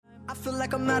feel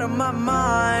like I'm out of my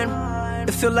mind.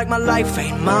 It feel like my life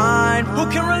ain't mine. Who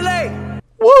can relate?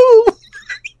 Woo!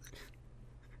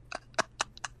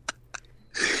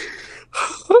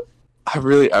 I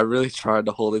really tried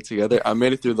to hold it together. I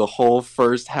made it through the whole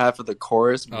first half of the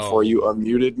chorus before you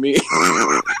unmuted me.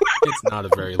 It's not a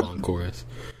very long chorus.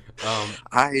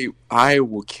 I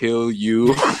will kill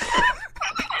you.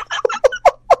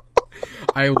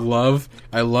 I love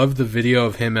the video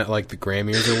of him at like the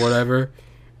Grammys or whatever,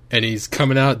 and he's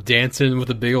coming out dancing with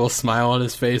a big old smile on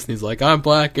his face, and he's like, "I'm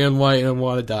black and white and I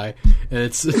want to die." And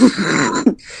it's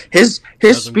his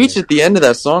speech at the end of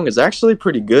that song is actually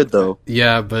pretty good though.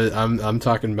 Yeah, but I'm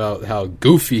talking about how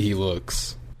goofy he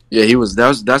looks. Yeah, he was.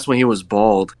 That's when he was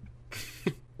bald,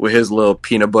 with his little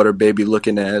peanut butter baby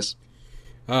looking ass.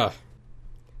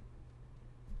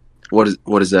 What is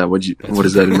that? What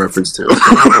is that in reference to?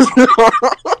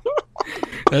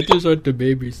 That's just what the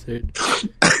baby said.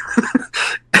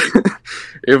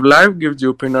 If life gives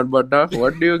you peanut butter,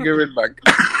 what do you give it back?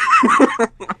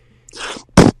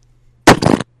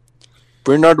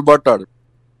 Peanut butter.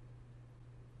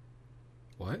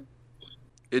 What?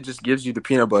 It just gives you the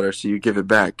peanut butter, so you give it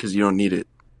back because you don't need it.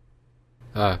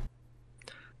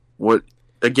 What?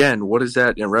 Again, what is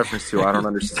that in reference to? I don't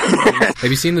understand. Have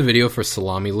you seen the video for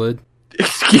Salami Lid?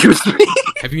 Excuse me?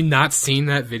 Have you not seen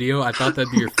that video? I thought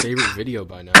that'd be your favorite video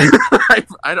by now.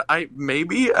 I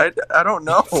maybe. I don't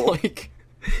know.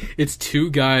 It's two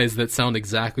guys that sound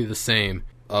exactly the same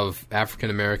of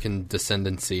African-American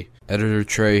descendancy. Editor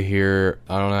Trey here.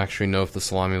 I don't actually know if the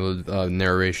Salami Lid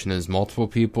narration is multiple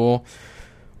people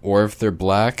or if they're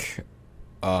black.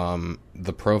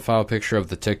 The profile picture of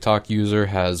the TikTok user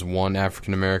has one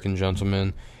African-American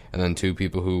gentleman and then two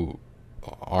people who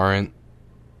aren't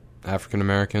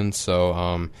African-American.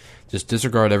 So just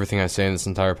disregard everything I say in this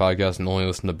entire podcast and only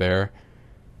listen to Bear.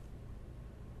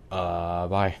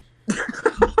 Bye.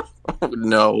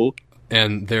 No.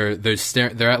 And they're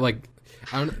at like,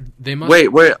 I don't, they must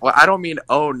wait. I don't mean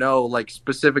like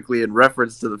specifically in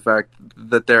reference to the fact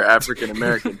that they're African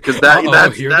American because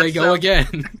they go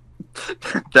again.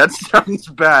 That sounds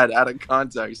bad out of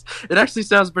context. It actually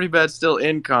sounds pretty bad still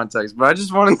in context, but I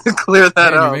just wanted to clear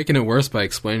that up. You're making it worse by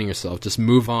explaining yourself. Just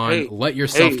move on. Let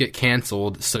yourself get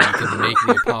canceled so you can make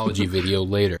the apology video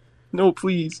later. No,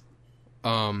 please.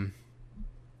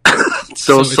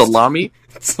 So salami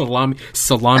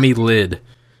lid.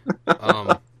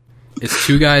 It's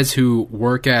two guys who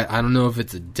work at, I don't know if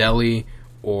it's a deli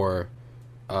or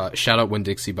shout out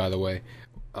Winn-Dixie, by the way.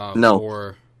 No.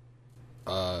 Or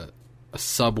a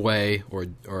Subway or a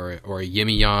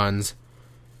Yimmy Yans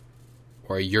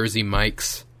or a Yerzy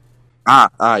Mike's.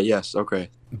 Yes, okay.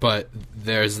 But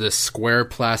there's this square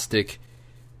plastic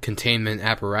containment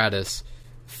apparatus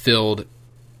filled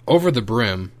over the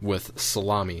brim with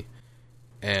salami.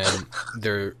 And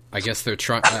I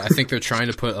think they're trying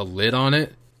to put a lid on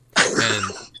it. And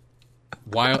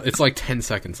while it's like 10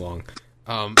 seconds long.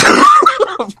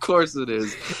 Of course it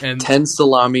is. And 10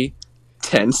 salami,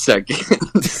 10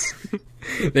 seconds.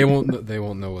 They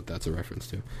won't know what that's a reference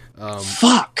to.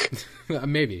 Fuck.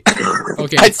 Maybe.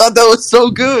 Okay. I thought that was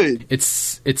so good. It's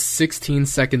 16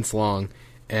 seconds long,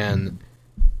 and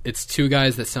it's two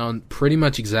guys that sound pretty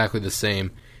much exactly the same.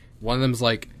 One of them's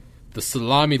like, the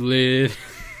salami lid.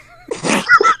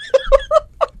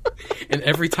 And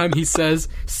every time he says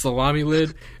salami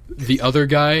lid, the other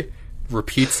guy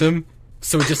repeats him.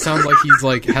 So it just sounds like he's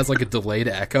like has like a delayed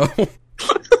echo.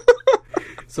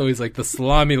 So he's like, the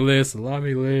salami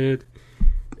lid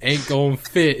ain't gonna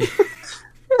fit.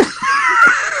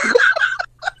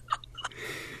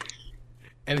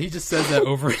 And he just says that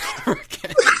over and over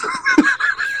again.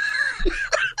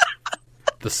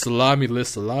 The salami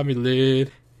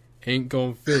lid ain't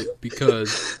gonna fit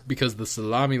because the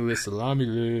salami lid.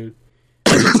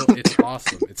 It's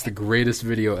awesome. It's the greatest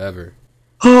video ever.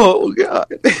 Oh god!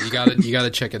 You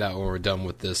gotta check it out when we're done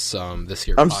with this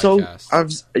here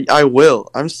podcast. I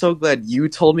will. I'm so glad you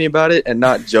told me about it and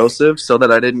not Joseph, so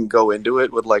that I didn't go into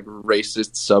it with like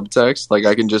racist subtext. Like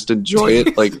I can just enjoy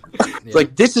it. Like yeah.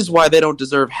 Like this is why they don't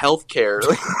deserve health care.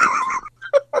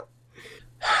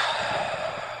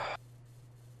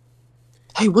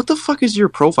 Hey, what the fuck is your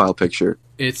profile picture?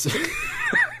 It's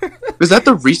is that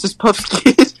the Reese's Puffs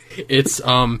kid? It's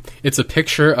a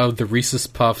picture of the Reese's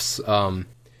Puffs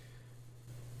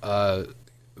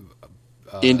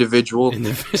individual.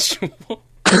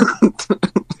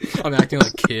 I'm acting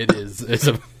like kid is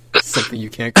something you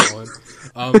can't call him.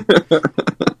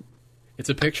 It's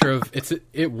a picture of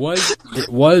it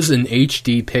was an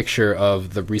HD picture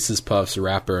of the Reese's Puffs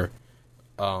wrapper.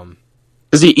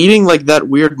 Is he eating like that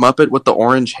weird Muppet with the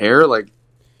orange hair? Like,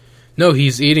 No,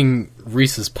 he's eating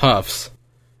Reese's Puffs.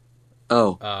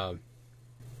 Oh.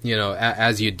 You know,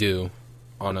 as you do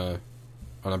on a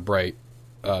bright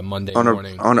Monday on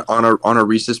morning. On a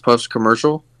Reese's Puffs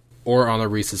commercial? Or on a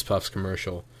Reese's Puffs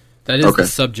commercial. That is the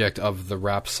subject of the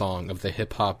rap song, of the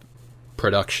hip-hop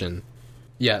production.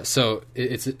 Yeah, so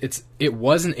it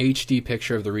was an HD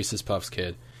picture of the Reese's Puffs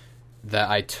kid that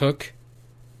I took.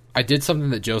 I did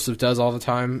something that Joseph does all the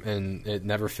time, and it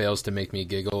never fails to make me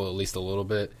giggle at least a little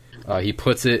bit. He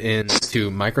puts it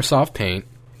into Microsoft Paint,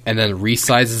 and then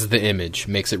resizes the image,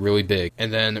 makes it really big,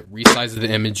 and then resizes the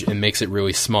image and makes it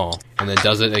really small, and then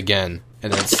does it again,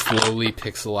 and then slowly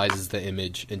pixelizes the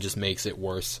image and just makes it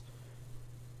worse.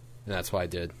 And that's what I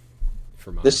did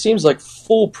for mine. This seems like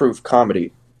foolproof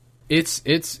comedy. It's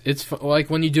like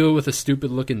when you do it with a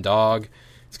stupid looking dog.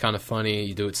 It's kind of funny.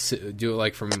 You do it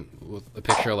like from a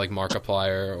picture of like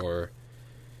Markiplier or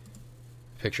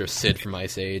a picture of Sid from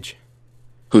Ice Age.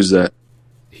 Who's that?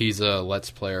 He's a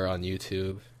Let's Player on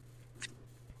YouTube.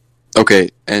 Okay,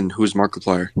 and who's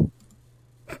Markiplier?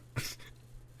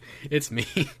 It's me.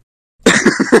 Hey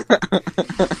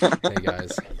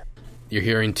guys, you're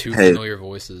hearing two familiar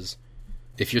voices.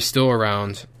 If you're still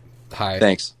around, hi.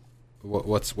 Thanks.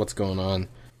 What's going on?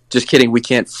 Just kidding. We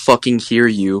can't fucking hear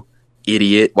you,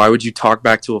 idiot. Why would you talk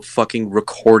back to a fucking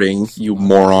recording, you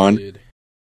moron? Lid.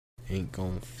 Ain't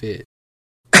gonna fit.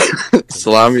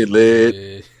 Salami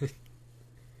lid.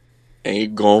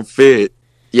 Ain't gonna fit.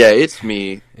 Yeah, it's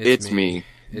me. It's me.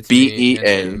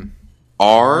 BEN.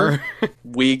 Are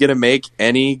we gonna make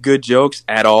any good jokes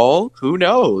at all? Who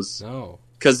knows? No.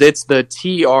 Because it's the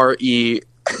TRE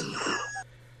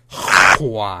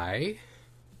Why?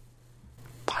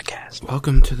 podcast.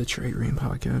 Welcome to the Trey Green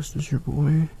Podcast. This is your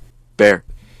boy Bear.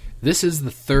 This is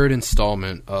the third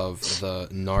installment of the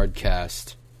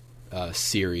Nardcast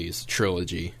series,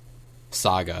 trilogy,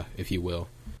 saga, if you will.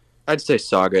 I'd say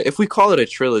saga. If we call it a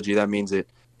trilogy, that means it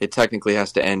technically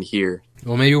has to end here.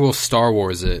 Well, maybe we'll Star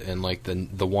Wars it, and like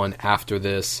the one after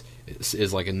this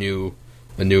is like a new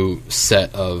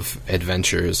set of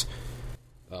adventures.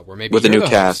 Where maybe with a new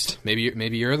cast.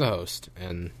 Maybe you're the host,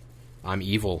 and I'm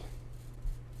evil,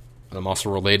 and I'm also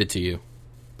related to you,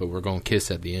 but we're gonna kiss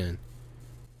at the end.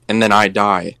 And then I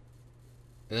die.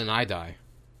 And then I die.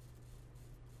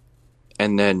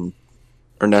 And then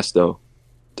Ernesto.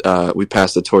 We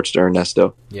pass the torch to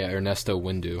Ernesto. Yeah, Ernesto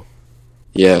Windu.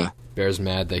 Yeah. Bear's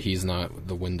mad that he's not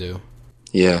the Windu.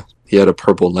 Yeah. He had a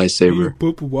purple lightsaber.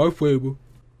 Purple lightsaber.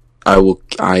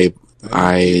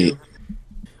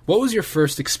 What was your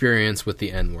first experience with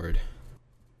the N-word?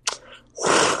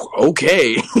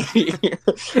 Okay.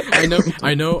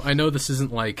 I know this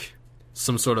isn't like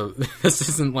some sort of this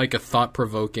isn't like a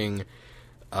thought-provoking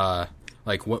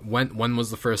like when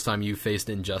was the first time you faced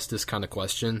injustice kind of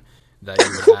question that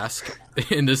you would ask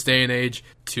in this day and age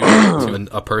to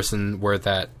a person where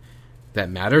that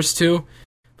matters to.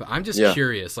 But I'm just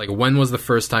curious, like, when was the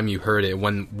first time you heard it?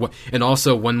 And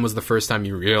also, when was the first time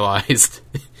you realized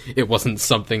it wasn't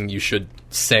something you should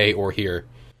say or hear?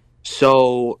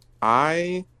 So,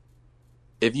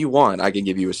 if you want, I can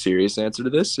give you a serious answer to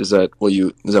this. Is that what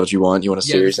you want? You want a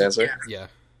serious answer? Yeah.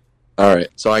 All right.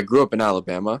 So, I grew up in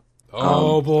Alabama.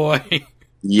 Oh, boy.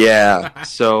 Yeah.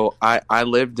 So, I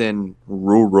lived in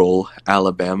rural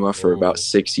Alabama for about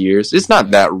 6 years. It's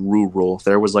not that rural.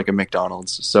 There was like a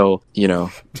McDonald's. So, you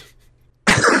know.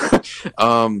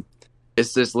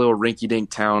 It's this little rinky-dink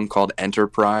town called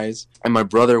Enterprise. And my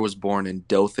brother was born in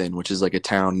Dothan, which is like a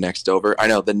town next over. I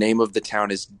know, the name of the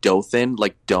town is Dothan,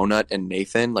 like Donut and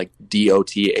Nathan, like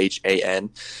Dothan.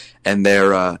 And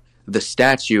the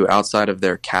statue outside of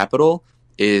their capital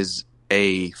is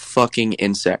a fucking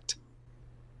insect.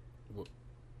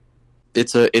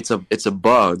 It's a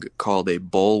bug called a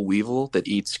boll weevil that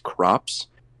eats crops.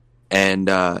 And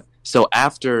so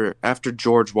after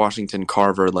George Washington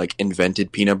Carver like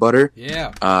invented peanut butter,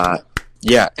 and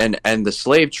the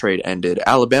slave trade ended,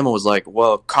 Alabama was like,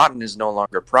 well, cotton is no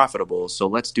longer profitable, so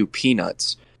let's do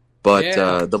peanuts.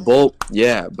 But the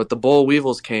boll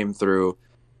weevils came through,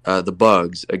 the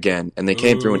bugs again, and they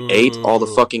came through and ate all the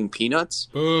fucking peanuts,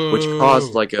 which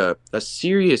caused like a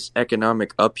serious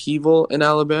economic upheaval in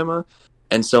Alabama.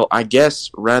 And so I guess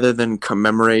rather than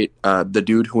commemorate the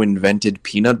dude who invented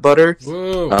peanut butter,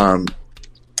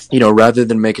 rather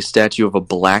than make a statue of a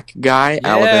black guy,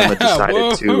 Alabama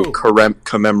decided to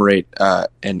commemorate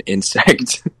an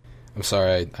insect. I'm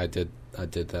sorry, I did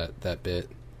that bit.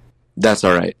 That's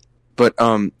all right. But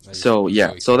so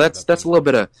that's a little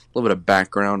bit of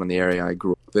background on the area I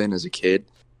grew up in as a kid.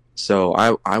 So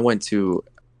I went to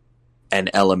an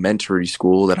elementary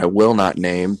school that I will not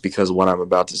name because what I'm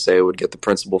about to say would get the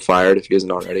principal fired if he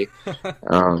isn't already.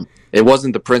 It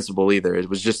wasn't the principal either. It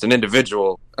was just an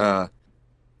individual. So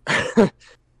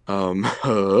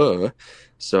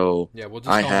yeah, we'll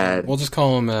just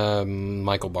call him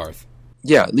Michael Barth.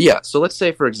 Yeah. So let's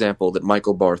say, for example, that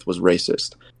Michael Barth was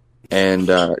racist. And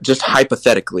just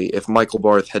hypothetically, if Michael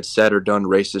Barth had said or done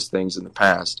racist things in the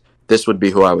past, this would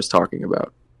be who I was talking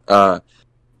about.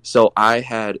 So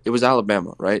it was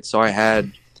Alabama, right? So I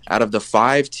had, out of the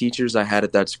 5 teachers I had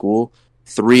at that school,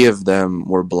 3 of them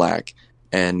were black,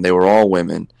 and they were all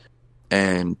women.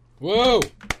 And whoa!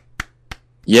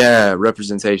 Yeah,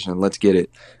 representation. Let's get it.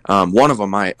 One of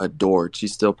them I adored.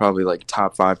 She's still probably like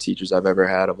top 5 teachers I've ever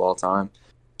had of all time.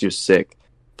 She was sick.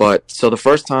 But so the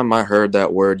first time I heard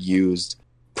that word used,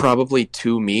 probably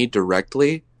to me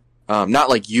directly, not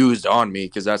like used on me,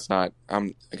 because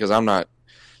I'm not.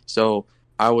 So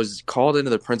I was called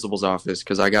into the principal's office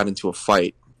because I got into a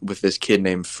fight with this kid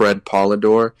named Fred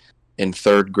Polidor in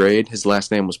 3rd grade. His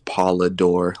last name was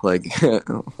Polidor, like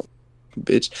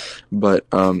bitch. But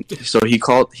so he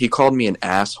called me an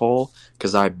asshole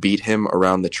because I beat him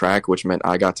around the track, which meant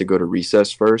I got to go to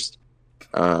recess first.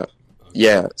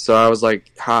 Yeah, so I was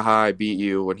like, haha, I beat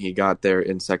you, when he got there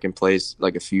in 2nd place,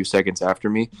 like a few seconds after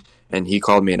me, and he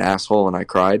called me an asshole, and I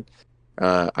cried.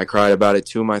 I cried about it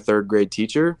to my 3rd grade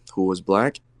teacher, who was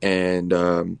black, and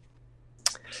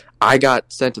I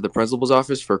got sent to the principal's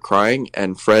office for crying,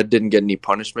 and Fred didn't get any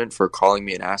punishment for calling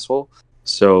me an asshole,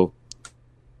 so...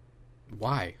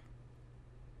 Why?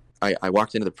 I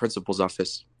walked into the principal's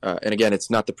office, and again, it's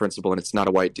not the principal, and it's not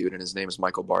a white dude, and his name is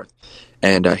Michael Barth,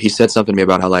 and he said something to me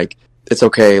about how, like, it's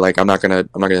okay, like, I'm not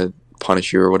gonna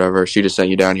punish you or whatever. She just sent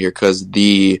you down here because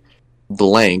the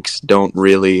blanks don't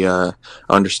really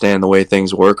understand the way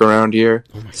things work around here.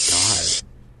 Oh my god.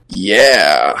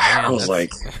 Yeah. Man, I was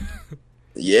like,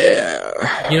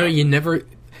 yeah.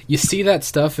 You see that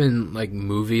stuff in, like,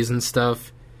 movies and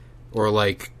stuff, or,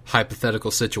 like,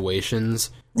 hypothetical situations.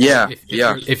 Yeah,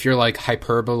 If you're, like,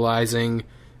 hyperbolizing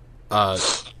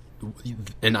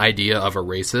an idea of a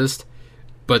racist,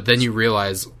 but then you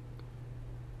realize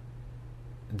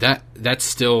that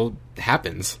still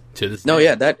happens to this day.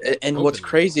 Yeah, what's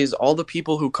crazy is all the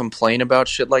people who complain about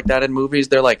shit like that in movies,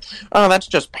 they're like, oh, that's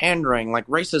just pandering, like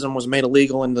racism was made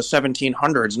illegal in the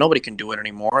 1700s, nobody can do it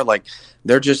anymore. Like,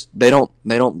 they don't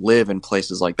live in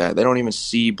places like that. They don't even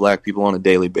see black people on a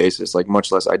daily basis, like, much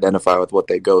less identify with what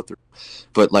they go through.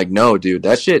 But like, no, dude,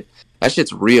 that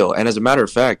shit's real. And as a matter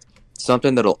of fact,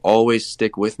 something that'll always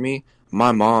stick with me,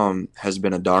 my mom has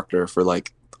been a doctor for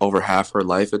like over half her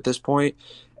life at this point,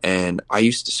 and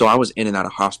I was in and out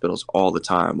of hospitals all the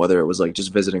time, whether it was like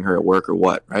just visiting her at work or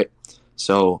what, right?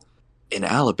 So in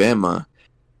Alabama,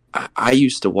 I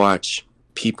used to watch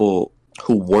people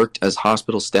who worked as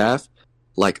hospital staff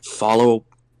like follow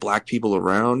black people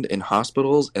around in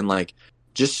hospitals and like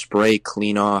just spray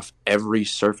clean off every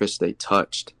surface they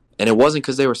touched. And it wasn't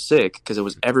because they were sick, because it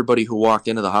was everybody who walked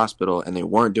into the hospital, and they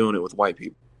weren't doing it with white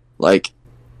people. Like,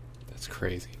 that's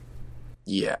crazy.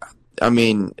 Yeah, I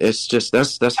mean, it's just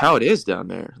that's how it is down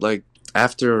there. Like,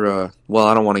 after I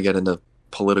don't want to get into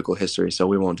political history, so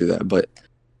we won't do that. But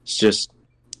it's just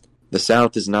the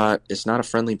South is not a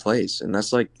friendly place, and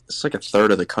it's like a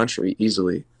third of the country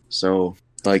easily. So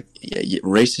like,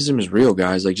 racism is real,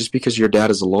 guys. Like, just because your dad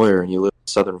is a lawyer and you live in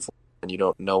Southern Florida and you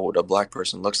don't know what a black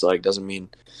person looks like doesn't mean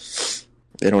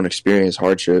they don't experience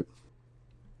hardship.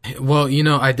 Well,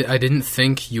 I didn't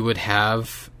think you would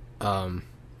have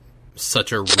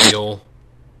such a real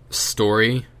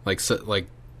story.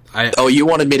 Oh, you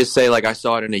wanted me to say, like, I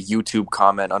saw it in a YouTube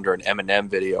comment under an Eminem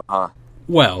video, huh?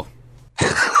 Well,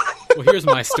 here's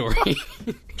my story.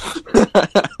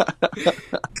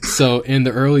 So, in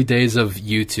the early days of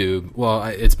YouTube,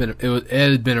 it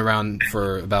had been around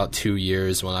for about 2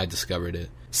 years when I discovered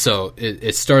it. So,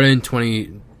 it started in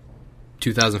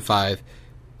 2005.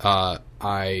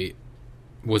 I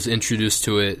was introduced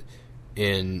to it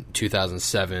in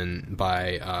 2007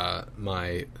 by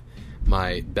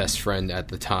my best friend at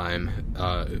the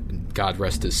time. God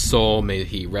rest his soul. May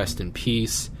he rest in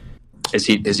peace. Is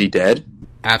he dead?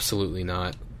 Absolutely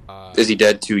not. Is he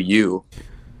dead to you?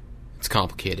 It's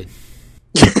complicated.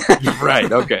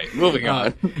 Right, okay. Moving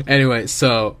on. Anyway,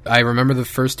 so I remember the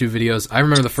first 2 videos. I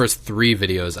remember the first 3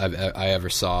 videos I ever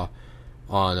saw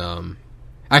on...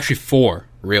 actually 4,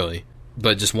 really.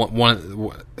 But just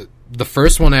one. The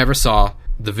first one I ever saw,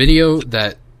 the video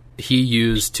that he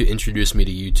used to introduce me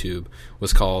to YouTube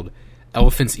was called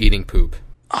 "Elephants Eating Poop."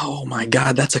 Oh my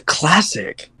god, that's a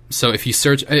classic. So if you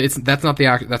search, that's not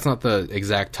the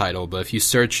exact title, but if you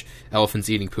search "Elephants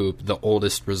Eating Poop," the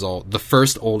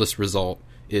first oldest result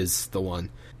is the one,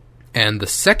 and the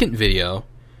second video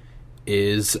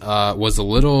was a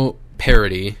little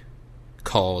parody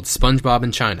called SpongeBob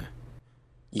in China.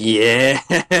 Yeah.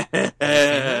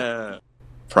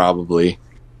 Probably.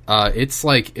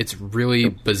 It's really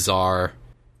bizarre.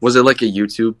 Was it like a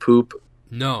YouTube poop?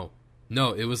 No,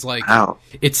 it was like... How?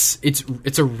 It's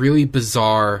a really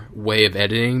bizarre way of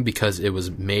editing because it was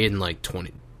made in like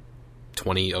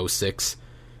 2006.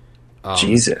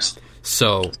 Jesus.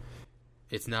 So,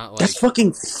 it's not like... That's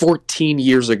fucking 14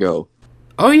 years ago.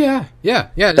 Oh, yeah.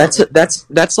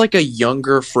 That's like a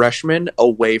younger freshman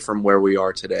away from where we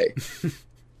are today.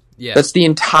 Yeah. That's the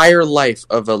entire life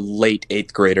of a late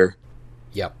 8th grader.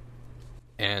 Yep.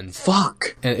 And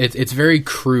fuck. And it's very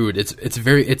crude. It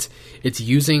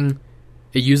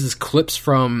uses clips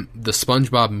from the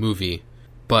SpongeBob movie,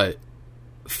 but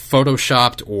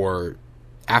photoshopped or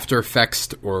After Effects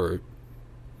or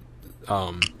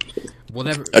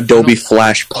whatever, Adobe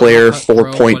Flash Player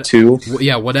 4.2.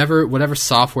 Yeah, whatever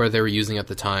software they were using at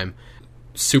the time,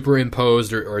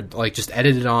 superimposed or like just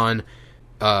edited on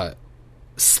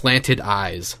slanted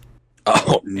eyes.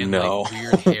 Oh, and no. like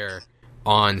weird hair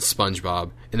on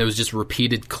SpongeBob, and there was just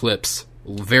repeated clips,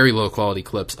 very low quality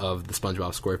clips of the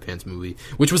SpongeBob SquarePants movie,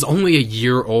 which was only a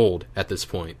year old at this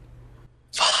point.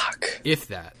 Fuck. If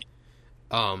that.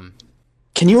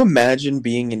 Can you imagine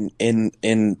being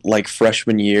in like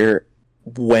freshman year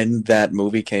when that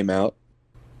movie came out?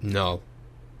 No.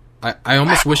 I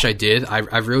almost wish I did.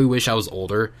 I really wish I was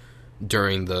older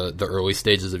during the early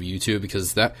stages of YouTube,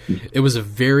 because it was a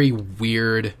very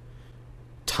weird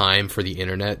time for the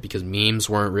internet, because memes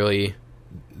definitely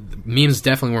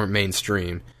weren't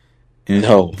mainstream.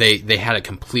 No. They had a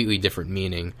completely different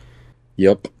meaning.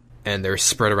 Yep. And they're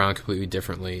spread around completely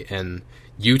differently, and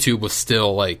YouTube was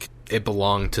still like, it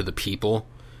belonged to the people.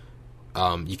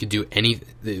 You could do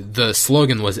the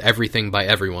slogan was everything by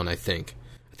everyone, I think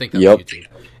that was YouTube.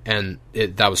 And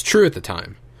that was true at the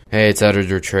time. Hey, it's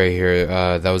Editor Trey here.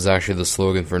 That was actually the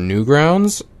slogan for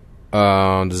Newgrounds.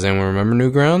 Does anyone remember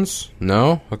Newgrounds?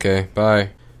 No? Okay, bye.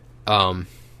 So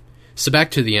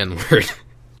back to the N-word.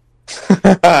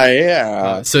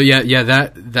 Yeah. So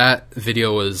that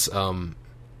video was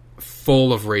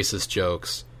full of racist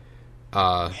jokes.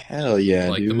 Hell yeah,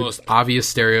 like, dude. The most obvious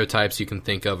stereotypes you can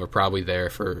think of are probably there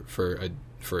for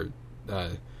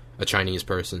a Chinese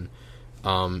person.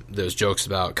 There's jokes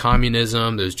about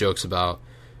communism. There's jokes about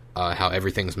how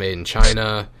everything's made in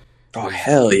China. Oh,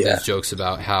 hell yeah. There's jokes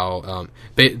about how...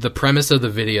 the premise of the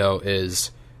video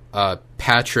is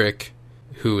Patrick,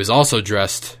 who is also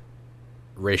dressed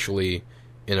racially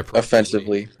inappropriately.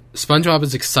 Offensively. SpongeBob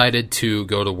is excited to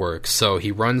go to work, so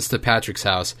he runs to Patrick's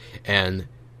house, and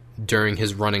during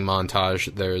his running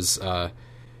montage, there's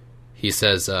he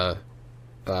says,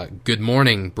 good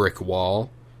morning, brick wall,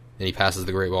 and he passes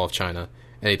the Great Wall of China,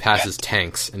 and he passes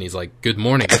tanks, and he's like, good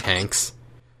morning, tanks.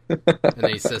 And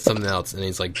then he says something else, and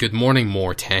he's like, good morning,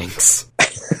 more tanks.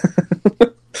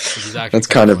 That's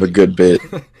kind of a good bit.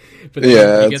 But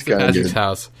then he gets to Patrick's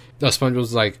house.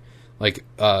 SpongeBob's like,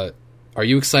 are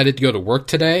you excited to go to work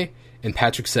today? And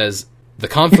Patrick says, the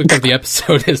conflict of the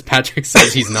episode is Patrick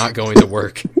says he's not going to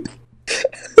work.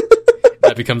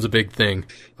 That becomes a big thing.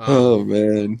 Oh,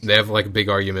 man. They have like a big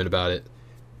argument about it.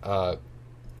 Oh,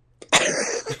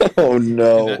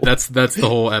 no. That's the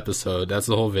whole episode. That's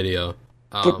the whole video.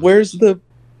 But where's the...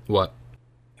 What?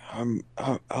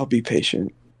 I'll be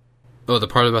patient. Oh, the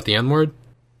part about the N-word?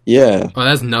 Yeah. Oh, that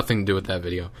has nothing to do with that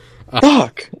video.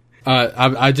 Fuck!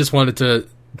 I just wanted to...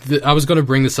 I was going to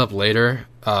bring this up later.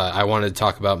 I wanted to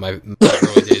talk about my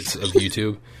early days of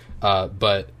YouTube.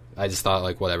 But I just thought,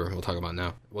 like, whatever. We'll talk about it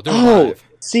now. We'll do it live.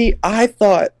 See, I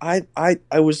thought...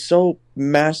 I was so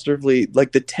masterfully...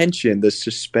 Like, the tension, the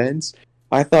suspense...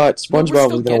 I thought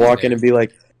SpongeBob was going to walk in and be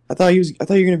like... I thought you were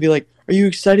going to be like, are you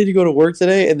excited to go to work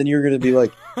today? And then you're going to be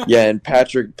like, yeah, and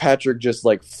Patrick just,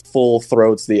 like, full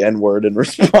throats the N-word in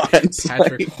response.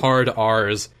 Patrick hard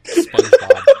R's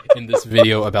SpongeBob in this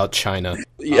video about China.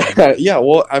 Yeah,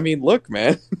 well, I mean, look,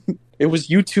 man. It was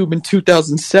YouTube in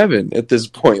 2007 at this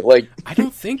point. Like, I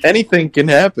don't think... anything can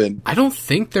happen. I don't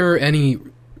think there are any,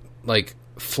 like,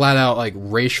 flat-out, like,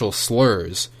 racial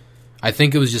slurs. I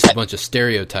think it was just a bunch of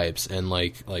stereotypes and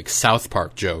like South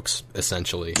Park jokes,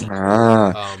 essentially.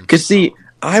 Because see,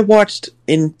 I watched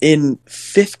in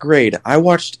 5th grade. I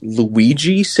watched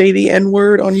Luigi say the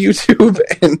N-word on YouTube,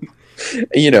 and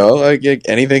like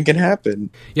anything can happen.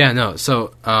 Yeah, no.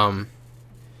 So,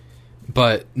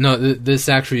 but no,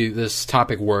 this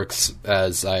topic works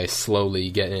as I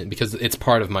slowly get in, because it's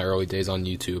part of my early days on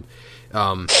YouTube.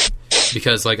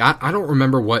 Because, like, I don't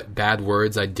remember what bad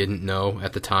words I didn't know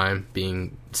at the time,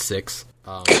 being 6.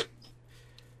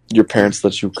 Your parents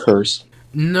let you curse?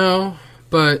 No,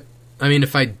 but, I mean,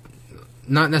 if I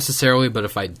not necessarily, but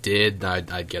if I did,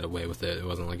 I'd get away with it. It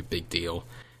wasn't like a big deal.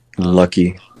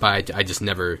 Lucky. But I just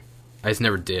never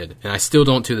did, and I still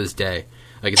don't to this day.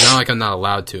 Like, it's not like I'm not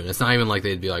allowed to, and it's not even like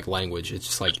they'd be like language. It's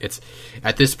just like, it's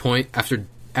at this point,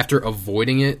 after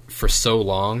avoiding it for so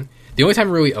long, the only time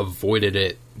I really avoided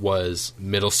it was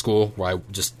middle school, where I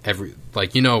just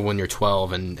when you're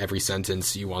 12 and every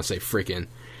sentence you want to say frickin'.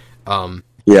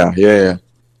 Yeah.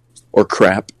 Or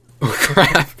crap. But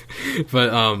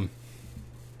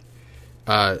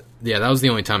yeah, that was the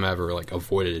only time I ever like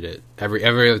avoided it. Every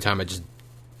other time I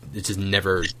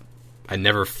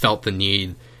never felt the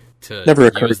need to never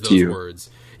occurred use those to you. words.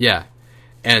 Yeah.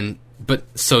 But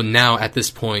so now at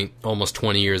this point, almost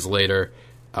 20 years later,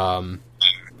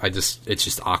 it's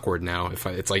just awkward now.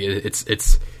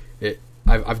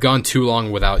 I've gone too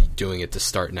long without doing it to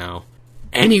start now.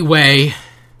 Anyway,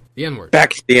 the N-word.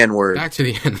 Back to the N-word. Back to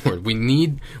the N-word. We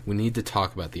need to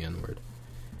talk about the N-word.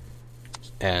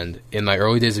 And in my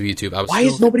early days of YouTube, I was Why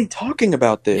is nobody talking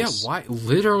about this? Yeah, why?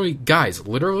 Literally, guys,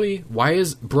 why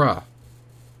is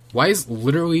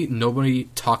literally nobody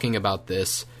talking about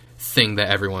this thing that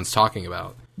everyone's talking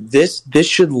about? This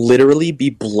should literally be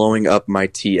blowing up my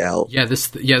TL. Yeah, this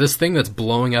thing that's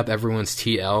blowing up everyone's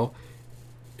TL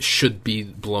should be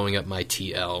blowing up my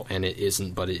TL, and it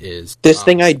isn't, but it is. This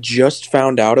thing I just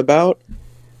found out about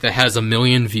that has 1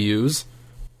 million views.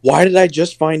 Why did I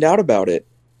just find out about it?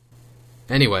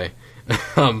 Anyway,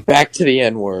 back to the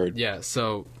N-word. Yeah,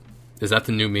 so is that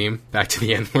the new meme? Back to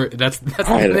the N-word. That's the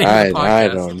name of the podcast. I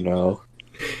don't know.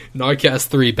 Nardcast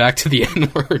 3, back to the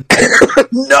N-word.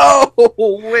 No,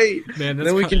 wait. Man,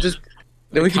 then we can just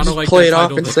play it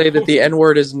off and say that the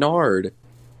N-word is Nard.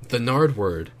 The Nard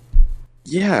word.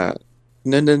 Yeah.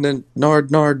 No.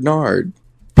 Nard. Anyway,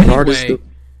 Nard is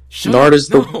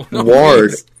the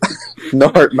ward.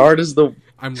 Nard is the.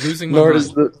 I'm losing my mind.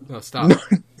 Is the. No, stop.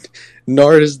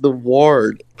 Nard is the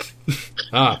ward.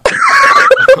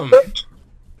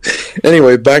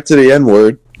 Anyway, back to the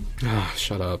N-word.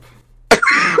 Shut up.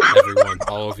 Everyone,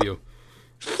 all of you.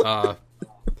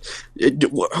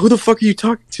 Who the fuck are you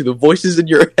talking to? The voices in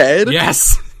your head?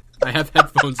 Yes! I have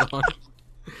headphones on.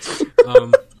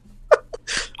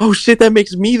 Oh shit, that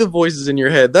makes me the voices in your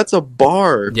head. That's a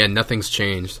bar. Yeah, nothing's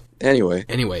changed. Anyway,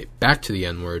 back to the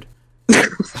N-word.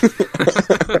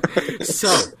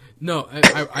 So, no,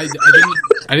 I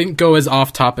didn't go as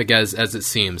off topic as it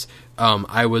seems.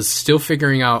 I was still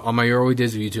figuring out, on my early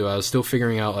days of YouTube, I was still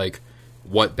figuring out, like,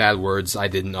 what bad words I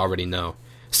didn't already know.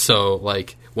 So,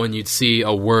 like, when you'd see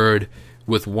a word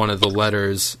with one of the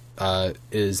letters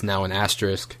is now an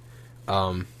asterisk,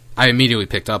 I immediately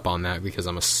picked up on that because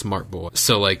I'm a smart boy.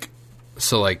 So like,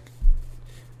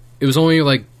 it was only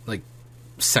like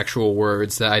sexual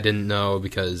words that I didn't know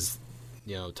because,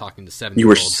 talking to 7-year-olds. You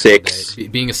were 6.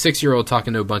 Being a 6-year-old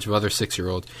talking to a bunch of other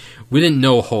 6-year-olds, we didn't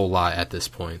know a whole lot at this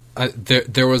point.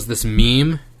 There was this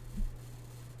meme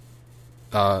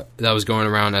that was going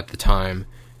around at the time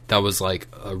that was like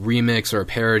a remix or a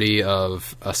parody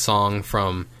of a song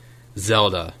from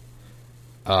Zelda.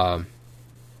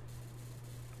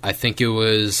 I think it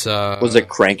was... was it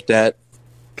Crank That?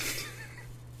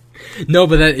 No,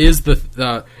 but that is the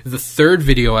third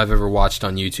video I've ever watched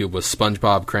on YouTube was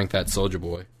SpongeBob Crank That Soldier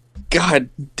Boy. God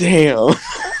damn.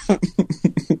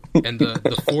 And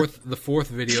the fourth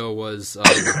video was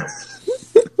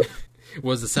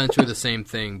essentially the same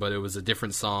thing, but it was a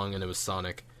different song and it was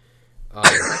Sonic.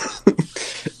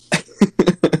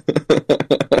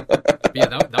 Yeah,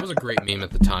 that was a great meme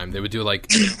at the time. They would do like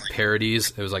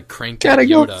parodies. It was like Crank That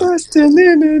Yoda. Gotta go first and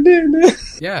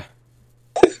yeah.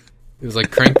 It was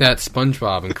like Crank That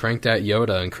SpongeBob and Crank That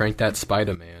Yoda and Crank That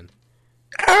Spider-Man.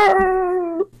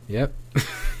 Yep.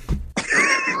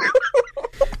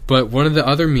 But one of the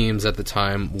other memes at the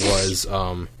time was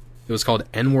it was called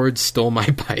N-word Stole My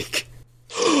Bike.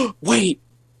 Wait,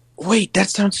 that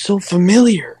sounds so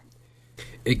familiar.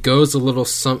 It goes a little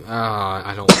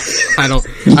I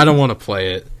don't want to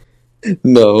play it.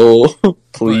 No,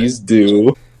 please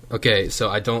do. Okay,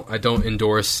 so I don't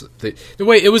endorse the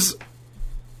wait, it was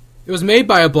made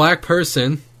by a black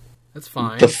person. That's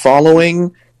fine. The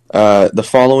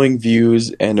following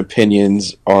views and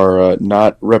opinions are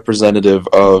not representative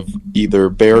of either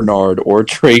Bear Nard or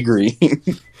Trey Green.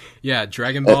 Yeah,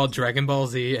 Dragon Ball Z,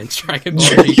 and Dragon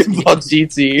Ball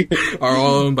GT are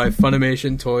all owned by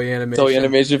Funimation, Toei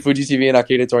Animation, Fuji TV, and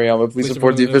Akira Toriyama. Please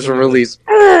support the official release.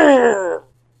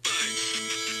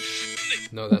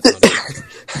 No, that's not it.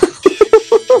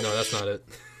 No, that's not it.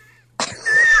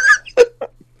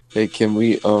 Hey, can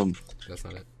we That's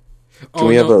not it.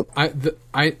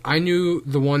 I knew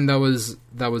the one that was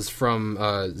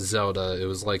from Zelda. It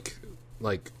was like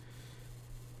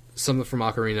something from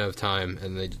Ocarina of Time,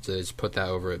 and they just put that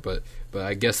over it. But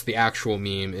I guess the actual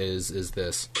meme is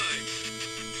this.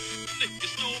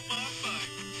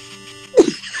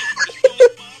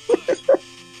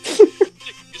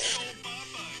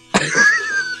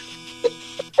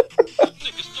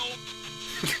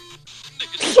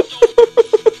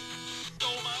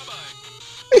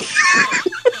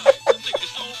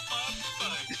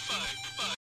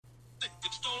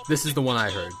 This is the one I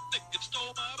heard.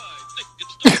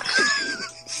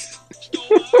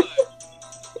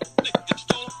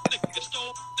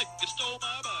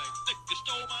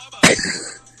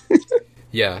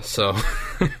 Yeah, so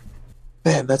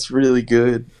man, that's really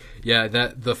good. Yeah,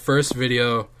 the first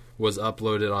video was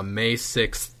uploaded on May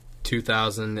 6th,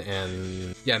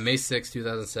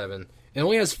 2007. It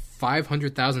only has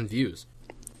 500,000 views.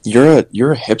 You're a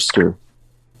hipster.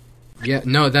 Yeah,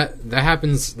 no, that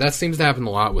happens. That seems to happen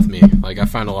a lot with me. Like, I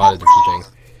find a lot of different things.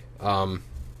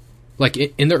 Like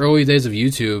in the early days of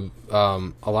YouTube,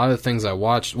 a lot of the things I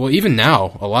watched. Well, even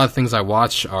now, a lot of things I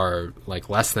watch are like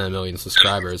less than 1 million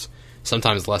subscribers.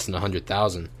 Sometimes less than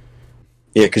 100,000.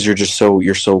 Yeah, because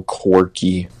you're so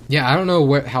quirky. Yeah, I don't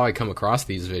know how I come across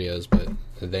these videos, but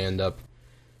they end up.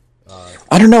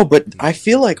 I don't know, but I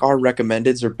feel like our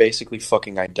recommendeds are basically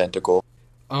fucking identical.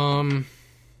 To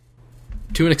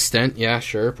an extent, yeah,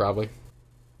 sure, probably.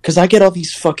 Because I get all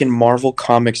these fucking Marvel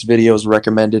Comics videos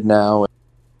recommended now.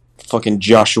 Fucking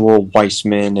Joshua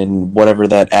Weissman and whatever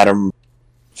that Adam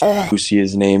Lucy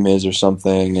his name is or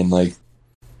something, and like.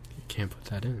 You can't put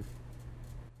that in.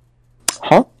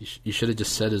 Huh? You should have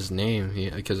just said his name,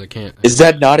 because I can't. Is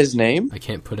that not his name? I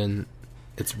can't put in.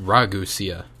 It's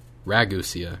Ragusia.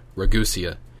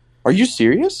 Ragusia. Are you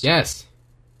serious? Yes.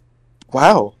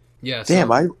 Wow. Yeah.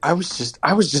 Damn, I was just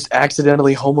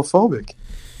accidentally homophobic.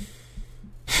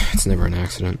 It's never an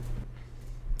accident.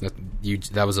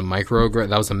 That was a macro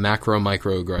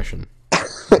microaggression.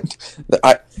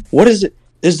 What is it?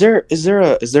 Is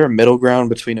there a middle ground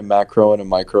between a macro and a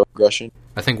microaggression?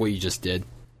 I think what you just did,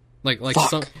 like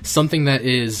something that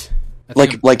is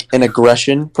like an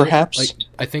aggression, perhaps. Like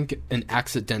I think an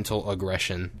accidental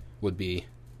aggression would be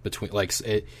between, like,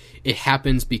 it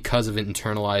happens because of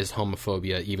internalized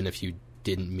homophobia, even if you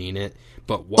didn't mean it.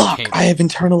 But I have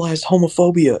internalized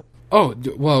homophobia. Oh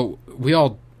well, we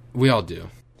all do.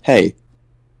 Hey.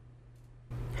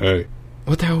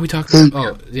 What the hell are we talking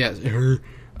about? Oh yeah,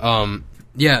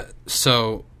 yeah.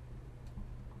 So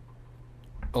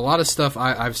a lot of stuff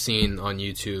I've seen on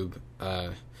YouTube,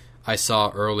 I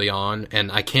saw early on,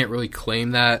 and I can't really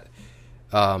claim that.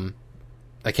 I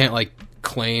can't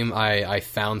claim I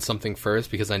found something first,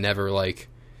 because I never realize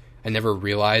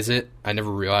it. I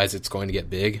never realize it's going to get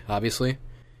big, obviously.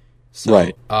 So,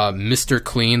 right. Mr.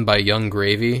 Clean by Young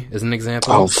Gravy is an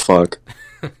example. Oh, fuck.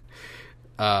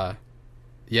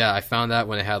 Yeah, I found that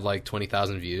when it had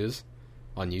 20,000 views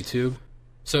on YouTube.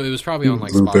 So it was probably on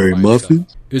Spotify and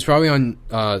stuff. It was probably on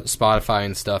Spotify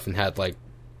and stuff, and had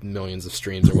millions of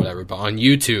streams or whatever. But on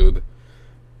YouTube,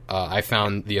 I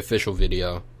found the official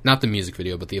video, not the music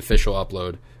video, but the official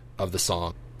upload of the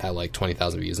song at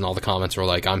 20,000 views, and all the comments were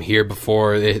like, "I'm here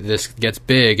before this gets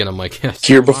big," and I'm like, "Yes,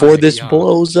 here before this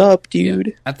blows up, dude."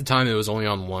 Yeah. At the time, it was only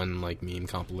on one meme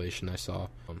compilation I saw.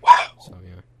 Wow. So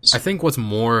yeah, I think what's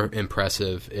more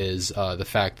impressive is the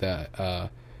fact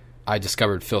that I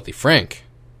discovered Filthy Frank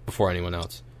before anyone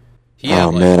else.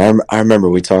 Man, I remember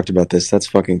we talked about this. That's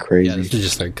fucking crazy. Yeah, this was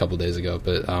just a couple days ago,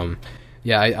 but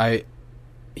yeah,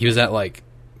 he was at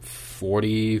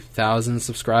 40,000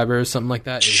 subscribers, something like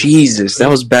that. Jesus, that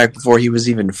was back before he was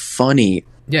even funny.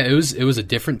 Yeah, it was a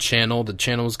different channel. The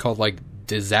channel was called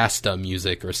Disaster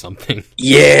Music or something.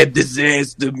 Yeah,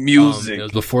 Disaster Music. It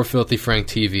was before Filthy Frank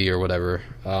TV or whatever.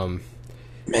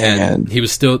 Man, and he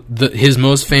was still his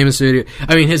most famous video.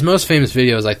 I mean, his most famous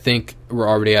videos I think were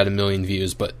already at 1 million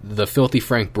views, but the Filthy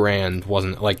Frank brand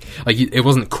wasn't it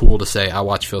wasn't cool to say I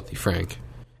watch Filthy Frank.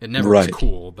 It never was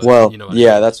cool. But well, you know what yeah,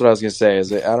 I mean. That's what I was gonna say.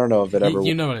 I don't know if it ever.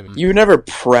 You know what I mean. You were never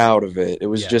proud of it. It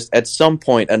was just at some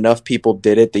point enough people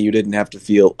did it that you didn't have to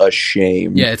feel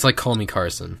ashamed. Yeah, it's like Call Me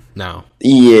Carson now.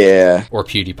 Yeah, or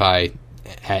PewDiePie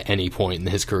at any point in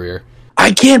his career.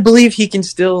 I can't believe he can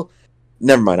still.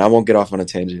 Never mind. I won't get off on a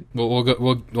tangent.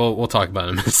 We'll talk about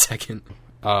him in a second.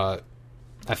 I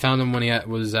found him when he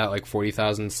was at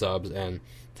 40,000 subs, and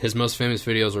his most famous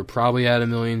videos were probably at 1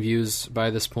 million views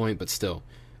by this point, but still.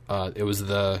 It was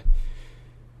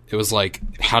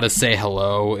how to say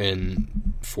hello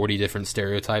in 40 different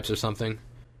stereotypes or something.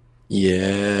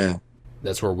 Yeah.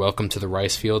 That's where Welcome to the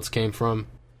Rice Fields came from.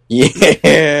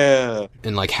 Yeah.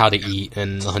 And how to eat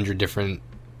and 100 different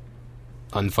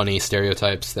unfunny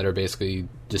stereotypes that are basically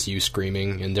just you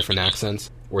screaming in different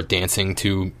accents or dancing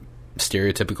to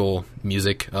stereotypical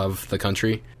music of the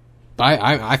country. But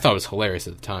I thought it was hilarious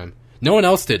at the time. No one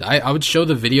else did. I would show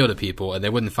the video to people and they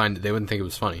wouldn't think it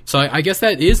was funny. So I guess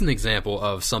that is an example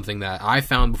of something that I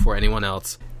found before anyone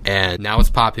else, and now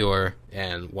it's popular.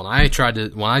 And when I tried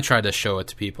to show it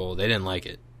to people, they didn't like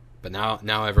it. But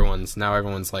now everyone's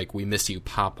like, we miss you,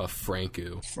 Papa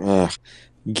Franco.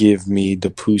 Give me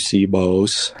the pussy,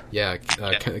 boss. Yeah,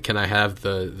 can I have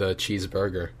the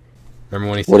cheeseburger? Remember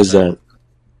when he said What is that?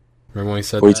 Remember when he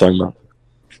said What are you that? talking about?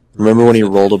 Remember when he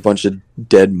rolled a bunch of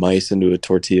dead mice into a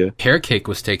tortilla? Hair cake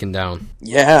was taken down.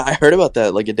 Yeah, I heard about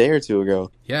that like a day or two ago.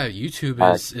 Yeah, YouTube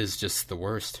is just the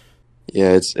worst.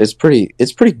 Yeah, it's pretty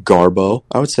garbo.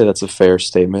 I would say that's a fair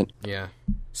statement. Yeah.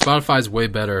 Spotify's way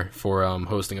better for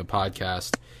hosting a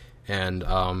podcast, and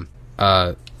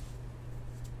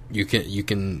you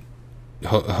can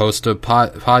host a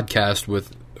podcast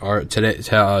with our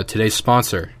today's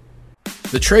sponsor.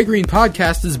 The Trey Green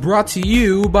Podcast is brought to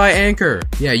you by Anchor.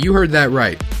 Yeah, you heard that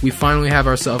right. We finally have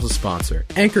ourselves a sponsor.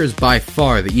 Anchor is by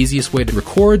far the easiest way to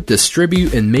record,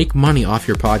 distribute, and make money off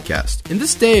your podcast. In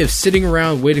this day of sitting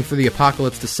around waiting for the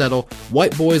apocalypse to settle,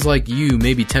 white boys like you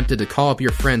may be tempted to call up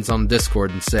your friends on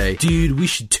Discord and say, dude, we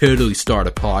should totally start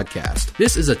a podcast.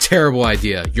 This is a terrible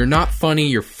idea. You're not funny,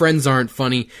 your friends aren't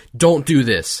funny, don't do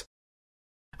this.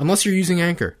 Unless you're using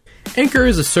Anchor. Anchor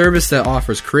is a service that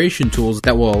offers creation tools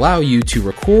that will allow you to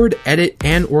record, edit,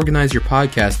 and organize your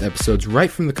podcast episodes right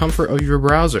from the comfort of your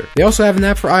browser. They also have an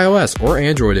app for iOS or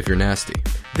Android if you're nasty.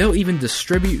 They'll even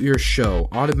distribute your show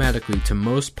automatically to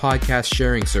most podcast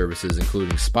sharing services,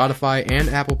 including Spotify and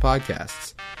Apple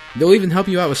Podcasts. They'll even help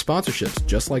you out with sponsorships,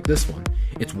 just like this one.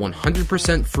 It's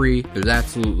 100% free, there's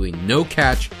absolutely no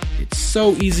catch, it's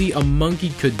so easy a monkey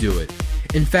could do it.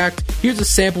 In fact, here's a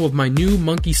sample of my new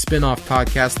monkey spin-off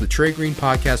podcast, the Trey Green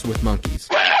Podcast with Monkeys.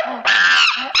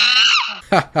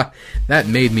 That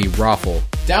made me raffle.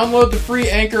 Download the free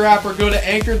Anchor app or go to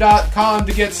anchor.com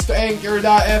to get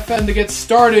anchor.fm to get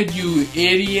started, you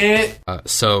idiot.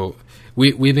 So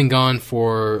we've been gone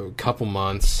for a couple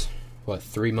months. What,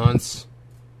 3 months?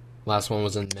 Last one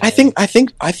was in May.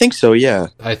 I think so, yeah.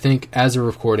 I think as of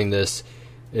recording this,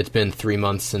 it's been 3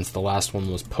 months since the last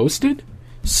one was posted.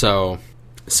 So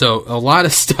a lot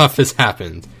of stuff has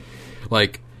happened.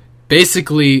 Like,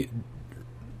 basically,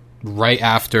 right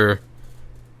after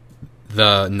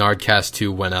the Nardcast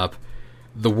 2 went up,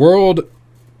 the world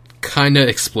kind of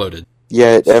exploded.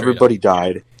 Yeah, everybody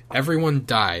died. Everyone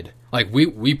died. Like,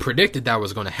 we predicted that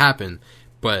was going to happen,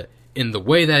 but in the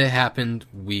way that it happened,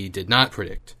 we did not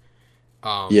predict.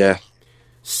 Yeah.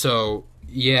 So,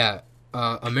 yeah,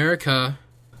 America,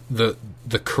 the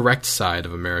correct side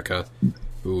of America...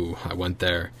 Ooh, I went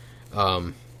there.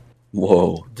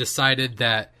 Whoa. Decided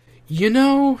that,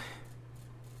 the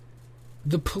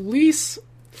police,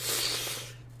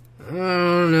 I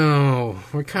don't know,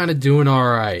 we're kind of doing all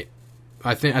right.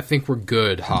 I think we're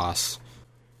good, Haas.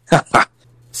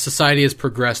 Society has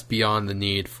progressed beyond the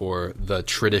need for the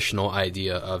traditional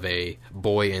idea of a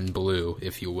boy in blue,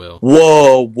 if you will.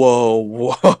 Whoa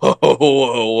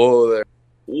there.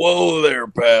 Whoa there,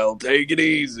 pal. Take it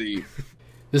easy.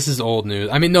 This is old news.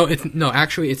 I mean,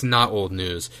 actually, it's not old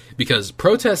news because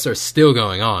protests are still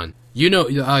going on. We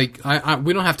don't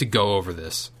have to go over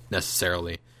this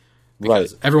necessarily,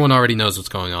 because everyone already knows what's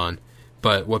going on.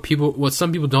 But what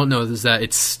some people don't know is that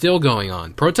it's still going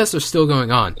on. Protests are still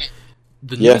going on.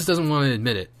 The news doesn't want to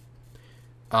admit it.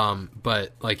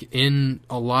 But like in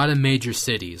a lot of major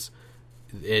cities,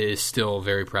 it is still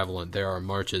very prevalent. There are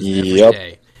marches every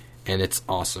day, and it's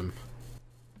awesome.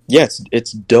 Yes,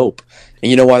 it's dope. And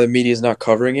you know why the media is not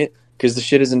covering it? Because the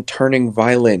shit isn't turning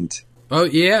violent. Oh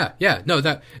yeah. No,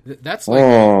 that's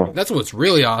like that's what's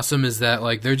really awesome is that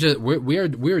like they're just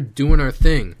we're doing our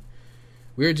thing.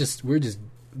 We're just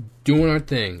doing our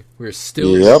thing. We're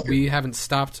still we haven't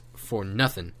stopped for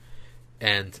nothing.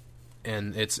 And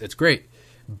it's great.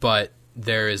 But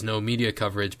there is no media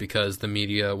coverage because the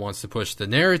media wants to push the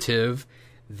narrative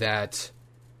that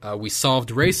we solved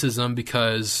racism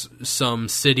because some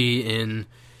city in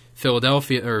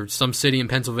Philadelphia or some city in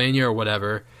Pennsylvania or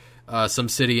whatever, some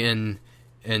city in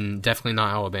definitely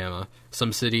not Alabama,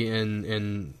 some city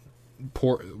in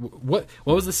what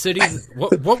was the city?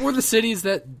 what were the cities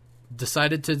that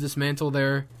decided to dismantle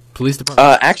their police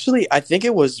department? Actually, I think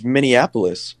it was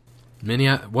Minneapolis.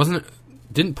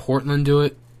 Didn't Portland do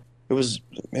it?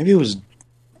 Maybe it was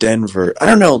Denver. I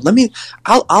don't know.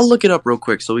 I'll look it up real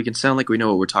quick so we can sound like we know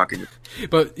what we're talking about.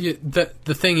 But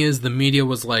the thing is, the media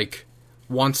was like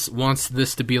wants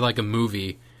this to be like a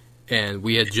movie, and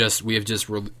we just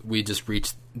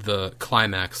reached the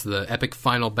climax. The epic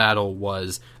final battle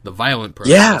was the violent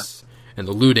protests and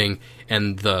the looting,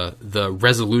 and the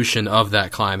resolution of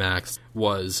that climax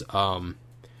was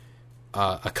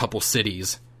a couple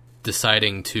cities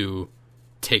deciding to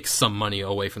take some money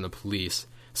away from the police,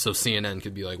 so CNN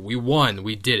could be like, "We won,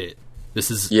 we did it. This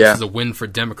is a win for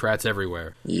Democrats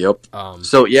everywhere." Yep.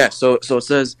 So it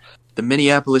says the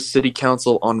Minneapolis City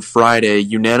Council on Friday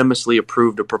unanimously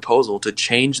approved a proposal to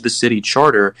change the city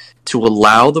charter to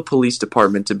allow the police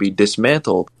department to be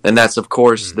dismantled, and that's of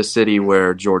course the city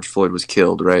where George Floyd was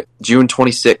killed, right? June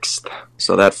 26th.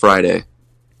 So that Friday.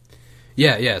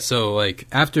 Yeah. So like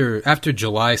after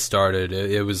July started,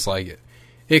 it was like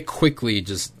it quickly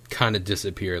just kind of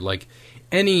disappeared. Like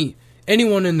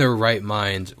anyone in their right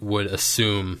mind would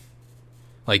assume,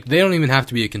 like, they don't even have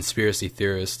to be a conspiracy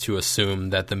theorist to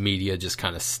assume that the media just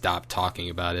kind of stopped talking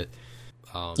about it.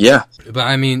 But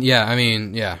I mean.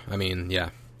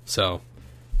 So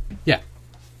yeah,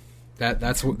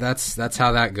 that's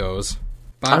how that goes.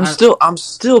 But I'm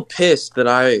still pissed that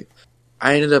I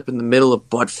ended up in the middle of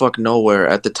buttfuck nowhere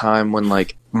at the time when,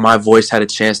 like, my voice had a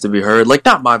chance to be heard. Like,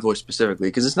 not my voice specifically,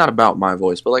 because it's not about my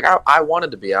voice, but, like, I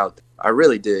wanted to be out there. I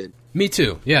really did. Me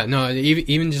too. Yeah, no,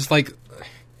 even just, like,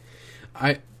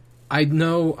 I don't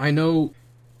know.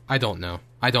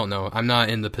 I'm not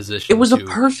in the position. It was a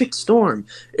perfect storm.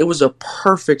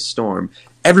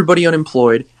 Everybody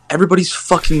unemployed. Everybody's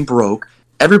fucking broke.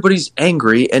 Everybody's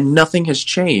angry, and nothing has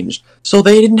changed. So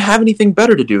they didn't have anything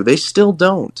better to do. They still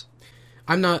don't.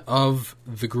 I'm not of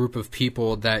the group of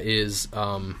people that is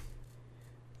that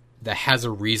has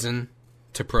a reason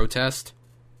to protest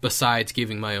besides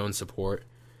giving my own support.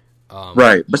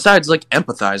 Right. Besides, like,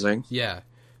 empathizing. Yeah.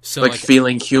 So like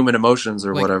feeling human emotions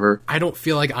or whatever. I don't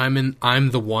feel like I'm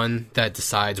the one that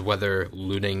decides whether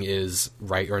looting is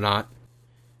right or not.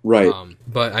 Right.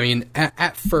 But I mean,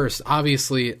 at first,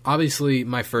 obviously,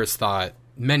 my first thought,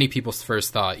 many people's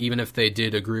first thought, even if they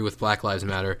did agree with Black Lives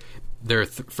Matter, their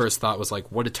first thought was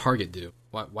like, "What did Target do?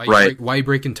 Why are you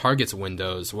breaking Target's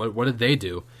windows? What did they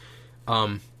do?"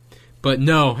 But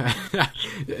no,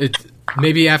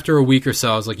 maybe after a week or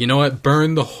so, I was like, you know what?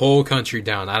 Burn the whole country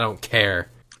down. I don't care.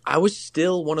 I was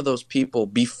still one of those people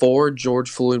before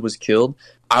George Floyd was killed.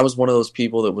 I was one of those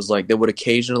people that was like, that would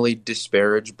occasionally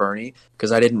disparage Bernie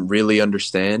because I didn't really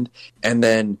understand. And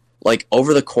then, like,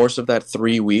 over the course of that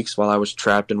 3 weeks while I was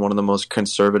trapped in one of the most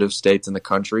conservative states in the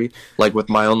country, like, with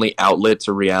my only outlet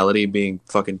to reality being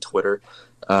fucking Twitter,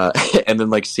 and then,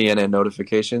 like, CNN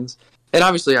notifications. And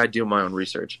obviously I do my own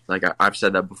research. Like, I've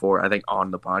said that before, I think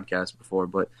on the podcast before,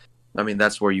 but I mean,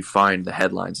 that's where you find the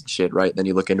headlines and shit, right? Then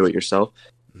you look into it yourself.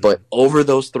 But over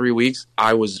those 3 weeks,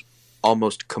 I was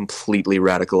almost completely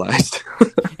radicalized.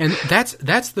 And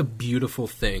that's the beautiful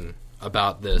thing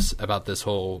about this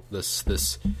whole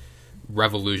this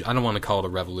revolution. I don't want to call it a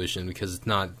revolution because it's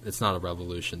not a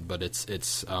revolution, but it's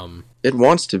it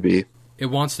wants to be. It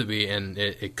wants to be, and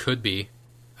it could be.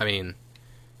 I mean,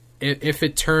 if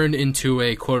it turned into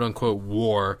a quote unquote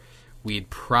war, we'd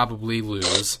probably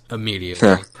lose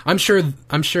immediately. I'm sure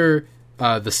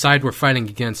the side we're fighting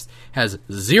against has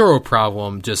zero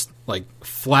problem just, like,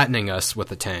 flattening us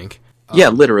with a tank. Yeah,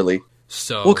 literally.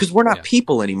 So, well, because we're not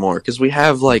people anymore. Because we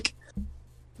have, like,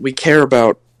 we care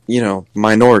about,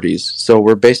 minorities. So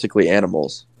we're basically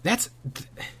animals.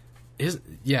 Isn't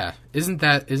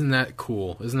that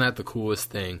cool? Isn't that the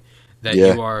coolest thing? That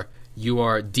you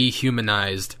are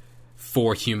dehumanized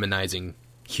for humanizing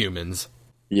humans.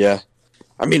 Yeah.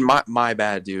 I mean, my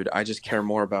bad, dude. I just care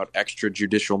more about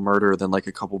extrajudicial murder than, like,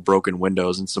 a couple broken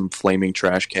windows and some flaming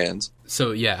trash cans. So,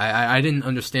 yeah, I didn't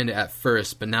understand it at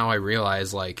first, but now I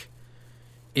realize, like,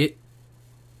 it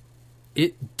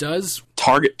does...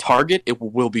 Target, it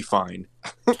will be fine.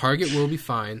 Target will be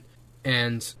fine,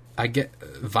 and I get...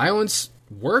 Violence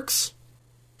works.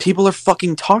 People are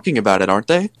fucking talking about it, aren't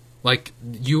they? Like,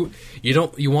 you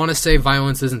want to say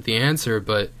violence isn't the answer,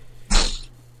 but...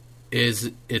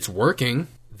 It's working.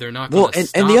 They're not going to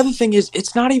stop. And the other thing is,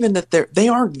 it's not even that they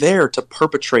aren't there to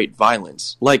perpetrate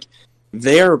violence. Like,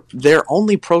 they're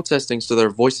only protesting so their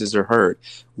voices are heard.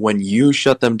 When you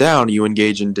shut them down, you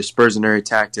engage in dispersionary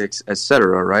tactics,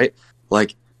 etc. Right?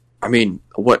 Like, I mean,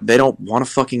 what, they don't want to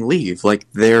fucking leave.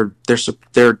 Like, their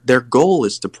goal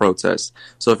is to protest.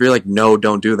 So if you're like, no,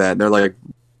 don't do that, and they're like,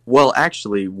 well,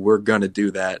 actually, we're gonna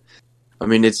do that. I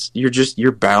mean,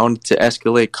 you're bound to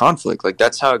escalate conflict. Like,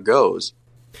 that's how it goes.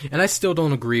 And I still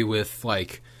don't agree with,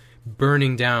 like,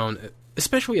 burning down,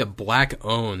 especially a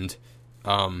black-owned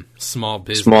small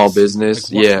business. Small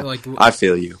business, like, yeah. Like, I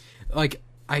feel you. Like,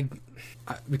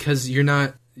 because you're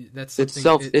not. That's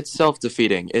it's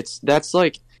self-defeating. That's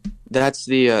like that's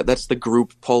the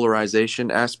group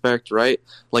polarization aspect, right?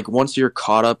 Like once you're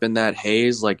caught up in that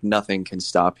haze, like nothing can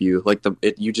stop you. Like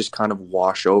you just kind of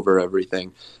wash over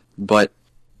everything. But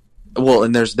well,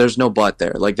 and there's no but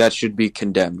there. Like that should be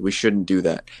condemned. We shouldn't do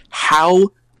that.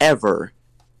 However,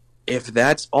 if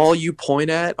that's all you point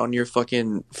at on your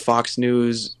fucking Fox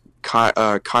News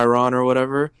Chiron or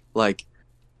whatever, like,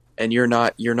 and you're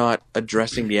not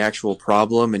addressing the actual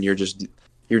problem, and you're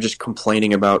just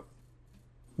complaining about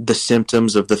the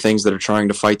symptoms of the things that are trying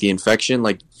to fight the infection,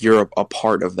 like you're a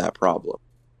part of that problem.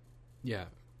 Yeah.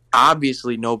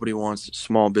 Obviously, nobody wants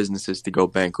small businesses to go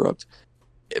bankrupt.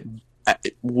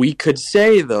 We could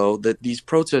say, though, that these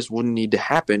protests wouldn't need to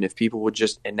happen if people would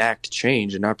just enact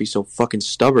change and not be so fucking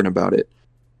stubborn about it.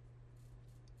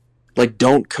 Like,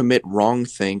 don't commit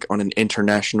wrongthink on an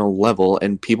international level,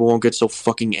 and people won't get so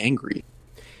fucking angry.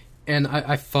 And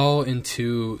I fall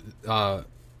into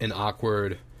an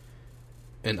awkward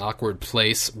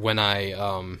place when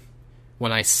I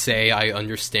say I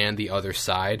understand the other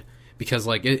side. Because,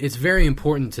 like, it's very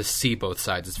important to see both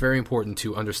sides. It's very important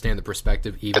to understand the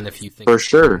perspective, even if you think... For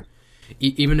sure.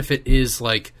 Even if it is,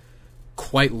 like,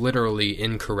 quite literally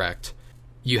incorrect.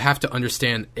 You have to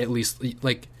understand, at least,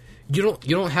 like, you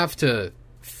don't have to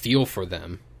feel for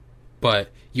them,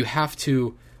 but you have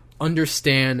to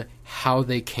understand how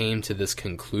they came to this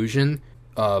conclusion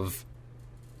of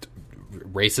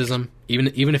racism.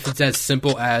 Even if it's as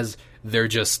simple as they're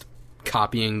just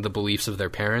copying the beliefs of their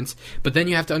parents, but then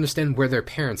you have to understand where their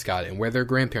parents got it and where their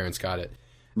grandparents got it.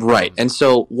 Right. And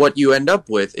so what you end up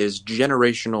with is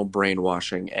generational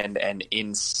brainwashing and an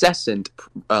incessant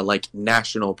like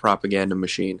national propaganda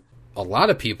machine. A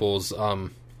lot of people's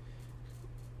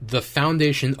the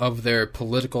foundation of their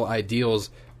political ideals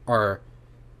are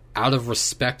out of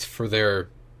respect for their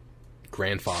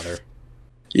grandfather.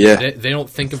 Yeah. They don't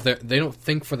think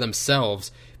for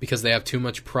themselves because they have too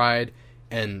much pride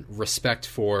and respect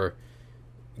for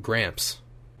Gramps,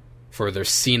 for their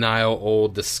senile,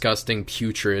 old, disgusting,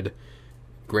 putrid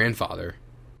grandfather.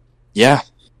 Yeah.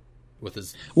 With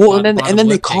his and then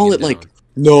they call it like,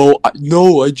 no,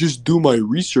 I just do my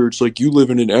research like you live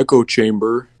in an echo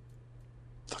chamber.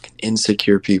 Fucking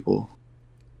insecure people.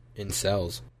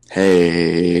 Incels.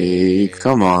 Hey,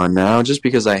 come on now. Just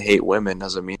because I hate women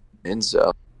doesn't mean I'm an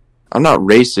incel. I'm not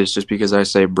racist just because I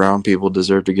say brown people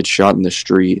deserve to get shot in the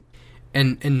street.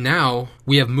 And now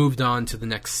we have moved on to the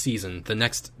next season, the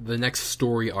next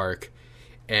story arc,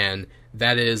 and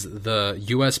that is the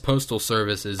U.S. Postal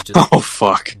Service is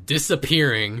just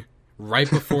disappearing right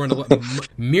before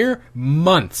mere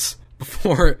months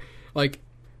before, like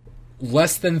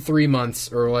less than 3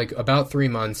 months, or like about 3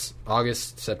 months,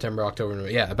 August, September, October,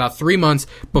 about 3 months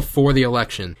before the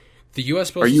election. The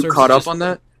U.S. Postal Service. Are you caught up on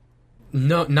that?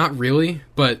 No, not really,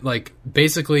 but like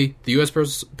basically the U.S.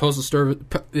 Postal Service,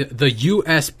 the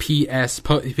USPS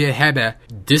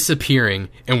disappearing,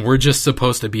 and we're just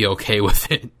supposed to be okay with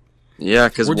it. Yeah,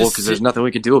 because there's nothing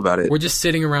we could do about it. We're just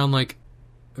sitting around like,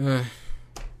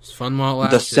 it's fun while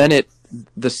it lasts.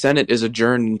 The Senate is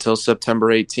adjourned until September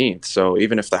 18th, so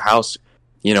even if the House,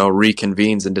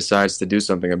 reconvenes and decides to do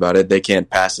something about it, they can't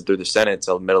pass it through the Senate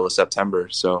until the middle of September.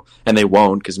 So, and they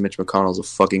won't because Mitch McConnell's a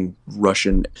fucking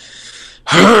Russian.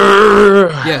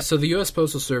 Yeah, so the U.S.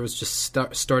 Postal Service just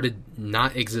started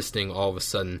not existing all of a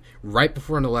sudden right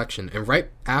before an election, and right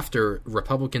after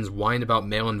Republicans whined about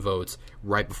mail-in votes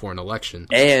right before an election.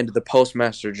 And the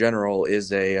Postmaster General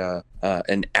is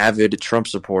an avid Trump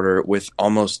supporter with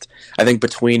almost, I think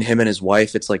between him and his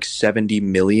wife, it's like 70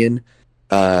 million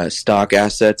stock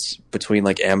assets between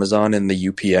like Amazon and the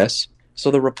UPS. So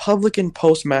the Republican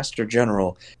Postmaster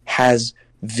General has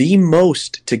the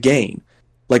most to gain,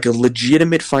 like a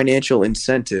legitimate financial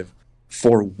incentive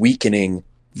for weakening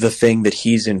the thing that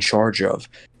he's in charge of.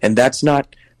 And that's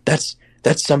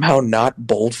somehow not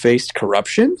bold-faced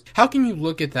corruption? How can you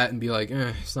look at that and be like,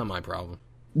 it's not my problem?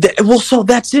 So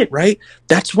that's it, right?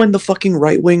 That's when the fucking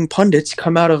right-wing pundits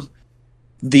come out of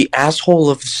the asshole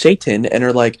of Satan and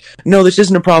are like, no, this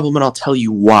isn't a problem, and I'll tell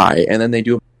you why. And then they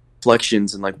do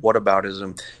reflections and like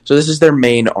whataboutism. So this is their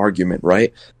main argument,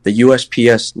 right? The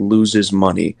USPS loses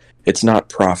money. It's not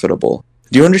profitable.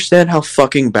 Do you understand how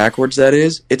fucking backwards that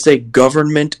is? It's a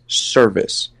government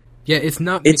service. Yeah, it's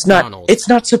not McDonald's. It's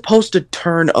not supposed to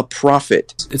turn a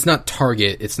profit. It's not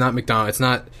Target. It's not McDonald's.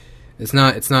 It's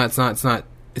not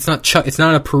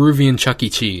a Peruvian Chuck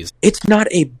E. Cheese. It's not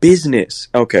a business.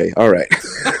 Okay, all right.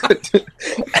 We'll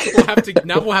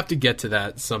have to get to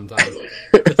that sometime.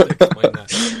 Just to explain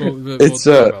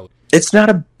that. It's not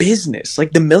a business.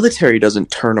 Like the military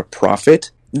doesn't turn a profit.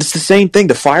 It's the same thing.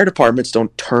 The fire departments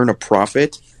don't turn a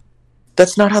profit.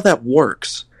 That's not how that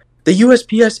works. The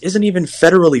USPS isn't even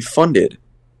federally funded.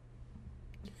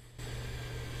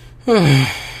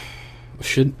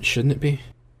 Shouldn't it be?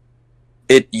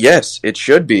 Yes, it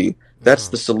should be. That's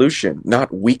the solution,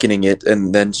 not weakening it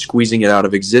and then squeezing it out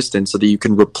of existence so that you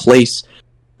can replace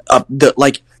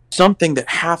something that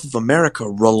half of America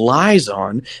relies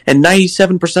on and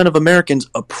 97% of Americans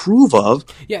approve of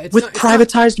with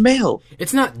privatized mail.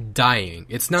 It's not dying.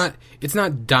 It's not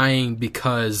dying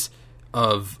because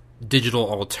of digital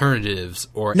alternatives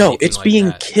or no, it's like being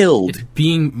that. Killed. It's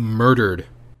being murdered.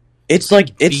 It's like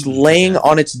it's laying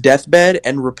on its deathbed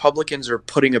and Republicans are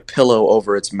putting a pillow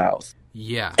over its mouth.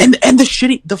 Yeah. And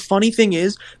the funny thing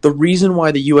is, the reason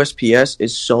why the USPS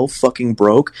is so fucking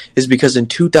broke is because in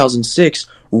 2006,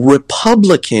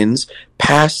 Republicans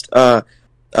passed what's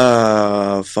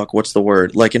the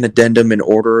word? Like an addendum, an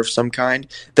order of some kind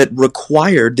that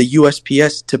required the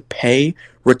USPS to pay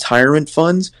retirement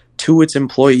funds to its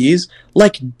employees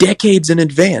like decades in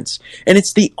advance. And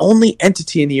it's the only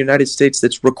entity in the United States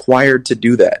that's required to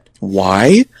do that.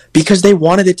 Why? Because they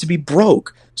wanted it to be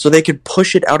broke so they could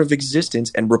push it out of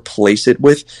existence and replace it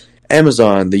with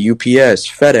Amazon, the UPS,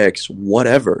 FedEx,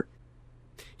 whatever.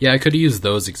 Yeah, I could have used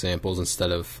those examples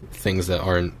instead of things that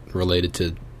aren't related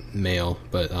to mail,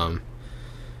 but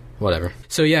whatever.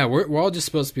 So yeah, we're all just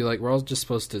supposed to be like, we're all just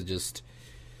supposed to just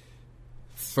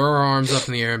throw our arms up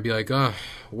in the air and be like, oh,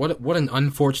 what an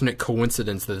unfortunate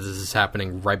coincidence that this is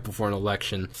happening right before an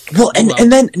election. Well,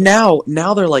 and then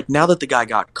now they're like, now that the guy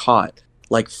got caught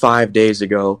like 5 days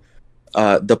ago,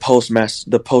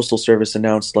 the Postal Service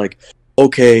announced like,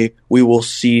 okay, we will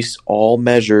cease all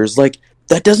measures. Like,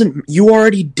 that doesn't, you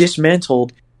already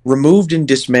removed and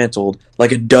dismantled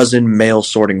like a dozen mail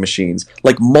sorting machines,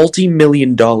 like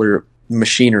multi-million-dollar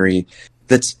machinery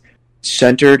that's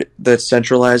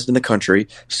centralized in the country,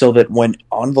 so that when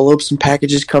envelopes and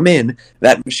packages come in,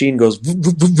 that machine goes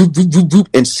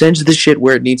and sends the shit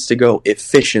where it needs to go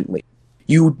efficiently.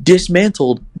 You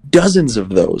dismantled dozens of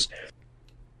those.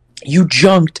 You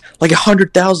junked like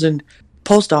 100,000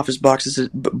 post office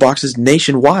boxes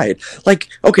nationwide. Like,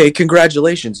 okay,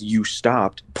 congratulations, you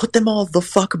stopped. Put them all the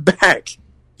fuck back.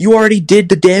 You already did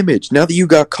the damage. Now that you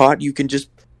got caught, you can just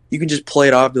play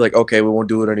it off, be like, okay, we won't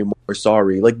do it anymore,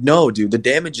 sorry. Like, no, dude, the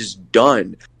damage is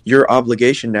done. Your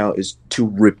obligation now is to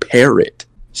repair it.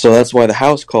 So that's why the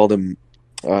House called him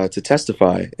to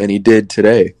testify, and he did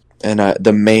today. And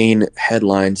the main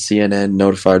headline CNN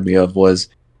notified me of was,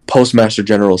 Postmaster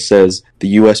General says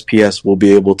the USPS will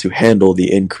be able to handle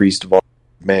the increased volume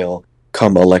of mail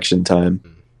come election time.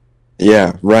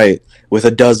 Yeah, right. With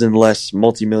a dozen less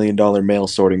multi-million-dollar mail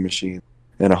sorting machines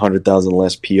and 100,000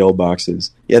 less PO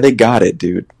boxes. Yeah, they got it,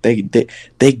 dude. They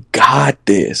got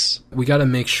this. We got to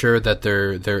make sure that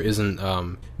there isn't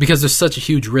because there's such a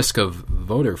huge risk of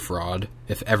voter fraud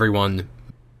if everyone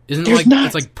isn't. There's like not.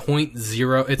 It's like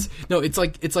 0.0.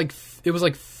 It was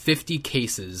like 50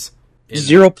 cases.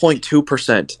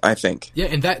 0.2%, I think.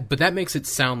 Yeah, but that makes it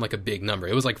sound like a big number.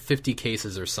 It was like 50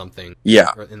 cases or something.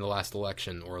 Yeah. In the last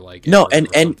election, or like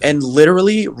and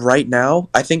literally right now,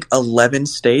 I think 11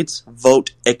 states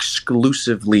vote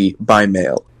exclusively by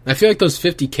mail. I feel like those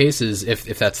 50 cases,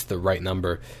 if that's the right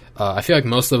number, I feel like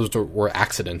most of those were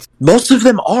accidents. Most of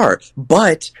them are,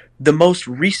 but the most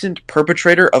recent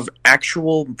perpetrator of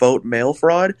actual vote mail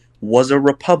fraud was a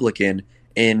Republican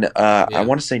in I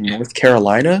want to say North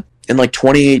Carolina. In like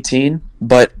 2018,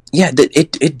 but yeah,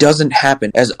 it doesn't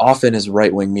happen as often as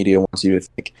right-wing media wants you to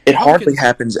think. It hardly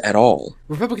happens at all.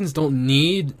 Republicans don't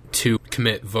need to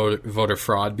commit voter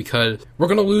fraud because we're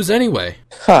going to lose anyway.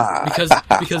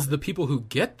 because the people who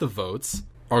get the votes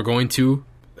are going to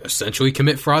essentially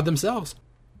commit fraud themselves.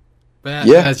 But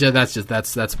yeah, that's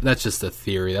just a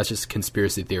theory. That's just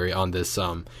conspiracy theory on this.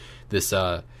 We're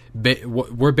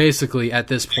basically at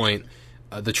this point,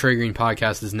 the Trey Green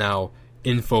Podcast is now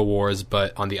InfoWars,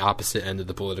 but on the opposite end of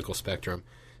the political spectrum.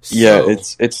 So, yeah,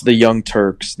 it's the young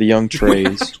Turks, the young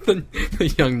Treys, the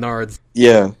young Nards.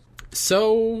 Yeah.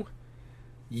 So,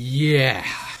 yeah,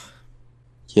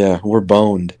 we're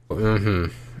boned.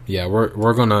 Mm-hmm. Yeah,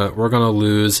 we're gonna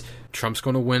lose. Trump's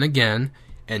gonna win again,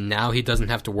 and now he doesn't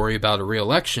have to worry about a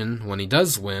re-election when he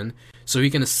does win. So he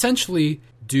can essentially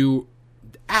do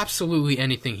absolutely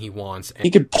anything he wants. He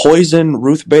could poison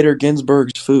Ruth Bader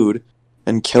Ginsburg's food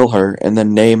and kill her, and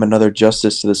then name another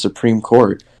justice to the Supreme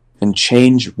Court and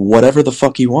change whatever the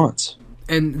fuck he wants.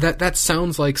 And that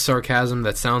sounds like sarcasm.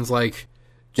 That sounds like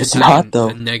just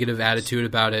a negative attitude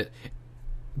about it.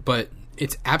 But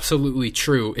it's absolutely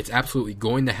true. It's absolutely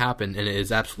going to happen, and it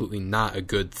is absolutely not a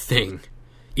good thing.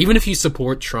 Even if you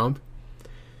support Trump,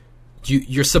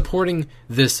 you're supporting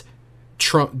this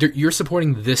Trump. You're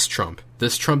supporting this Trump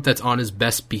that's on his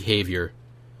best behavior,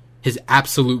 his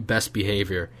absolute best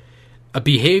behavior, a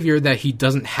behavior that he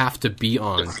doesn't have to be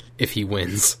on if he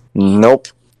wins. Nope.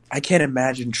 I can't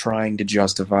imagine trying to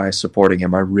justify supporting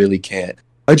him. I really can't.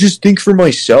 I just think for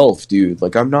myself, dude.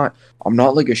 Like, I'm not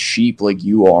like a sheep like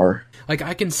you are. Like,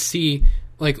 I can see,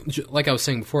 like I was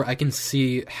saying before, I can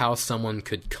see how someone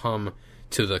could come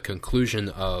to the conclusion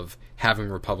of having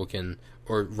Republican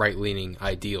or right-leaning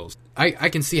ideals. I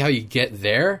can see how you get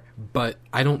there, but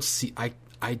I don't see, I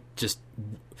just,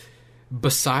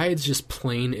 besides just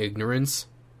plain ignorance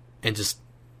and just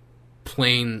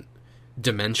plain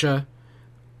dementia,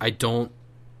 I don't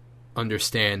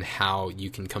understand how you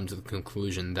can come to the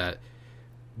conclusion that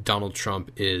Donald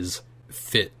Trump is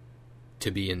fit to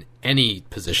be in any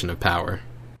position of power.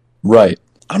 Right.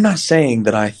 I'm not saying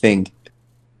that I think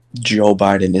Joe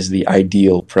Biden is the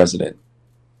ideal president.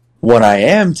 What I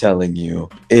am telling you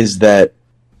is that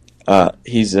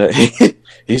he's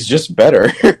just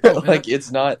better. Like,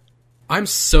 it's not. I'm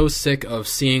so sick of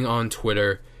seeing on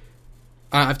Twitter.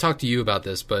 I've talked to you about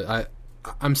this, but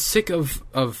I'm sick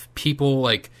of people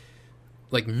like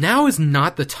now is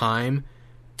not the time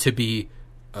to be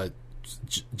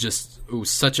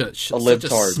such a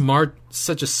smart,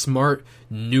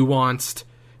 nuanced,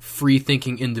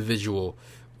 free-thinking individual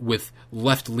with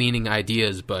left-leaning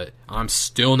ideas, but I'm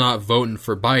still not voting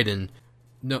for Biden.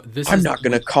 No, I'm not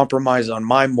going to compromise on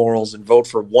my morals and vote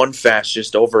for one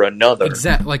fascist over another.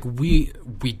 Exactly. Like, we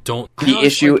don't. The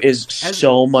issue is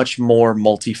so much more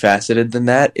multifaceted than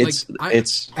that. It's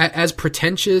as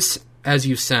pretentious as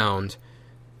you sound.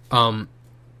 I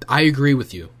agree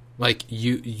with you. Like,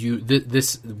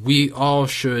 we all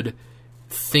should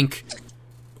think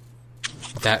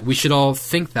that we should all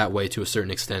think that way to a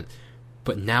certain extent.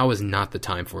 But now is not the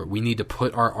time for it. We need to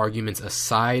put our arguments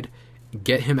aside,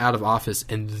 get him out of office,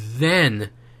 and then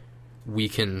we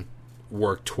can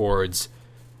work towards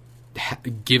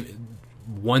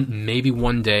maybe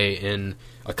one day in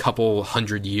a couple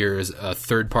 100 years, a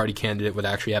third-party candidate would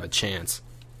actually have a chance.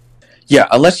 Yeah,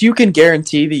 unless you can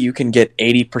guarantee that you can get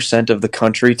 80% of the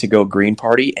country to go Green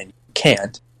Party, and you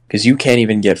can't, because you can't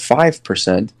even get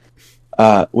 5%.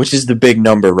 Which is the big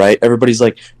number, right? Everybody's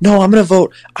like, no, I'm going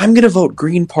to vote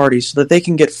Green Party so that they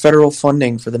can get federal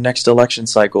funding for the next election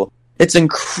cycle.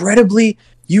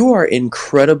 You are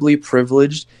incredibly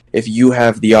privileged if you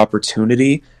have the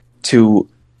opportunity to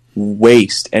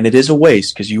waste, and it is a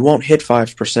waste because you won't hit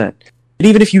 5%. And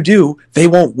even if you do, they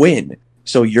won't win.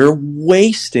 So you're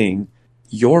wasting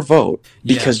your vote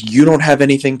because you don't have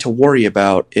anything to worry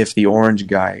about if the orange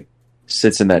guy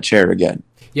sits in that chair again.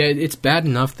 Yeah, it's bad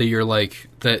enough that you're like,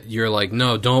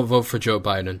 no, don't vote for Joe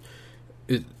Biden.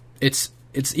 It's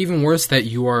even worse that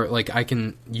you are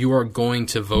going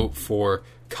to vote for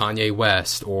Kanye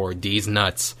West or D's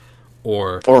Nuts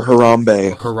or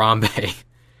Harambe.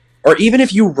 Or even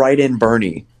if you write in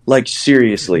Bernie, like,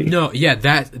 seriously. No, yeah,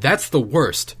 that's the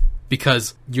worst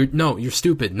because you're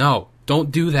stupid. No,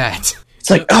 don't do that. It's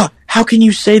like, how can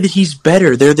you say that he's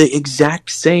better? They're the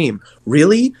exact same.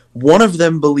 Really? One of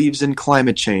them believes in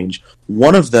climate change.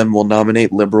 One of them will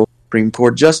nominate liberal Supreme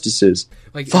Court justices.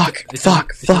 Like, fuck.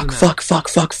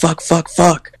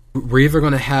 We're either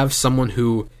going to have someone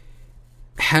who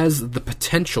has the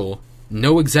potential,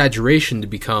 no exaggeration, to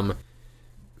become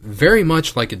very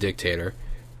much like a dictator.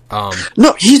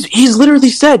 No, he's literally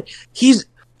said he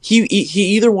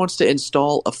either wants to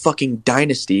install a fucking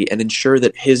dynasty and ensure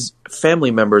that his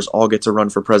family members all get to run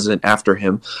for president after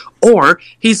him, or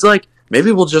he's like,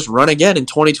 maybe we'll just run again in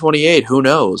 2028. Who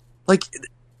knows? Like,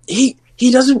 he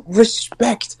doesn't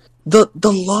respect the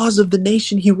laws of the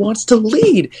nation he wants to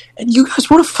lead, and you guys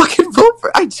want to fucking vote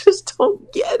for? I just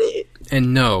don't get it.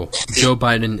 And no, Joe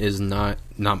Biden is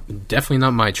definitely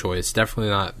not my choice.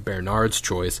 Definitely not Bernard's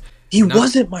choice. He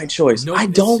wasn't my choice. I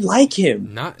don't like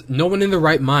him. No one in the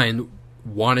right mind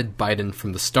wanted Biden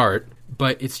from the start,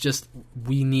 but it's just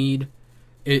we need.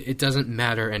 It doesn't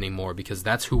matter anymore because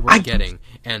that's who we're getting.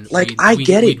 And I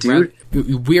get it, dude.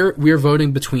 We're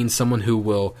voting between someone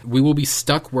we will be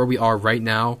stuck where we are right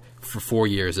now for 4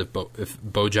 years if Bo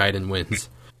Jiden wins.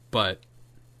 But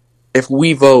if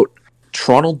we vote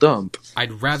Tronald Dump,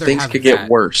 I'd rather things could get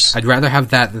worse. I'd rather have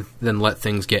that than let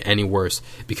things get any worse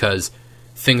because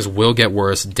things will get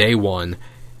worse day one,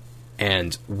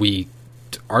 and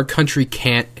our country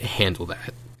can't handle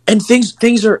that. And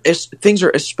things are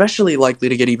especially likely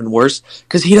to get even worse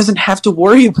because he doesn't have to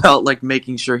worry about like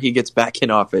making sure he gets back in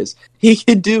office. He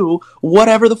can do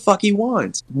whatever the fuck he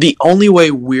wants. The only way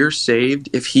we're saved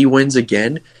if he wins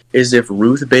again is if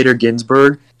Ruth Bader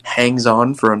Ginsburg hangs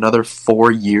on for another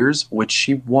 4 years, which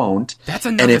she won't. That's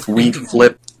another and if thing. we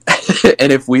flip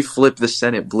And if we flip the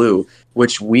Senate blue,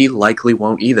 which we likely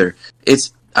won't either,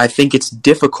 I think it's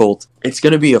difficult. It's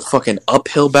going to be a fucking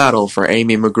uphill battle for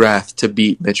Amy McGrath to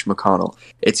beat Mitch McConnell.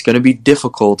 It's going to be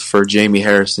difficult for Jamie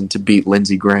Harrison to beat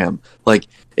Lindsey Graham. Like,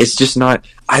 it's just not...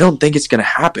 I don't think it's going to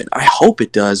happen. I hope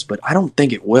it does, but I don't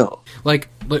think it will. Like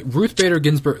Ruth Bader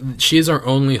Ginsburg, she is our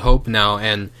only hope now,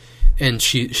 and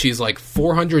she's like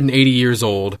 480 years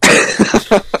old.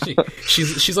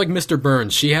 she's like Mr.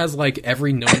 Burns. She has like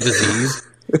every known disease.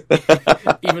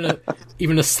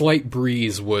 even a slight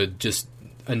breeze would just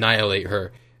annihilate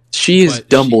her. She is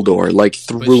Dumbledore,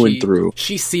 through and through.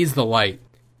 She sees the light,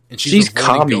 and she's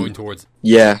going towards it.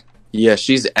 Yeah,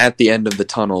 she's at the end of the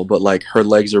tunnel, but like her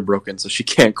legs are broken, so she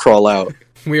can't crawl out.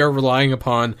 We are relying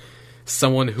upon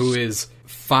someone who is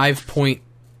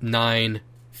 5.9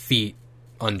 feet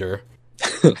under,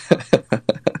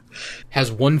 has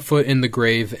 1 foot in the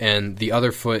grave, and the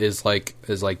other foot is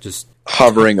just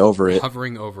hovering over it.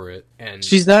 And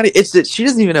she's not. She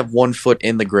doesn't even have 1 foot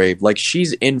in the grave. Like,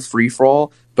 she's in free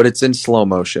fall, but it's in slow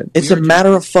motion. It's a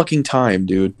matter of fucking time,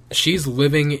 dude. She's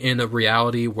living in a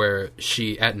reality where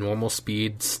she, at normal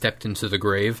speed, stepped into the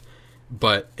grave,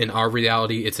 but in our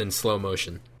reality, it's in slow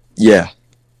motion. Yeah.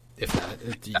 If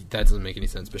that doesn't make any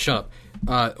sense, but shut up.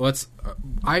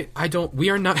 I don't. We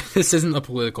are not. This isn't a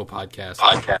political podcast.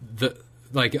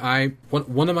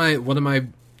 One of my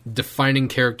defining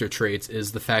character traits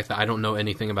is the fact that I don't know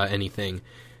anything about anything,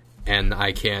 and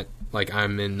I can't. Like,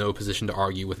 I'm in no position to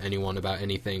argue with anyone about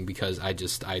anything because I'm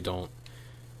just not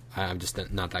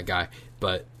that guy.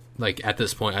 But like, at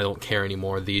this point, I don't care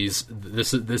anymore. This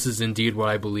is indeed what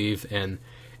I believe, and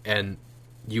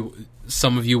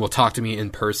some of you will talk to me in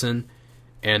person,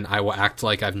 and I will act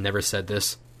like I've never said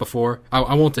this before.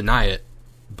 I won't deny it,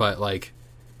 but like,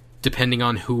 depending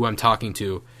on who I'm talking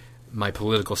to, my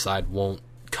political side won't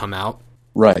come out.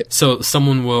 Right. So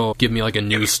someone will give me like a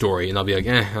news story, and I'll be like,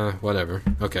 whatever.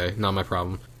 Okay, not my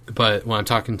problem. But when I'm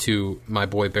talking to my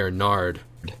boy bear Nard,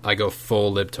 I go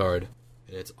full libtard.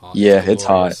 And it's awesome. Yeah, it's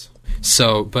hot.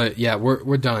 So, but yeah,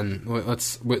 we're done.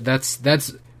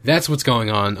 That's what's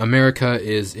going on. America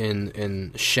is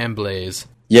in shambles.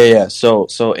 Yeah.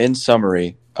 So in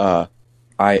summary,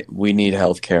 we need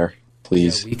healthcare,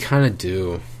 please. Yeah, we kind of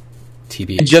do.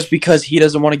 TB. And just because he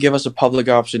doesn't want to give us a public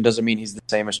option doesn't mean he's the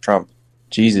same as Trump.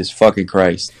 Jesus fucking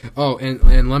Christ. Oh,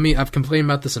 and let me, I've complained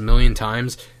about this a million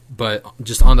times, but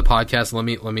just on the podcast,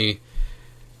 let me,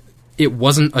 it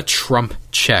wasn't a Trump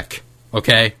check,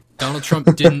 okay? Donald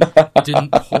Trump didn't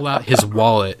pull out his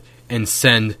wallet and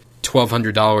send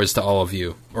 $1,200 to all of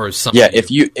you, or something. Yeah,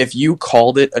 if you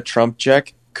called it a Trump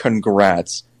check,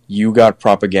 congrats. You got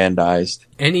propagandized.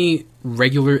 Any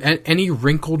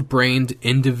wrinkled-brained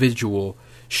individual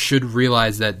should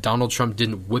realize that Donald Trump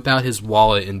didn't whip out his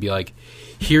wallet and be like,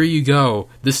 here you go,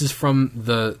 this is from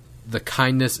the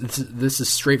kindness, this is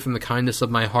straight from the kindness of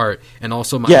my heart, and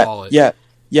also my wallet. Yeah,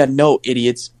 no,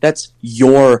 idiots. That's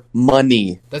your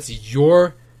money. That's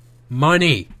your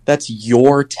money. That's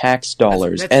your tax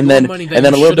dollars. That's and your then money and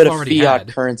then a little bit of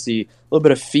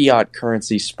fiat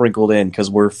currency, sprinkled in because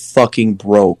we're fucking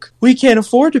broke. We can't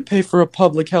afford to pay for a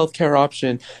public healthcare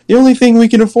option. The only thing we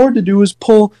can afford to do is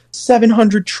pull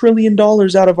 $700 trillion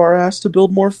out of our ass to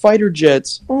build more fighter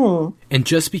jets. Oh. And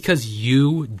just because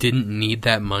you didn't need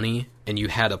that money and you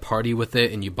had a party with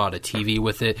it and you bought a TV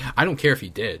with it, I don't care if you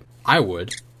did. I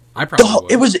would. I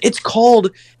probably would. It's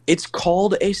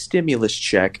called a stimulus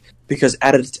check because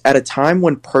at a time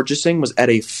when purchasing was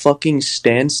at a fucking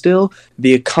standstill,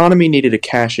 the economy needed a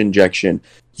cash injection.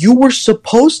 You were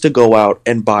supposed to go out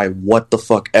and buy what the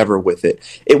fuck ever with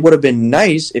it. It would have been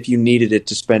nice if you needed it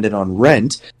to spend it on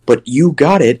rent, but you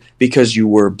got it because you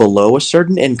were below a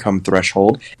certain income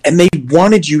threshold and they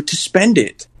wanted you to spend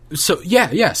it. So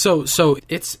yeah. So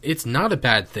it's not a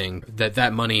bad thing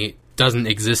that money doesn't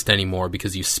exist anymore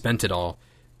because you spent it all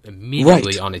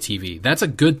immediately on a TV. That's a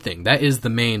good thing. That is the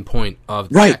main point of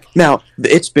the right. check. Now,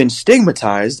 it's been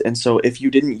stigmatized, and so if you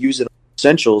didn't use it on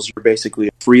essentials, you're basically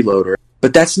a freeloader.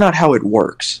 But that's not how it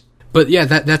works. But yeah,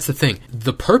 that's the thing.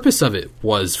 The purpose of it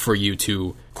was for you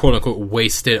to, quote-unquote,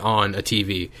 waste it on a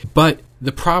TV. But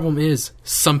the problem is,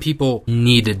 some people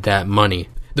needed that money.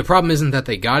 The problem isn't that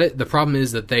they got it. The problem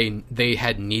is that they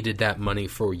had needed that money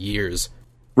for years.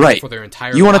 Right. For their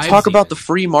entire You want to lives talk about even. the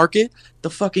free market? The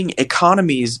fucking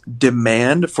economy's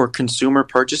demand for consumer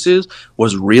purchases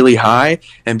was really high,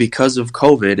 and because of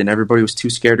COVID and everybody was too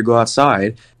scared to go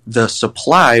outside, the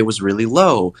supply was really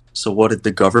low. So what did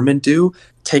the government do?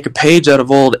 Take a page out of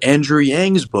old Andrew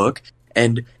Yang's book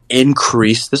and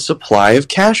increase the supply of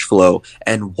cash flow.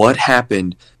 And what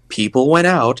happened? People went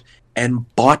out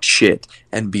and bought shit.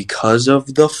 And because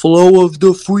of the flow of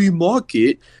the free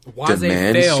market,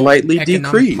 demand slightly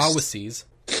decreased. Policies.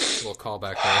 We'll call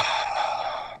back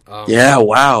there. Yeah,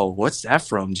 wow. What's that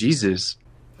from? Jesus.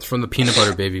 It's from the Peanut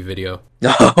Butter Baby video.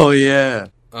 Oh, yeah.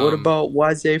 What about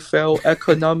laissez-faire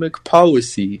economic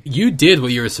policy? You did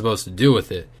what you were supposed to do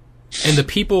with it. And the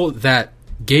people that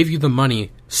gave you the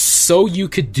money so you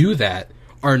could do that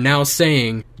are now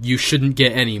saying you shouldn't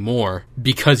get any more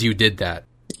because you did that.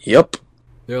 Yep.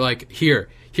 They're like,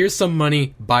 here's some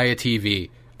money, buy a TV.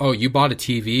 Oh, you bought a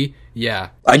TV? Yeah.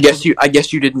 I guess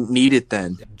you didn't need it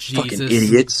then. Jesus fucking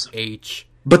idiots. H.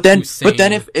 But then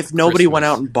if nobody went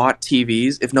out and bought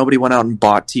TVs, and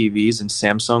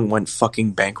Samsung went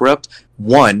fucking bankrupt,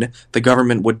 one, the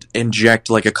government would inject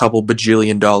like a couple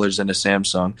bajillion dollars into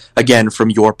Samsung, again,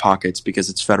 from your pockets because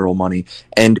it's federal money,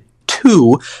 and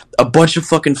two, a bunch of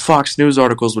fucking Fox News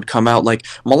articles would come out like,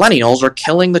 millennials are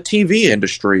killing the TV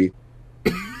industry.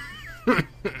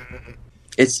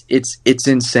 It's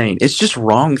insane. It's just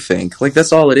wrong think. Like,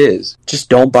 that's all it is. Just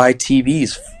don't buy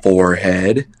TVs,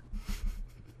 forehead.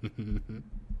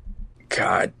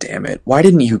 God damn it. Why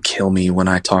didn't you kill me when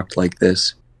I talked like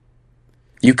this?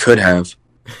 You could have.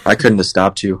 I couldn't have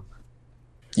stopped you.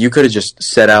 You could have just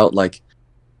set out like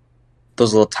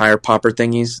those little tire popper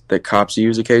thingies that cops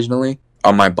use occasionally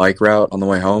on my bike route on the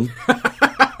way home.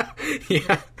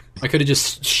 Yeah. I could have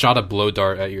just shot a blow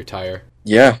dart at your tire.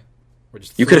 Yeah.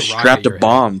 You could have strapped a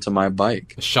bomb to my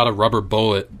bike. Shot a rubber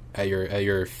bullet at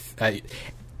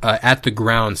at the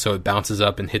ground so it bounces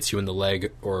up and hits you in the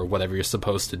leg or whatever you're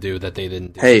supposed to do that they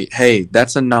didn't do. Hey,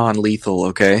 that's a non-lethal,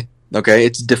 okay? Okay,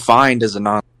 it's defined as a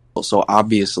non-lethal, so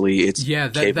obviously it's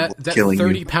capable of killing you.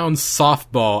 That 30-pound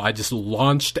softball I just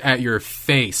launched at your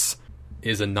face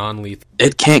is a non-lethal.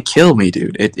 It can't kill me,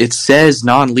 dude. It says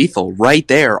non-lethal right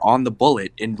there on the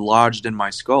bullet lodged in my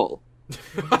skull.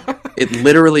 It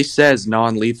literally says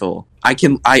non-lethal. I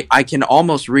can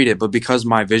almost read it, but because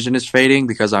my vision is fading,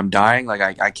 because I'm dying, like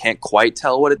I can't quite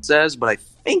tell what it says, but I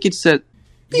think it said.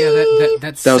 Yeah,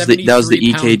 that was the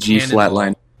EKG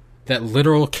flatline. That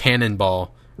literal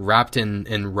cannonball wrapped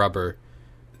in rubber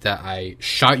that I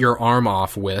shot your arm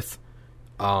off with.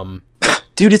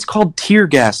 Dude, it's called tear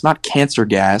gas, not cancer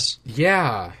gas.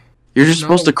 Yeah. You're just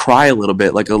supposed to cry a little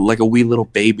bit, like a wee little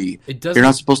baby. You're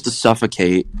not supposed to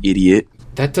suffocate, idiot.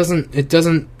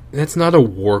 That's not a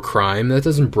war crime. That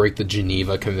doesn't break the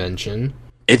Geneva Convention.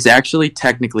 It's actually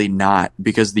technically not,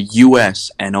 because the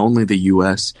U.S. and only the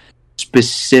U.S.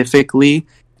 specifically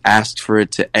asked for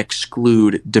it to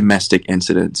exclude domestic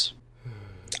incidents.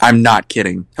 I'm not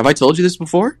kidding. Have I told you this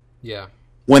before? Yeah.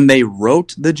 When they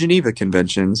wrote the Geneva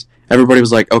Conventions, everybody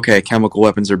was like, okay, chemical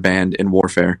weapons are banned in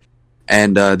warfare.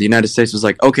 And the United States was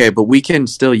like, okay, but we can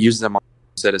still use them on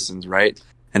citizens, right?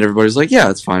 And everybody's like, yeah,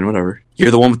 that's fine, whatever.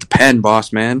 You're the one with the pen,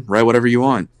 boss man. Write whatever you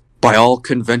want. By all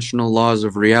conventional laws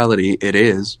of reality, it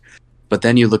is. But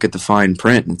then you look at the fine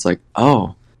print, and it's like,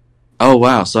 oh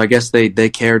wow. So I guess they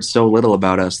cared so little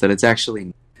about us that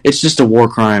it's just a war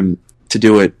crime to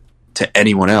do it to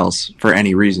anyone else for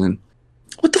any reason.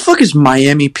 What the fuck is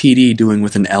Miami PD doing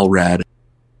with an LRAD?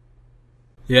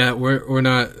 Yeah, we're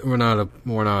not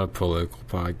a political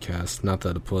podcast. Not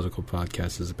that a political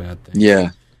podcast is a bad thing.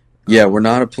 Yeah, we're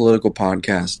not a political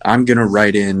podcast. I'm gonna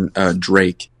write in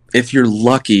Drake. If you're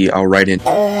lucky, I'll write in.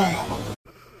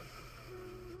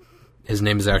 His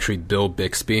name is actually Bill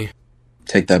Bixby.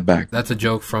 Take that back. That's a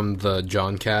joke from the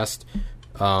Johncast,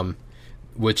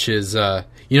 which is I'm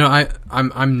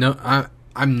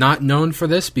not known for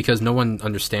this because no one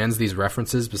understands these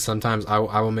references. But sometimes I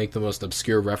will make the most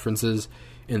obscure references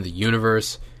in the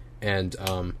universe, and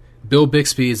Bill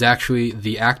Bixby is actually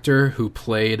the actor who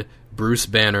played Bruce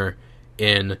Banner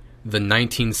in the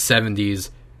 1970s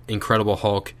Incredible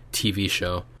Hulk TV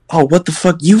show. Oh, what the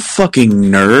fuck? You fucking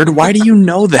nerd. Why do you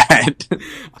know that?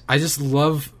 I just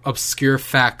love obscure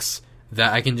facts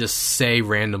that I can just say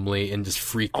randomly and just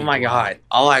freak people out.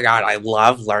 Oh my god, I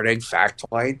love learning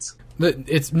factoids.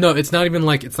 It's not even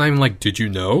like did you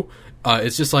know?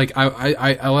 It's just like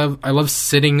I love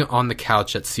sitting on the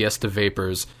couch at Siesta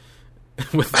Vapors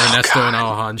with Ernesto and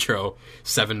Alejandro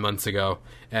 7 months ago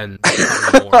and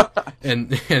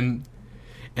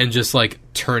and just like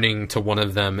turning to one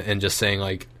of them and just saying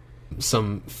like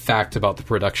some fact about the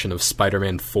production of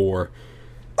Spider-Man 4.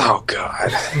 Oh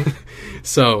god.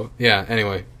 So yeah,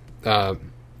 anyway,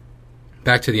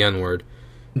 back to the N-word.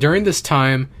 During the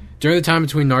time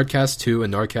between Nardcast 2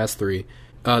 and Nardcast 3,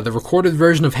 the recorded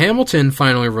version of Hamilton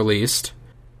finally released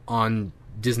on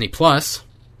Disney Plus,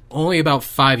 only about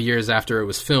 5 years after it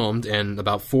was filmed and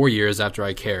about 4 years after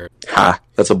I cared. Ha,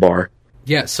 that's a bar.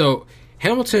 Yeah, so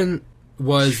Hamilton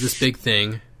was this big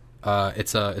thing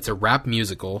It's a rap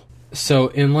musical. So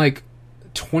in like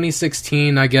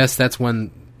 2016, I guess that's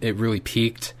when it really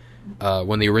peaked.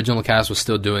 When the original cast was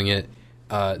still doing it,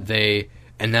 they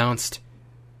announced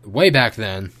way back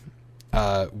then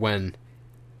when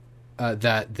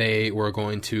that they were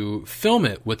going to film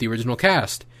it with the original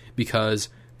cast, because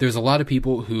there's a lot of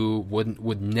people who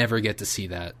would never get to see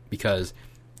that because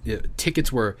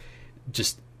tickets were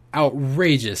just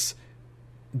outrageous.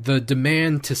 The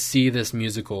demand to see this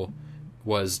musical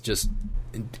was just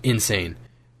insane.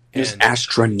 It was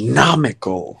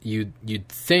astronomical. You'd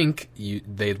think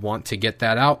they'd want to get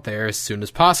that out there as soon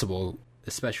as possible,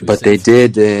 especially. But they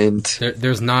didn't.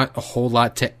 There's not a whole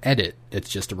lot to edit. It's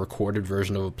just a recorded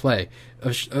version of a play.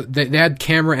 They had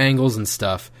camera angles and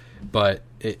stuff, but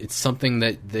it's something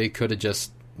that they could have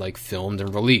just like filmed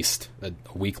and released a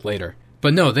week later.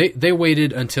 But no, they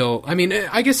waited until. I mean,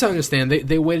 I guess I understand.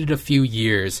 They waited a few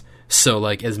years so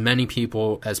like as many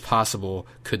people as possible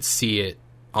could see it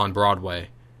on Broadway.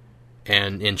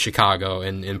 And in Chicago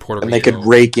and in Puerto Rico. And they could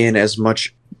rake in as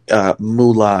much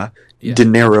moolah,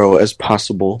 dinero as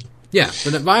possible. Yeah,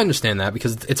 but I understand that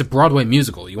because it's a Broadway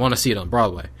musical. You want to see it on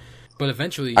Broadway. But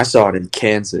eventually... I saw it in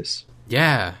Kansas.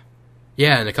 Yeah.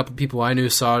 Yeah, and a couple people I knew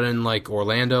saw it in like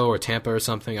Orlando or Tampa or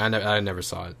something. I never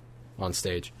saw it on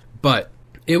stage. But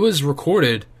it was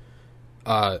recorded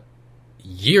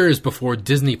years before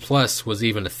Disney Plus was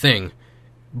even a thing.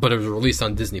 But it was released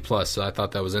on Disney Plus, so I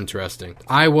thought that was interesting.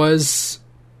 I was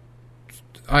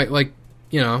one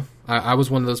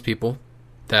of those people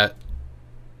that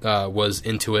was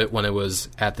into it when it was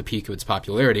at the peak of its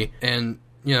popularity, and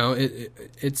you know, it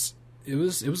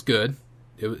was good.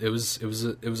 It was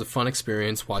a fun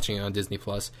experience watching it on Disney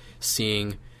Plus.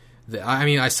 Seeing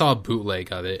I saw a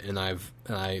bootleg of it, and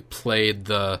I played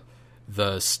the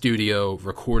studio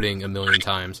recording a million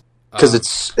times because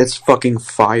it's fucking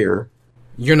fire.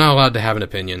 You're not allowed to have an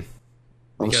opinion.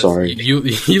 I'm sorry. You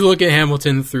look at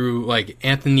Hamilton through like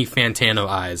Anthony Fantano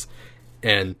eyes,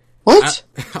 and what?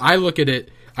 I look at it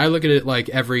like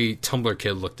every Tumblr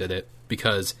kid looked at it,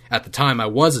 because at the time I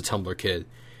was a Tumblr kid,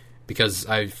 because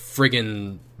I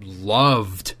friggin'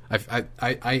 loved.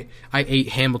 I ate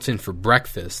Hamilton for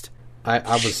breakfast. I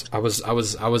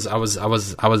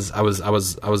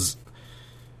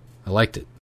liked it.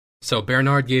 So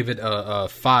Bernard gave it a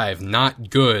 5, not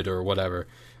good or whatever.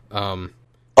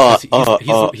 He's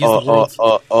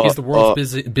the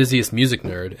world's busiest music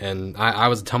nerd, and I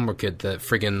was a Tumblr kid that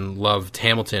friggin' loved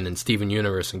Hamilton and Steven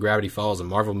Universe and Gravity Falls and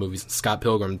Marvel movies and Scott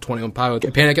Pilgrim, 21 Pilots,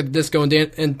 and Panic at the Disco, and Dan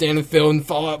and Phil and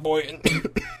Fall Out Boy.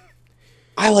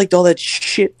 I liked all that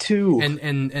shit too,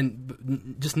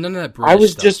 and just none of that British I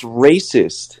was stuff. Just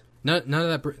racist. None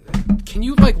of that. Can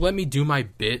you like let me do my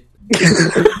bit?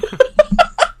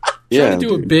 Yeah, trying to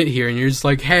do a bit here, and you're just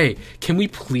like, hey, can we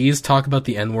please talk about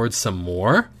the N-word some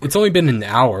more? It's only been an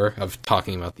hour of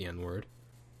talking about the N-word.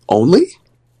 Only?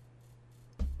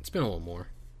 It's been a little more.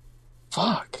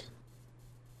 Fuck.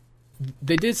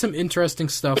 They did some interesting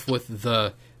stuff with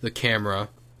the camera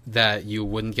that you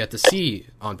wouldn't get to see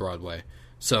on Broadway.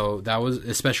 So that was,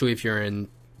 especially if you're in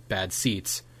bad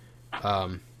seats.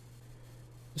 Yeah,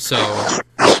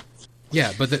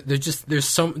 but there's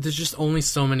just only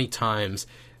so many times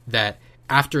that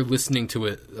after listening to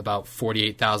it about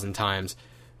 48,000 times,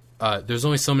 there's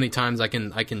only so many times I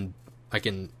can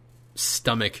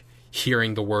stomach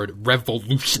hearing the word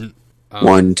revolution.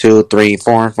 1, 2, 3,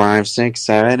 4, 5, 6,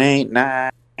 7, 8,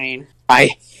 9. I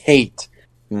hate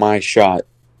my shot.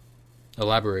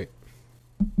 Elaborate.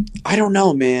 I don't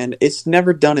know, man. It's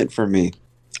never done it for me.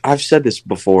 I've said this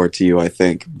before to you, I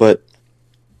think, but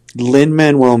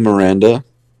Lin-Manuel Miranda,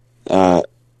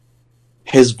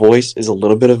 his voice is a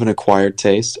little bit of an acquired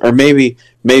taste. Or maybe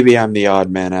I'm the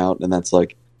odd man out, and that's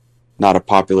like not a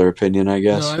popular opinion, I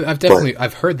guess. No,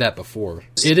 I've heard that before.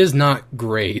 It is not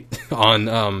great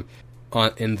in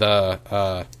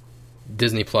the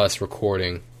Disney Plus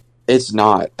recording. It's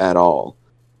not at all.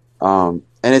 And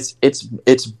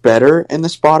it's better in the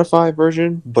Spotify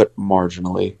version, but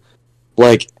marginally.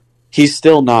 Like, he's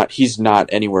not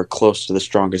anywhere close to the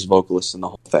strongest vocalist in the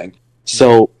whole thing.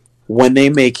 So when they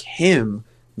make him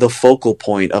the focal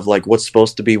point of like what's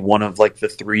supposed to be one of like the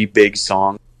 3 big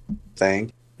song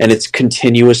thing, and it's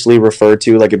continuously referred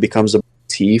to like it becomes a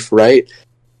motif, right?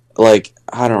 Like,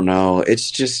 I don't know. It's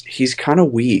just, he's kind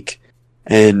of weak.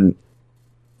 And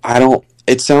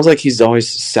it sounds like he's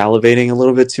always salivating a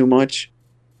little bit too much.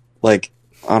 Like,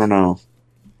 I don't know.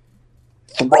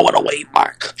 Throw it away,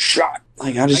 Mark. Shot.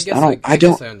 Like, I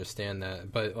guess I understand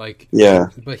that, but like, yeah,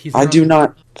 but I do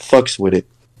not fucks with it.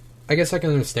 I guess I can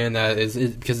understand that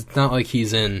because it's not like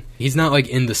he's not like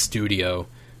in the studio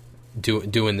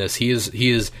doing this. He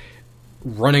is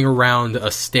running around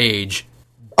a stage.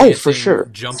 Oh, dancing, for sure.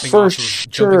 Jumping off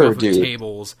of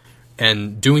tables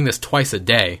and doing this twice a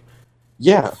day.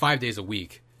 Yeah. 5 days a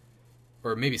week.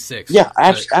 Or maybe 6. Yeah,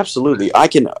 absolutely. I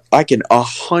can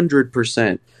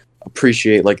 100%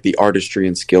 appreciate like the artistry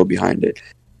and skill behind it.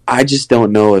 I just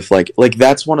don't know if like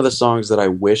that's one of the songs that I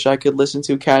wish I could listen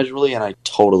to casually, and I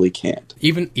totally can't.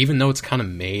 Even though it's kind of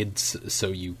made so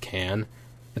you can,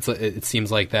 it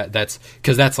seems like that's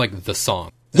because that's like the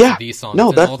song. That's the song.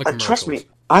 No, trust me.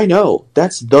 I know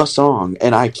that's the song,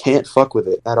 and I can't fuck with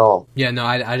it at all. Yeah, no,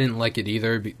 I didn't like it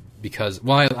either because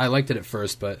I liked it at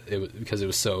first, but because it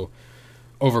was so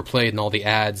overplayed and all the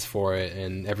ads for it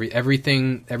and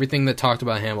everything that talked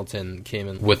about Hamilton came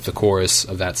in with the chorus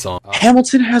of that song.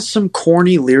 Hamilton has some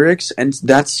corny lyrics, and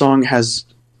that song has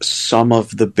some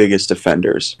of the biggest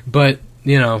offenders. But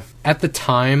at the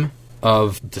time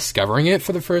of discovering it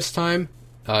for the first time,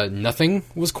 nothing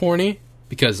was corny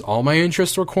because all my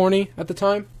interests were corny at the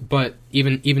time. But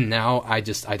even now, I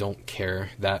don't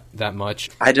care that much.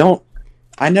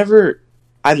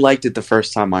 I liked it the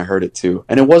first time I heard it too,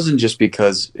 and it wasn't just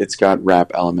because it's got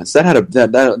rap elements. That had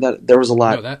that there was a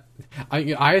lot. No,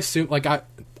 I assume like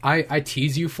I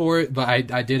tease you for it, but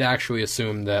I did actually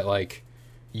assume that like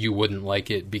you wouldn't like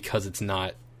it because it's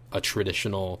not a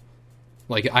traditional.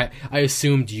 Like I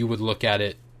assumed you would look at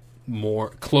it more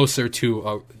closer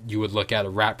to you would look at a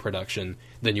rap production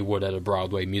than you would at a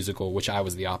Broadway musical, which I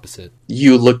was the opposite.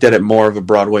 You looked at it more of a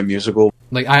Broadway musical.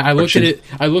 Like I looked at it.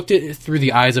 I looked at it through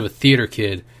the eyes of a theater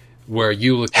kid, where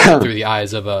you looked at it through the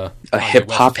eyes of a hip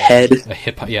hop head. A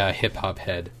hip hop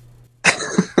head.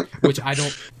 Which I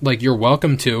don't like. You're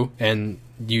welcome to, and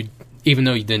you, even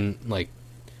though you didn't like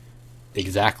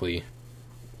exactly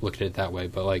look at it that way,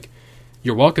 but like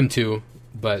you're welcome to.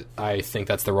 But I think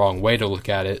that's the wrong way to look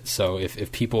at it. So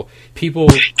if people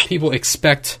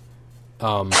expect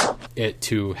it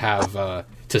to have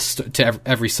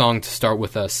every song to start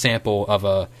with a sample of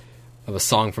a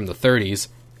song from the 30s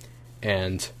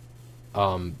and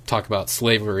talk about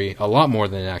slavery a lot more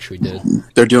than it actually did.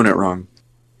 They're doing it wrong.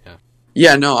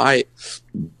 Yeah, no, I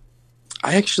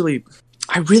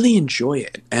really enjoy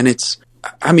it, and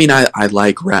I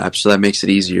like rap, so that makes it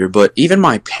easier, but even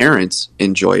my parents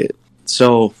enjoy it.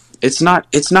 So it's not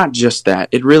just that.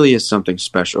 It really is something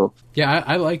special. Yeah,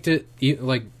 I liked it.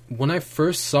 Like when I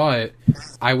first saw it,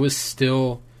 I was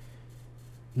still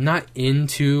not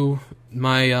into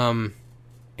my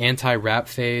anti-rap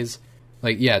phase.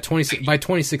 Like by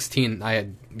 2016, I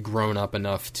had grown up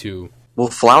enough to. Well,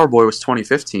 Flower Boy was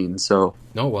 2015, so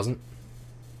no, it wasn't.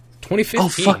 2015. Oh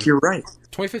fuck, you're right.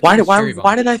 2015.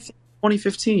 Why did I think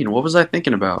 2015? What was I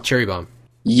thinking about? Cherry Bomb.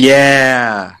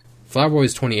 Yeah. Flower Boy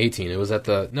was 2018. It was at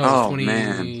the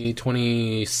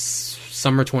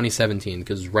summer 2017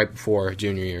 because it was right before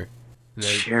junior year.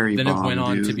 Cherry Bomb. It went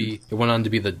on to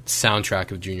be the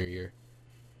soundtrack of junior year.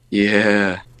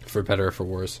 Yeah. For better or for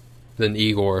worse. Then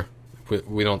Igor.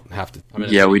 We don't have to.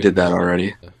 We did that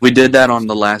already. We did that on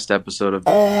the last episode of.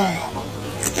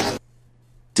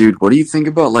 Dude, what do you think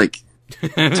about like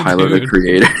Tyler the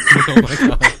Creator? Oh my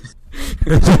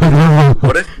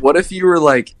god. What if you were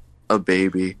like a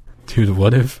baby? Dude,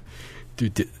 what if?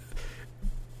 Dude,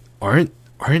 aren't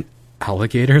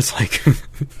alligators like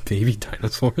baby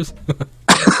dinosaurs?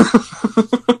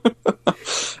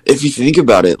 If you think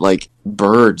about it, like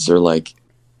birds are like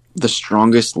the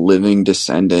strongest living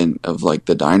descendant of like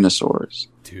the dinosaurs.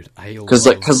 Dude, because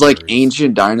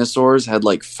ancient dinosaurs had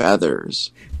like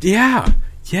feathers. Yeah,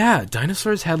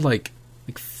 dinosaurs had like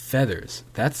feathers.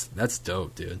 That's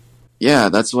dope, dude. Yeah,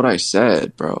 that's what I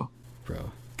said, bro.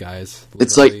 Guys,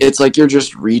 it's like you're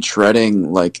just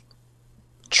retreading like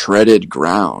treaded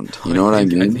ground. You know what I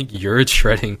mean? I think you're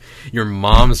treading. Your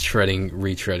mom's treading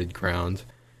retreaded ground.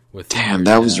 Damn,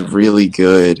 that was really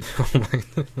good. Oh my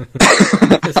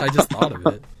goodness, I just thought of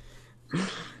it.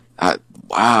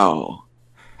 Wow.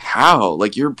 How?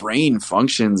 Like, your brain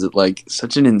functions at, like,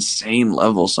 such an insane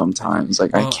level sometimes.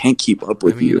 Like, I can't keep up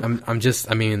with you. I'm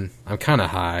kind of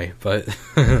high, but,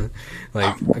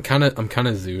 like, I'm kind of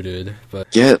zooted,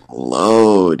 but... Get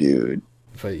low, dude.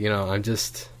 But, I'm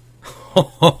just...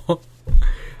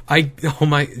 I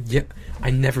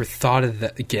never thought of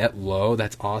that. Get low?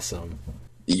 That's awesome.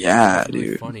 Yeah, That's really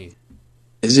dude. Funny.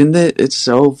 Isn't it? It's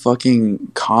so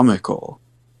fucking comical.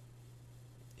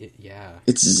 Yeah.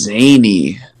 It's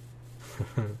zany.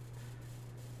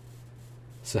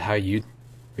 So how are you?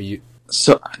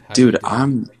 So, dude,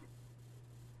 I'm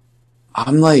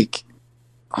like,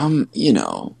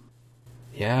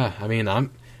 Yeah, I mean,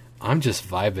 I'm just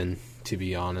vibing, to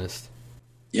be honest.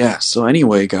 Yeah. So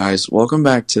anyway, guys, welcome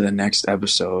back to the next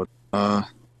episode.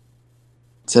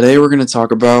 Today we're gonna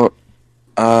talk about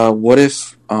What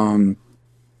if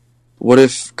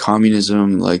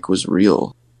communism like was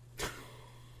real?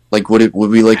 Like, would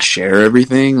we like share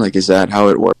everything? Like, is that how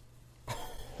it works?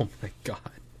 Oh my god!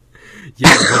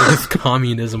 Yeah, what if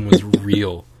communism was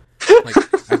real? Like,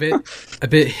 I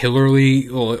bet Hillary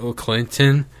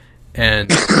Clinton and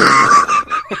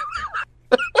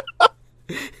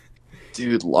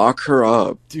dude, lock her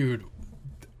up. Dude,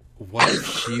 what if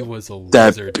she was a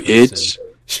that lizard bitch?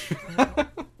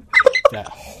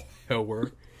 That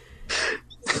whore.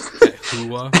 That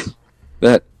hua.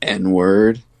 That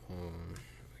N-word.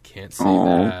 Can't say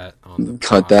that on the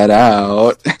cut that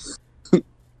out.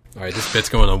 Alright, this bit's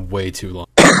going on way too long.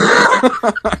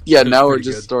 Yeah, now we're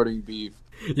just starting beef.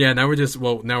 Yeah, now we're just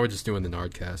doing the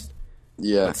Nardcast.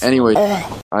 Yeah, anyway,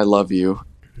 I love you.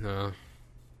 No.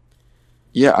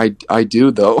 Yeah, I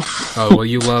do though. Oh, well,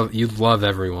 you love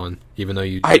everyone, even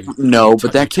though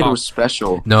but that kid was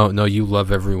special. No, you love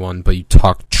everyone, but you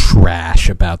talk trash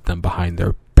about them behind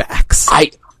their backs.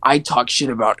 I talk shit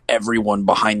about everyone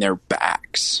behind their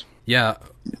backs. Yeah,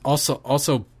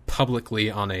 also publicly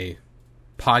on a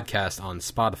podcast on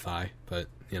Spotify, but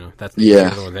that's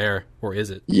neither nor there, or is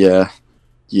it? Yeah.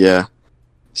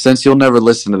 Since you'll never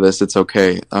listen to this, it's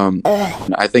okay.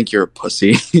 I think you're a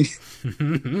pussy.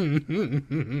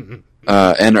 And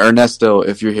Ernesto,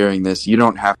 if you're hearing this, you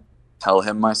don't have to tell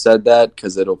him I said that,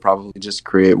 because it'll probably just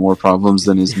create more problems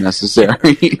than is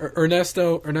necessary.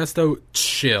 Ernesto,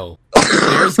 chill.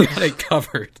 There's got it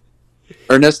covered.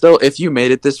 Ernesto, if you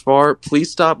made it this far,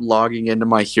 please stop logging into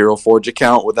my Hero Forge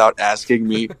account without asking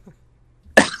me.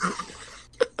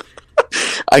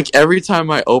 Like, every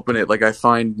time I open it, like, I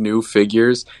find new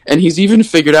figures, and he's even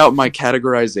figured out my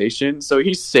categorization, so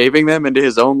he's saving them into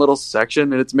his own little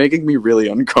section, and it's making me really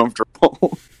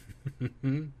uncomfortable.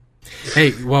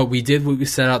 Hey, well, we did what we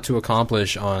set out to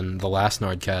accomplish on the last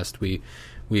Nardcast. We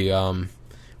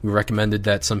recommended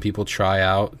that some people try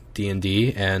out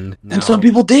D&D, and some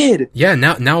people did. Yeah,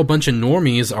 now a bunch of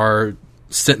normies are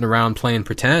sitting around playing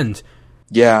pretend.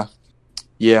 Yeah.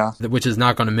 Which is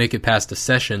not going to make it past a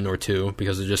session or two,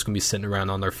 because they're just going to be sitting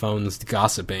around on their phones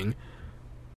gossiping.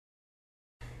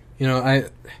 I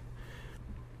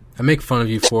make fun of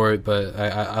you for it, but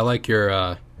I like your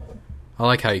I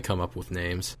like how you come up with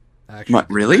names. Actually.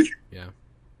 Really? Yeah.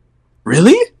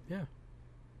 Really? Yeah.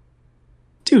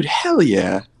 Dude, hell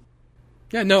yeah.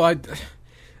 Yeah, no,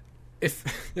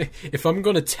 if I'm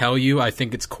going to tell you I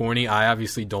think it's corny, I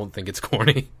obviously don't think it's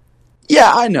corny.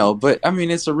 Yeah, I know, but I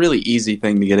mean, it's a really easy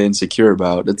thing to get insecure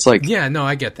about. It's like... Yeah, no,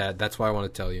 I get that. That's why I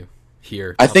want to tell you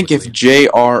here. I think if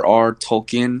J.R.R.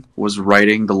 Tolkien was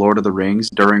writing The Lord of the Rings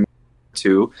during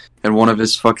II, and one of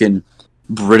his fucking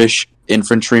British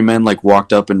infantrymen, like,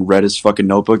 walked up and read his fucking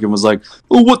notebook and was like,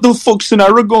 "Oh, what the fuck's an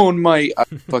Aragorn, mate?"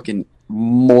 I'm fucking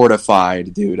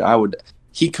mortified, dude.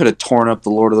 He could have torn up The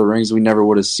Lord of the Rings. We never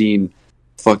would have seen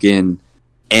fucking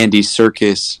Andy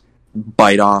Serkis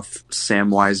bite off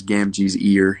Samwise Gamgee's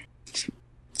ear.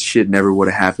 Shit never would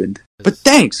have happened. But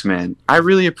thanks, man. I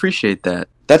really appreciate that.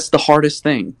 That's the hardest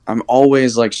thing. I'm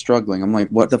always, like, struggling. I'm like,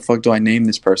 what the fuck do I name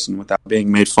this person without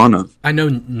being made fun of? I know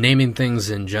naming things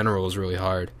in general is really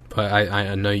hard, but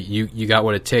I know you got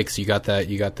what it takes. You got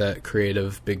that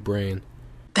creative big brain.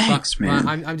 Thanks, man.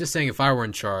 I'm just saying, if I were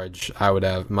in charge, I would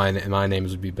have my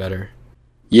names would be better.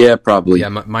 Yeah, probably. Yeah,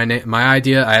 my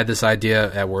idea. I had this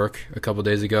idea at work a couple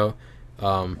days ago.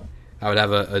 I would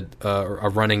have a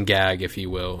running gag, if you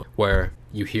will, where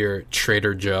you hear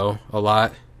Trader Joe a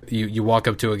lot. You walk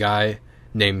up to a guy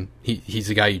named he's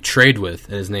the guy you trade with,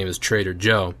 and his name is Trader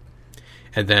Joe,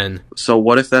 and then. So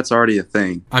what if that's already a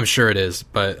thing? I'm sure it is,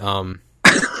 but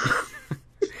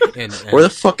and where the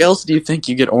fuck else do you think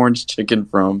you get orange chicken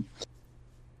from?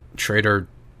 Trader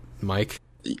Mike.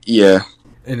 Yeah.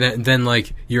 And then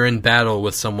like you're in battle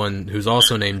with someone who's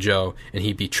also named Joe, and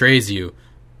he betrays you,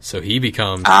 so he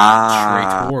becomes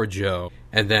Traitor Joe,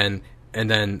 and then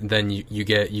you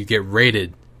get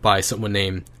raided by someone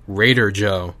named Raider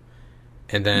Joe,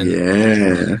 and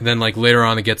then like later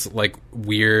on it gets like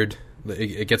weird.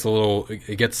 It gets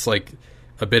like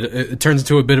a bit. It turns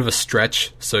into a bit of a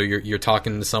stretch. So you're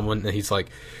talking to someone, and he's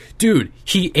like, "Dude,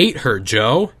 he ate her,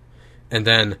 Joe," and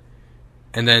then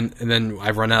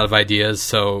I've run out of ideas,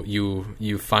 so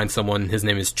you find someone, his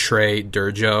name is Trey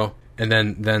Durjo, and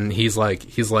then he's like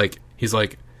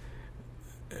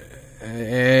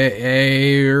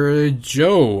hey,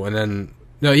 Joe, and then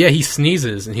he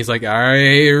sneezes, and he's like,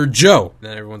 hey, Joe, and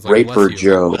then everyone's like, Raper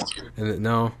Joe, and then,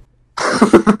 no,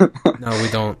 we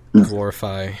don't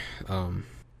glorify the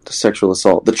sexual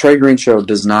assault. The Trey Green Show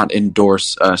does not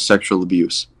endorse sexual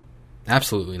abuse.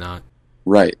 Absolutely not.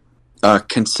 Right.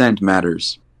 Consent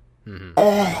matters.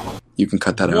 Mm-hmm. You can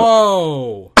cut that out.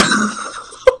 Whoa!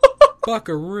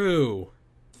 Buckaroo.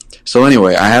 So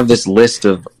anyway, I have this list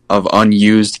of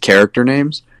unused character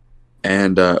names.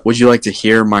 And would you like to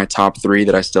hear my top 3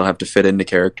 that I still have to fit into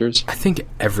characters? I think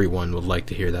everyone would like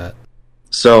to hear that.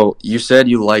 So you said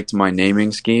you liked my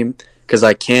naming scheme because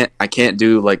I can't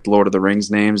do like Lord of the Rings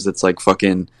names. That's like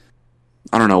fucking,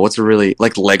 I don't know what's a really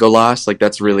like Legolas. Like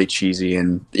that's really cheesy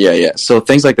and yeah. So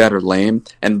things like that are lame.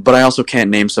 But I also can't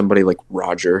name somebody like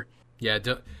Roger. Yeah,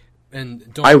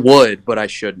 I would, but I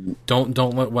shouldn't. Don't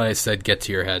let what I said get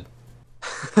to your head.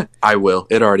 I will.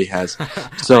 It already has.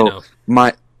 So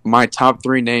my top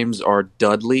 3 names are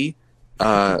Dudley,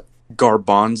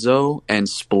 Garbanzo, and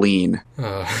Spleen.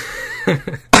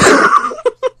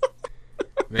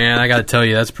 Man, I gotta tell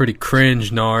you, that's pretty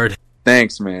cringe, Nard.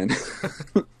 Thanks, man.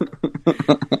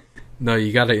 No,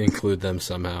 you gotta include them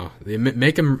somehow.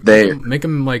 Make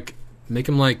them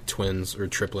like twins or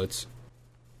triplets.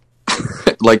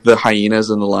 Like the hyenas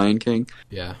in The Lion King?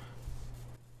 Yeah.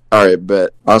 Alright,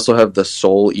 bet. I also have the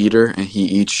Soul Eater, and he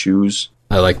eats shoes.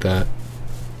 I like that.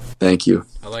 Thank you.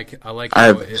 I like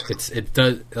how it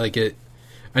does like it.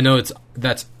 I know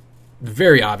that's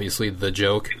very obviously the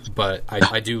joke, but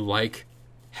I do like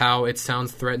how it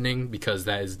sounds threatening because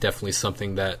that is definitely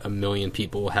something that a million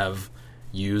people have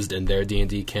used in their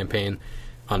D&D campaign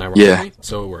unironically. Yeah.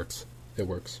 So it works. It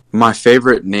works. My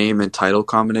favorite name and title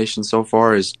combination so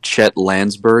far is Chet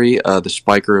Lansbury, the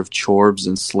Spiker of Chorbs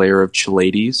and Slayer of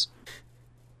Chalades.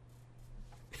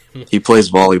 He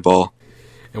plays volleyball.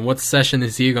 And what session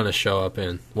is he going to show up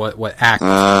in? What act?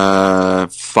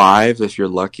 5 if you're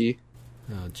lucky.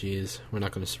 Oh, jeez. We're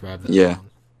not going to survive that. Yeah. Long.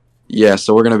 Yeah,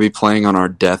 so we're going to be playing on our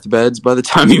deathbeds by the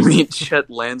time you meet Chet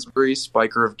Lansbury,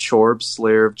 Spiker of Chorbs,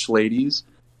 Slayer of Chalades.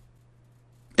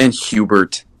 And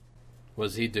Hubert. What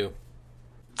does he do?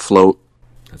 Float.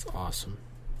 That's awesome.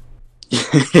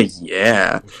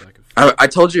 Yeah. I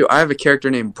told you, I have a character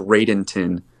named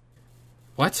Bradenton.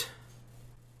 What?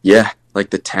 Yeah, like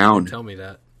the town. Tell me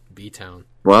that. B-Town.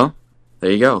 Well,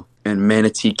 there you go. And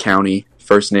Manatee County.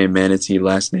 First name Manatee,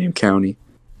 last name County.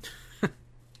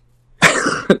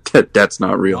 That's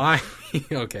not real. Why?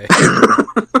 Okay.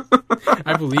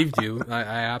 I believed you. I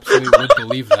absolutely would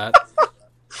believe that.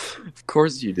 Of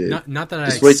course you did. Not that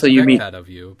just I expect that of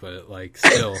you, but like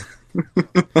still.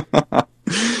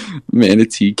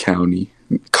 Manatee County,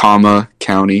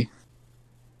 County.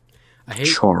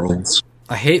 Charles.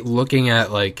 I hate looking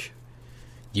at like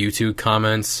YouTube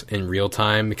comments in real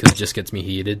time because it just gets me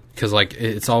heated. Because like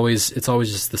it's always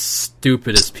just the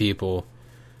stupidest people.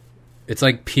 It's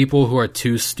like people who are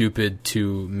too stupid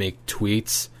to make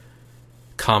tweets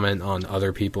comment on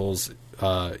other people's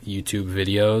YouTube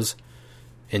videos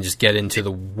and just get into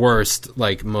the worst,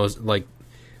 like most, like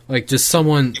just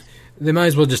someone. They might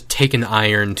as well just take an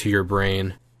iron to your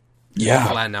brain. Yeah,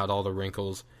 flatten out all the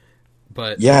wrinkles.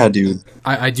 But yeah, dude,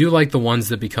 I do like the ones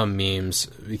that become memes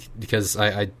because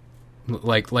I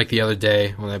like the other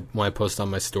day when I post on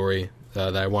my story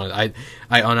that I wanted.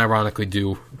 I unironically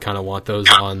do kind of want those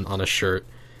on a shirt.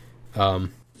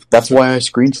 That's why I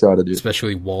screenshotted it.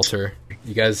 Especially Walter.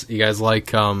 You guys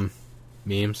like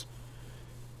memes?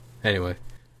 Anyway,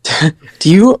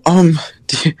 do you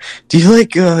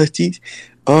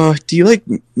like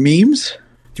memes?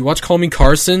 Do you watch Call Me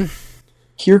Carson?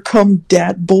 Here come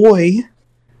dat boy.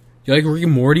 You like Rick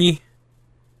and Morty?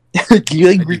 Do you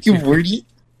like Rick and Morty?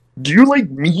 Do you like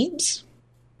memes?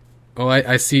 Oh,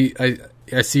 I see.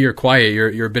 I see you're quiet.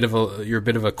 You're a bit of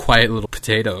a quiet little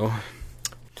potato.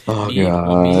 Oh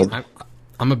God!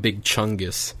 I'm a big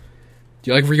chungus.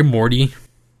 Do you like Rick and Morty?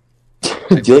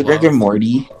 Do you like Rick and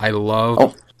Morty? I love.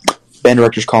 Oh, band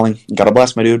director's calling. Gotta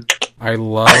blast my dude. I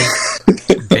love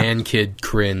band kid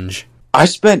cringe. I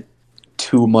spent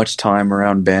too much time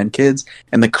around band kids,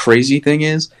 and the crazy thing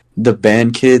is, the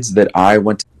band kids that I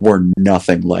went to were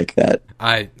nothing like that.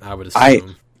 I would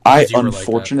assume. I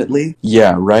unfortunately, like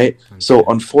yeah, right? Okay. So,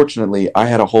 unfortunately, I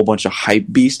had a whole bunch of hype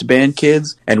beast band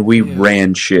kids, and we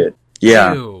ran shit.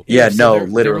 Yeah. Ew. Yeah, so no,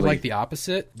 literally. They were like the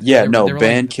opposite? Yeah, no,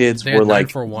 band kids were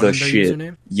like the shit.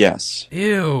 Username? Yes.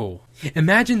 Ew.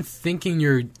 Imagine thinking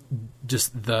you're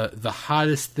just the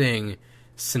hottest thing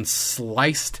since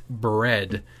sliced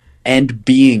bread. And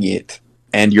being it.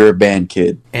 And you're a band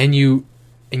kid. And you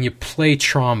play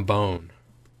trombone.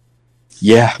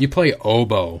 Yeah. You play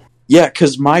oboe. Yeah,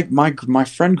 because my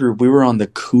friend group, we were on the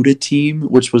CUDA team,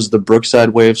 which was the Brookside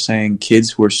way of saying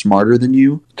kids who are smarter than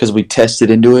you, because we tested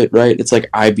into it, right? It's like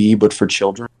IB, but for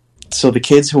children. So the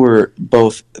kids who were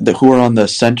who are on the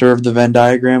center of the Venn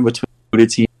diagram between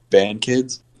CUDA team and band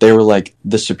kids, they were like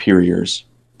the superiors.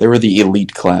 They were the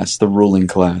elite class, the ruling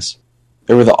class.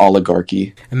 They were the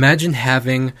oligarchy. Imagine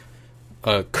having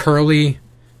a curly,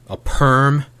 a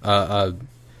perm,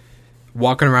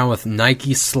 walking around with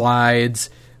Nike slides,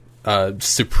 a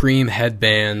Supreme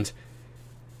headband,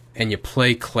 and you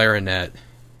play clarinet.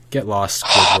 Get lost,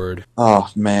 Squidward. Oh,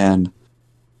 man.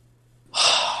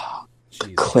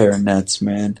 Clarinets,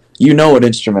 man. You know what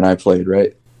instrument I played,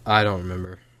 right? I don't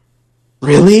remember.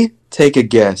 Really? Take a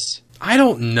guess. I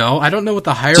don't know. I don't know what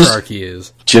the hierarchy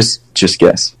is. Just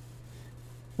guess.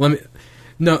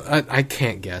 I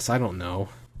can't guess. I don't know.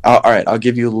 All right, I'll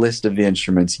give you a list of the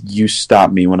instruments. You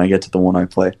stop me when I get to the one I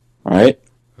play. All right?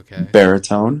 Okay.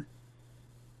 Baritone,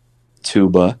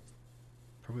 tuba,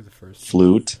 probably the first.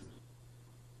 Flute.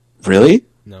 Really?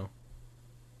 No.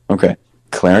 Okay.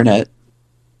 Clarinet,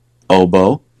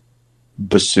 oboe,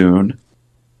 bassoon,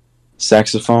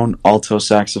 saxophone, alto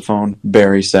saxophone,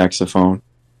 bari saxophone,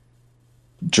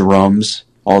 drums,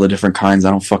 all the different kinds.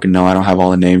 I don't fucking know. I don't have all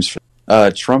the names for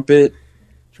trumpet.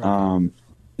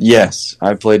 Yes,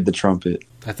 I played the trumpet.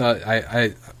 I thought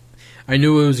I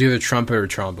knew it was either trumpet or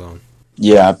trombone.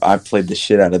 Yeah, I played the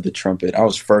shit out of the trumpet. I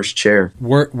was first chair.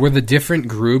 Were the different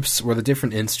groups, were the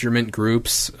different instrument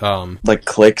groups like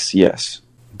cliques? Yes.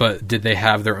 But did they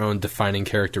have their own defining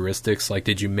characteristics? Like,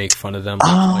 did you make fun of them?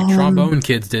 Like trombone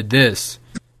kids did this.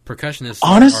 Percussionists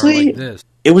honestly are like this.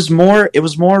 It was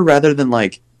more rather than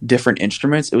like different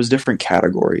instruments, it was different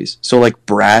categories. So like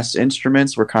brass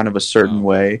instruments were kind of a certain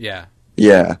way. Yeah.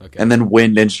 Yeah. Okay. And then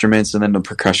wind instruments and then the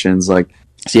percussions like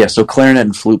so clarinet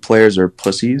and flute players are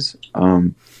pussies.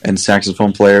 And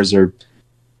saxophone players are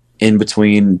in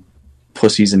between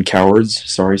pussies and cowards.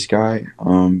 Sorry, Sky.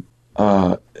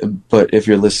 But if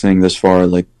you're listening this far,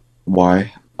 like,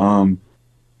 why? And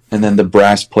then the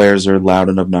brass players are loud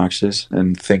and obnoxious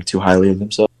and think too highly of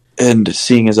themselves. And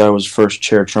seeing as I was first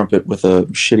chair trumpet with a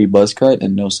shitty buzz cut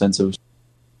and no sense, it was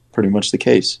pretty much the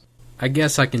case. I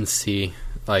guess I can see,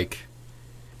 like,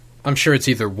 I'm sure it's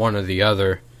either one or the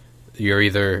other. You're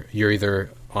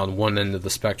either on one end of the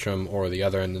spectrum or the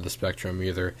other end of the spectrum. You're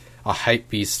either a hype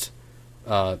beast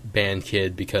band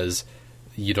kid because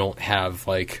you don't have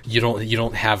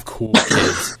cool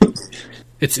kids.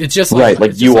 It's just like, right,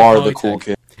 like you are the cool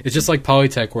kid. It's just like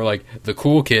Polytech, where like the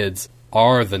cool kids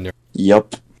are the nerds.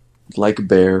 Yup, like a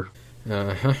bear.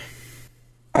 Uh-huh.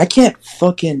 I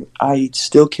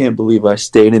still can't believe I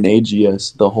stayed in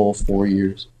AGS the whole 4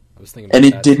 years. I was thinking about and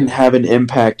it didn't have an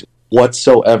impact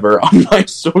whatsoever on my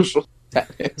social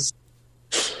status.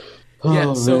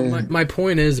 Yeah, so my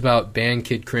point is about band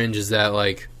kid cringe is that,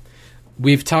 like,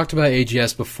 we've talked about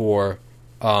AGS before,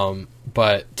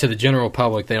 but to the general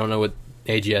public, they don't know what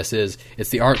AGS is.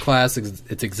 It's the art class.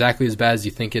 It's exactly as bad as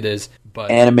you think it is. But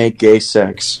anime gay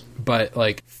sex. But,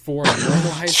 like, for a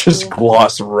normal high school... Just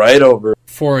gloss right over.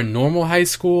 For a normal high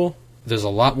school, there's a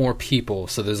lot more people,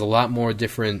 so there's a lot more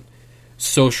different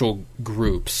social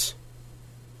groups,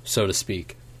 so to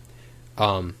speak.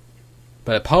 But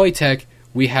at Polytech,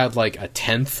 we had, like,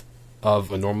 1/10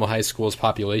 of a normal high school's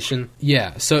population.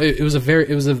 Yeah, so it was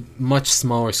a much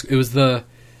smaller... It was the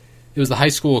high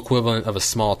school equivalent of a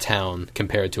small town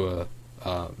compared to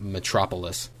a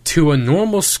metropolis. To a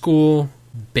normal school,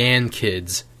 band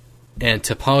kids, and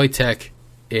to Polytech,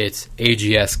 it's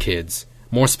AGS kids.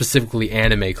 More specifically,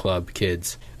 anime club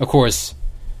kids. Of course,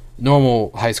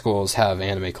 normal high schools have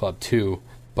anime club too,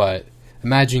 but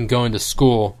imagine going to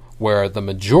school where the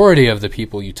majority of the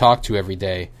people you talk to every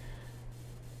day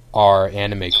are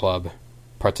anime club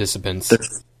participants. They're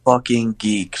fucking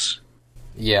geeks.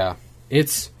 Yeah.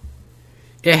 It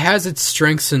has its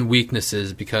strengths and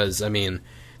weaknesses because, I mean,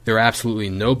 there are absolutely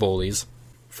no bullies,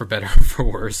 for better or for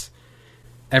worse.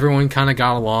 Everyone kind of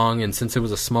got along, and since it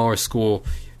was a smaller school,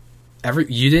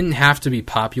 you didn't have to be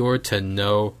popular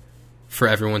for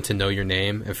everyone to know your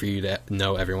name and for you to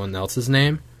know everyone else's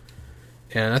name.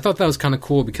 And I thought that was kind of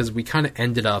cool because we kind of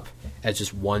ended up as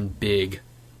just one big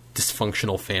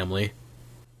dysfunctional family.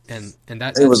 And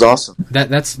it was awesome.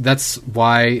 That's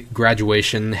why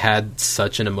graduation had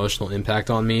such an emotional impact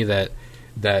on me that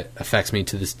affects me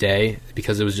to this day,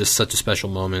 because it was just such a special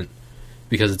moment.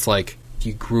 Because it's like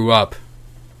you grew up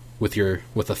with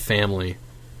a family,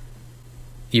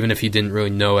 even if you didn't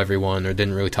really know everyone or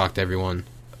didn't really talk to everyone.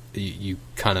 You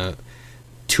kind of,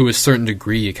 to a certain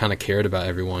degree, you kind of cared about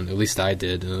everyone. At least I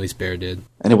did, and at least Bear did.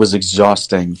 And it was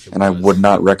exhausting, I would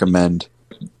not recommend.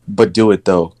 But do it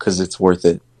though, because it's worth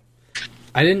it.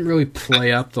 I didn't really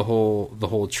play up the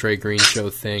whole Trey Green show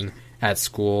thing at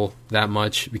school that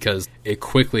much because it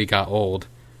quickly got old.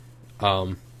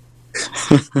 What?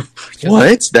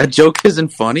 That joke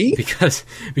isn't funny? Because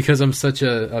I'm such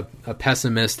a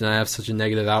pessimist and I have such a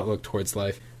negative outlook towards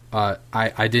life.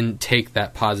 I didn't take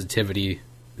that positivity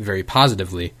very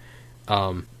positively.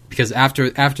 because after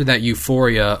that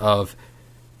euphoria of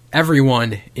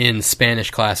everyone in Spanish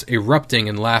class erupting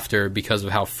in laughter because of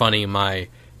how funny my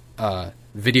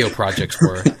video projects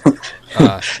were.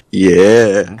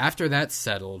 Yeah. After that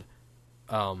settled,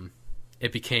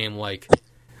 it became like,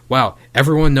 wow,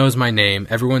 everyone knows my name,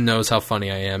 everyone knows how funny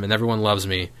I am, and everyone loves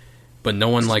me, but no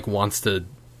one like wants to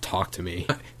talk to me.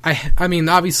 I mean,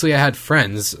 obviously I had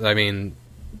friends. I mean,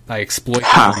 I exploit them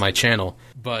on my channel,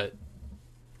 but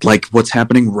like what's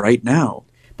happening right now.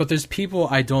 But there's people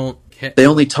I don't hit. They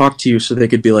only talk to you so they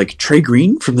could be like, Trey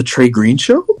Green from the Trey Green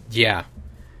Show? Yeah,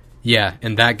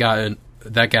 and that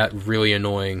got really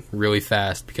annoying really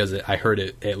fast because I heard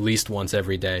it at least once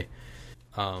every day.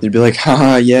 They'd be like,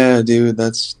 haha, yeah, dude,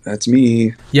 that's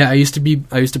me. Yeah, I used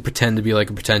to pretend to be like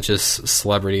a pretentious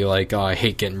celebrity, like, oh, I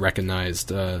hate getting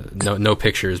recognized. No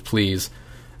pictures, please.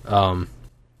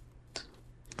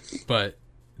 But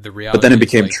the reality. But then it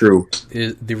became true.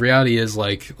 The reality is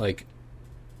like,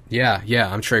 yeah,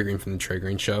 I'm Trey Green from the Trey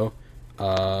Green Show.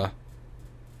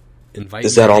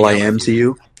 Is that all I am to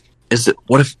you? Is it?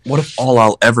 What if all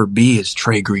I'll ever be is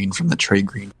Trey Green from the Trey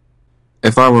Green?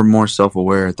 If I were more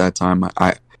self-aware at that time,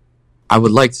 I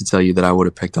would like to tell you that I would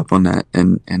have picked up on that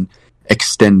and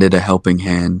extended a helping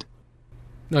hand.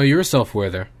 No, you were self-aware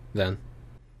there then.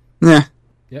 Yeah.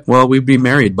 Yep. Well, we'd be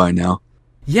married by now.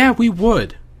 Yeah, we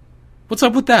would. What's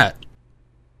up with that?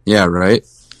 Yeah, right?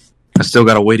 I still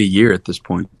gotta wait a year at this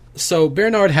point. So,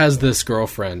 Bernard has this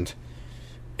girlfriend,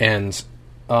 and,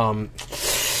 I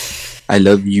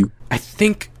love you. I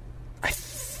think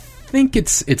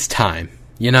it's time,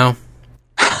 you know?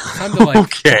 Time to, like...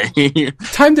 Okay.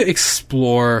 Time to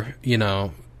explore, you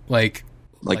know, like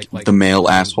the male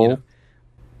asshole? You know,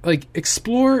 like,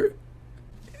 explore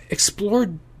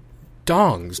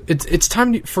dongs. It's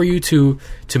time for you to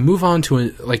move on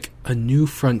to a new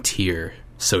frontier,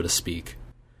 so to speak.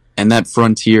 And that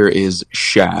frontier is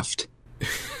Shaft.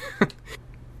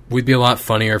 We'd be a lot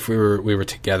funnier if we were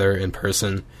together in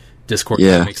person. Discord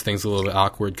makes things a little bit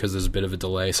awkward because there's a bit of a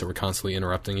delay, so we're constantly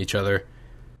interrupting each other.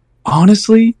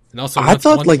 Honestly, and also I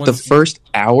thought the first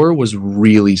hour was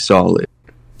really solid.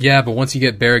 Yeah, but once you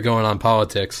get Barry going on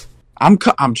politics, I'm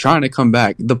trying to come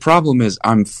back. The problem is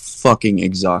I'm fucking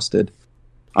exhausted.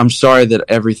 I'm sorry that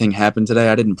everything happened today.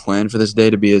 I didn't plan for this day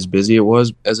to be as busy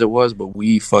as it was, but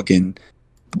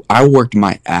I worked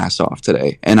my ass off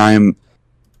today, and I am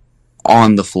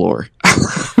on the floor.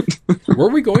 Were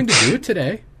we going to do it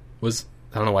today? I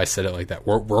don't know why I said it like that.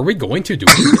 Were we going to do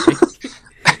it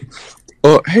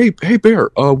today? Hey,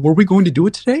 Bear. Were we going to do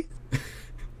it today?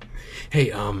 Hey,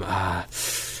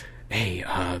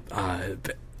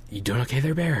 you doing okay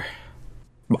there, Bear?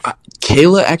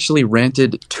 Kayla actually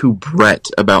ranted to Brett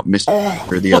about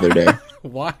Mr. the other day.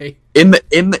 Why? In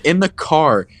the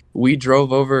car, we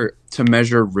drove over to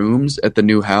measure rooms at the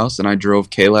new house, and I drove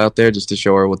Kayla out there just to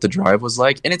show her what the drive was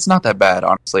like, and it's not that bad,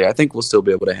 honestly. I think we'll still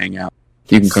be able to hang out.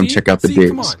 You can come check out the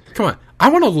digs. Come on. I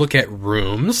want to look at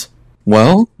rooms.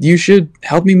 Well, you should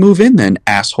help me move in then,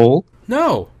 asshole.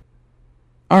 No.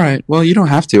 All right. Well, you don't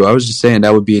have to. I was just saying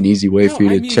that would be an easy way for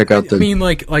you to check out the... I mean,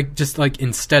 just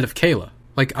instead of Kayla.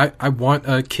 Like, I want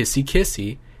a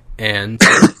kissy and...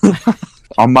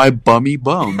 On my bummy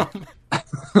bum.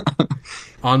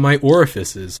 On my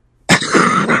orifices.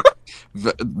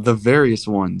 The various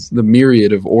ones. The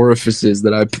myriad of orifices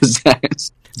that I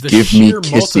possess. The sheer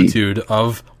multitude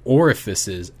of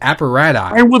orifices.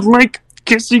 Apparatus. I would like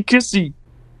kissy.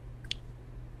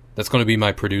 That's going to be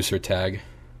my producer tag.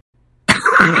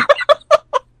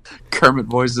 Kermit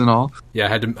voice and all. Yeah, I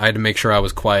had to make sure I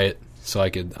was quiet so I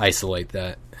could isolate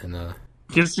that and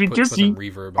kissy put some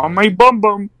reverb on my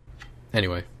bum.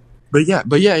 Anyway. But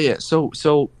yeah. So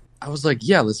I was like,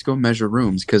 yeah, let's go measure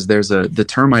rooms because there's the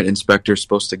termite inspector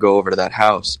supposed to go over to that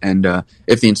house, and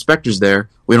if the inspector's there,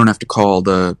 we don't have to call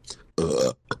the. We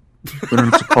don't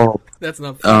have to call. That's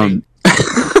not funny.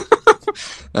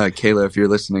 Kayla, if you're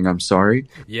listening, I'm sorry.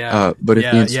 Yeah. But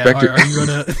if the inspector, are you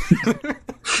gonna?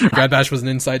 Grad Bash was an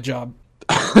inside job.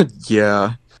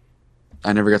 Yeah.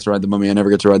 I never got to ride the mummy. I never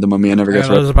got to ride the mummy. I never got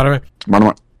to ride.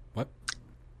 What?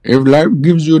 If life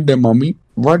gives you the mummy,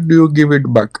 what do you give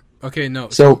it back? Okay, no.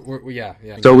 So yeah.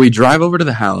 So we drive over to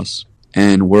the house,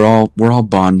 and we're all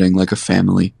bonding like a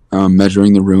family,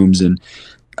 measuring the rooms, and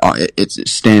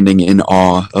it's standing in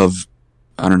awe of,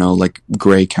 I don't know, like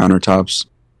gray countertops,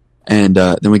 and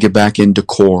then we get back in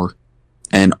decor,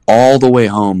 and all the way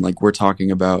home, like we're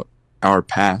talking about our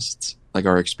pasts, like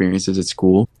our experiences at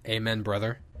school. Amen,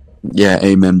 brother. Yeah,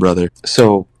 amen, brother.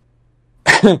 So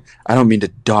I don't mean to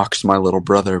dox my little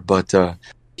brother, but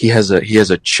he has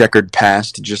a checkered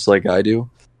past just like I do.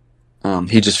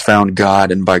 He just found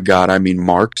God, and by God I mean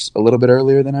Marx, a little bit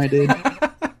earlier than I did.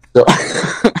 So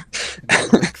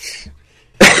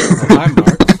Hi,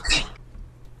 Marx.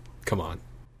 Come on.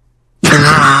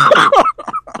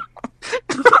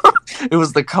 It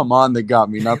was the come on that got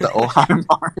me, not the oh hi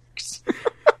Marx.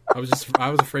 I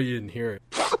was afraid you didn't hear it.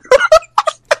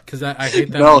 Because I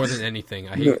hate that more than anything.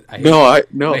 I hate having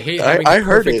the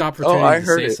perfect opportunity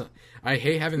to say something. I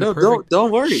hate having the perfect...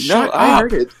 Don't worry. Shut up. I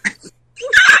heard it.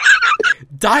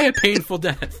 Die a painful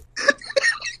death.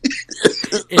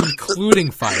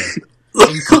 Including fire.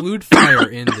 Include fire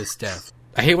in this death.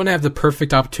 I hate when I have the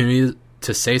perfect opportunity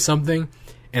to say something,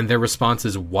 and their response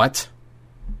is, what?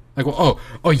 Like, well,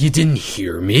 oh, you didn't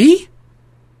hear me?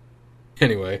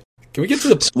 Anyway, can we get to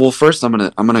the... Well, first I'm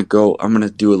gonna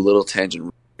do a little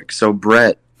tangent. So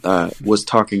Brett was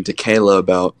talking to Kayla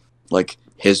about, like,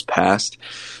 his past.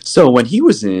 So when he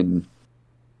was in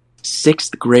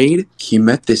 6th grade, he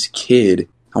met this kid.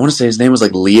 I want to say his name was,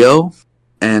 like, Leo,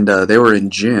 and they were in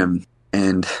gym,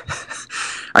 and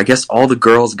I guess all the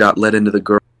girls got let into the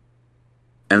girl,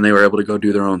 and they were able to go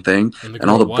do their own thing, and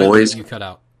all the boys... You cut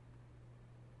out.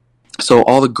 So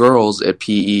all the girls at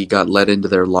PE got let into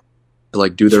their locker to,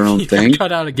 like, do their own thing.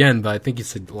 Cut out again, but I think you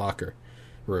said locker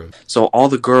room. So all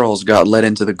the girls got let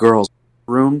into the girls'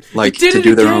 room, like, to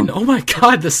do their own... Oh my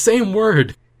god, the same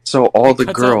word! So all the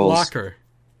girls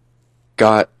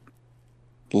got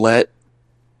let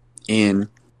in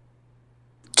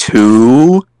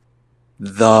to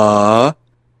the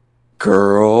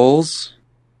girls'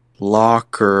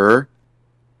 locker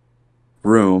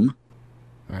room.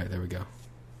 Alright, there we go.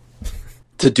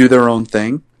 To do their own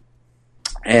thing.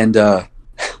 And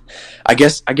I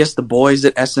guess the boys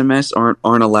at SMS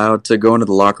aren't allowed to go into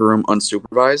the locker room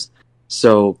unsupervised.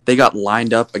 So they got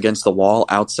lined up against the wall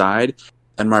outside,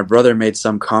 and my brother made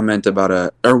some comment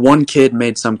about one kid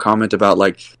made some comment about,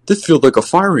 like, this feels like a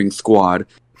firing squad.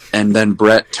 And then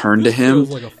Brett turned to him,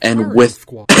 and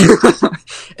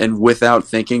and without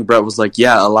thinking, Brett was like,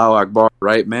 yeah, Allahu Akbar,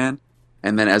 right, man?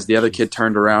 And then as the other kid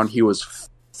turned around, he was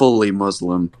fully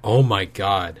Muslim. Oh my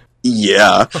god.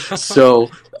 Yeah. So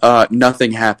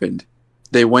nothing happened.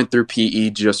 They went through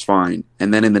PE just fine.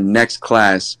 And then in the next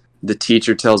class, the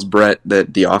teacher tells Brett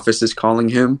that the office is calling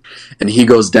him, and he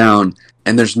goes down,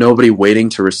 and there's nobody waiting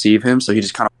to receive him, so he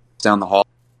just kind of walks down the hall,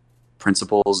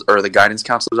 principal's or the guidance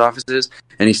counselor's offices,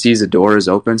 and he sees the door is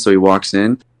open, so he walks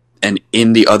in, and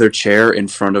in the other chair in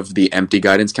front of the empty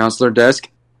guidance counselor desk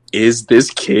is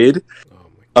this kid.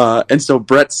 And so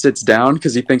Brett sits down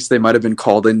because he thinks they might have been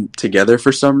called in together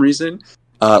for some reason,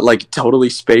 like totally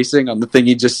spacing on the thing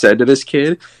he just said to this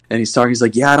kid. And he's talking, he's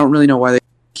like, yeah, I don't really know why the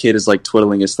kid is, like,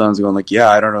 twiddling his thumbs, going like, yeah,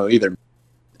 I don't know either.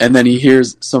 And then he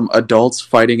hears some adults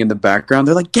fighting in the background.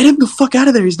 They're like, get him the fuck out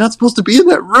of there. He's not supposed to be in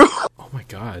that room. Oh my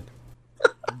god.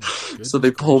 So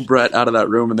they pull Brett out of that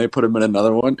room and they put him in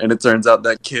another one. And it turns out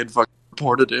that kid fucking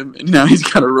reported him. And now he's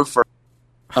got to refer.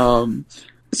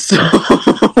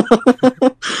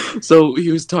 So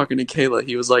he was talking to Kayla.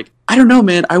 He was like, I don't know,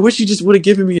 man. I wish you just would have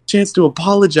given me a chance to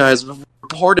apologize before you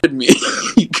reported me.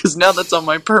 Because now that's on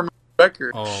my permanent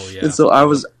record. Oh, yeah. And so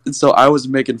I was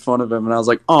making fun of him. And I was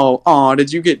like, oh,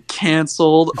 did you get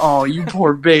canceled? Oh, you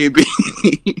poor baby.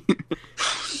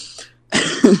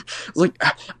 Like,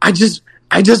 I just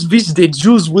wish the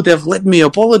Jews would have let me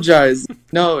apologize.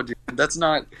 No, dude, that's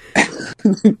not...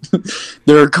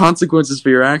 There are consequences for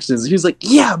your actions. He was like,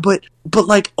 yeah, but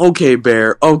like, okay,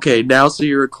 Bear, okay, now now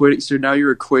you're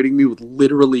equating me with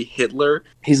literally Hitler?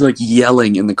 He's, like,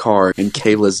 yelling in the car, and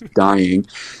Kayla's dying.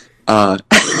 And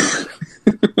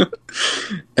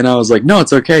I was like, no,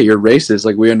 it's okay, you're racist,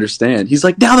 like, we understand. He's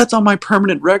like, now that's on my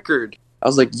permanent record. I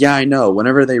was like, yeah, I know.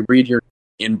 Whenever they read your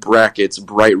in brackets,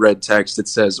 bright red text, it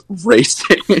says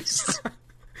racist.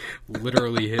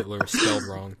 Literally Hitler spelled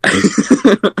wrong.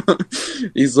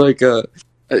 He's like,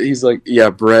 yeah,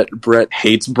 Brett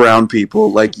hates brown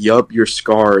people. Like, yup, you're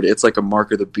scarred. It's like a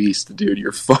mark of the beast, dude.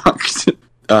 You're fucked.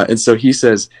 And so he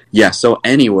says, yeah, so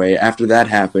anyway, after that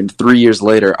happened, 3 years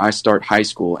later, I start high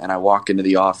school, and I walk into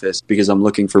the office because I'm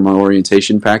looking for my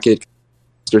orientation packet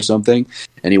or something,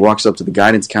 and he walks up to the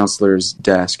guidance counselor's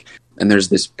desk, and there's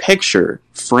this picture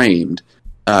framed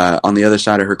on the other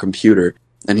side of her computer,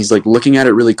 and he's, like, looking at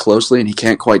it really closely, and he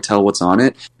can't quite tell what's on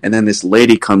it, and then this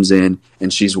lady comes in,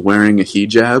 and she's wearing a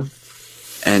hijab,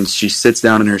 and she sits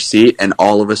down in her seat, and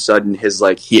all of a sudden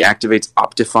he activates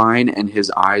Optifine, and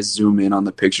his eyes zoom in on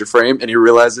the picture frame, and he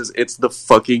realizes it's the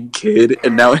fucking kid,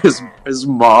 and now his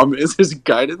mom is his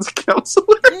guidance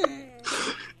counselor.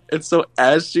 And so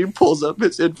as she pulls up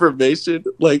his information,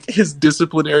 like, his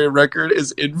disciplinary record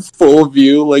is in full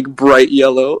view, like, bright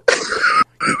yellow.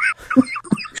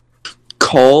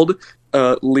 called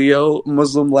Leo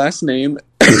Muslim last name.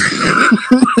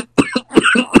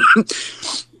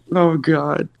 Oh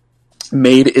God.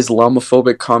 Made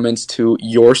Islamophobic comments to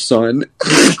your son.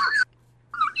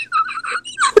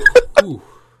 Ooh.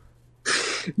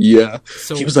 Yeah.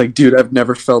 So, he was like, dude, I've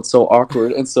never felt so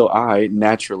awkward. And so I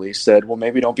naturally said, well,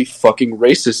 maybe don't be fucking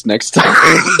racist next time.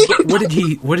 What did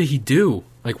he do?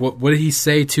 Like, what did he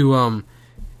say to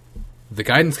the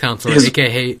guidance counselor,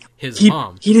 aka his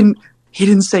mom? He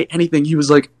didn't say anything. He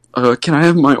was like, can I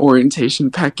have my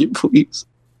orientation packet, please?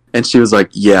 And she was like,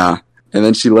 yeah. And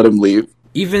then she let him leave.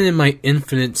 Even in my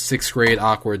infinite 6th grade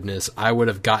awkwardness, I would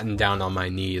have gotten down on my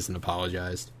knees and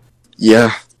apologized.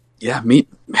 Yeah. Yeah, me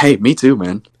too,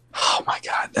 man. Oh my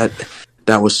God,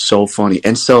 that was so funny.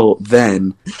 And so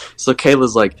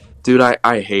Kayla's like, dude, I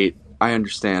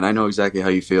understand. I know exactly how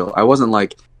you feel. I wasn't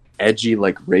like edgy,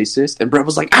 like racist. And Brett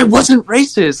was like, I wasn't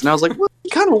racist. And I was like, well, you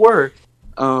kind of were.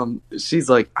 She's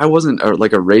like, I wasn't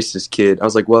like a racist kid. I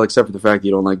was like, well, except for the fact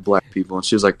you don't like black people. And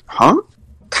she was like, huh?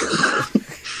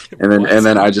 and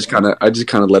then I just kind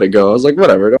of let it go. I was like,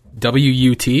 whatever.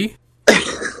 WUT?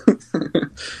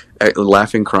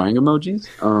 Laughing, crying emojis.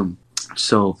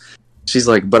 So she's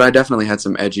like, but I definitely had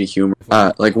some edgy humor.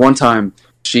 Like one time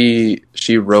she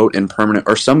wrote in permanent,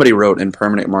 or somebody wrote in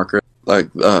permanent marker, like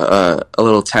a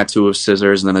little tattoo of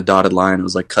scissors and then a dotted line. It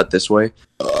was like, cut this way.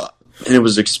 And it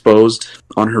was exposed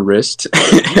on her wrist.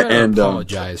 And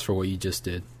apologize for what you just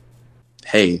did.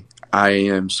 Hey, I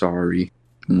am sorry.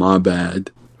 My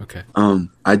bad. Okay.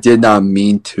 I did not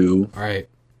mean to. All right.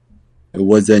 It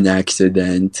was an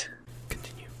accident.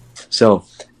 Continue. So,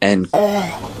 and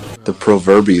the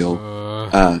proverbial.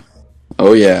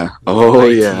 Oh yeah.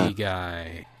 IT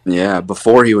guy. Yeah,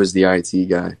 before he was the IT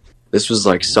guy. This was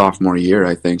like sophomore year,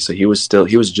 I think. So he was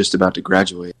just about to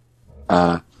graduate.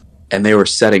 And they were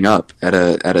setting up at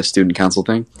a student council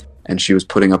thing, and she was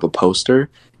putting up a poster,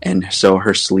 and so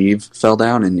her sleeve fell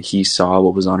down, and he saw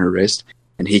what was on her wrist,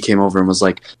 and he came over and was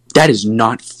like, that is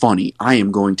not funny. I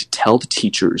am going to tell the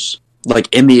teachers. Like,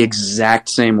 in the exact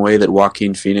same way that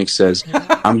Joaquin Phoenix says,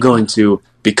 I'm going to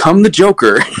become the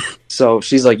Joker. So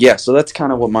she's like, yeah, so that's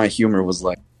kind of what my humor was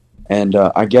like. And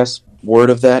I guess word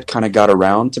of that kind of got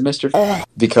around to Mr.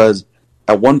 Because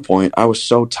at one point, I was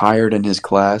so tired in his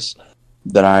class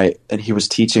and he was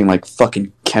teaching, like,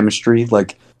 fucking chemistry,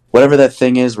 like, whatever that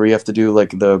thing is where you have to do,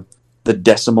 like, the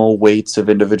decimal weights of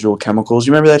individual chemicals.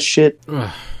 You remember that shit?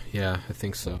 Yeah, I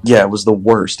think so. Yeah, it was the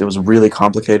worst. It was really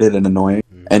complicated and annoying.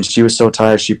 And she was so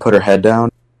tired, she put her head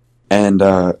down. And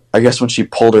I guess when she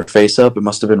pulled her face up, it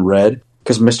must have been red.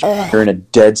 Because Mr. in a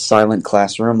dead silent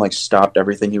classroom, like, stopped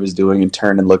everything he was doing and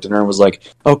turned and looked at her and was like,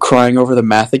 oh, crying over the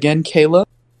math again, Kayla?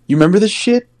 You remember this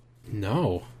shit?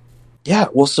 No. Yeah,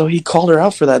 well, so he called her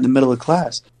out for that in the middle of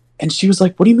class. And she was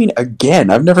like, what do you mean again?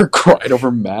 I've never cried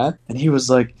over math. And she was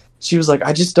like,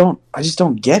 I just don't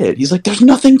get it. He's like, there's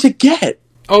nothing to get.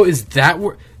 Oh, is that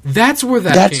where... That's where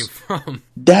that came from.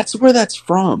 That's where that's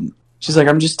from. She's like,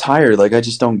 I'm just tired. Like, I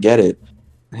just don't get it.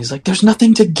 And he's like, there's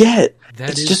nothing to get.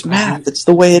 It's just math. It's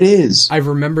the way it is. I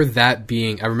remember that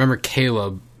being... I remember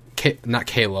Kayla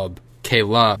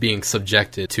being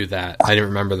subjected to that. I didn't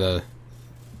remember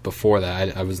before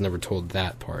that. I was never told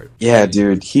that part. Yeah,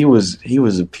 dude. He was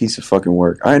a piece of fucking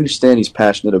work. I understand he's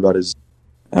passionate about his...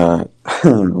 I'm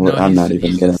not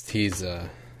even gonna... He's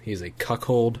a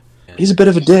cuckold. He's a bit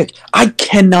of a dick. I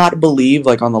cannot believe,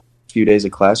 like, on the last few days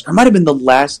of class, or it might have been the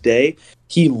last day,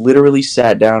 he literally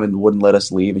sat down and wouldn't let us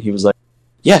leave, and he was like,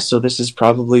 yeah, so this has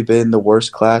probably been the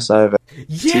worst class I've ever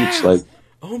teach. Like,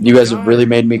 you guys have really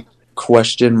made me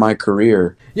question my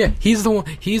career. Yeah, he's the one,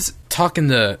 he's talking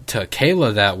to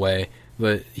Kayla that way,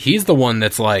 but he's the one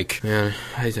that's like, man,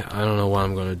 I don't know what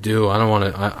I'm going to do. I don't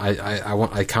want to,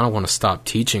 I kind of want to stop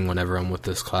teaching whenever I'm with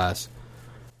this class.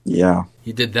 Yeah.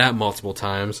 He did that multiple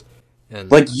times. And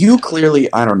like, you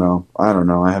clearly, I don't know.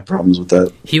 I have problems with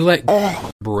that. He let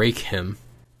break him.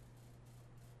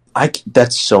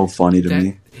 That's so funny to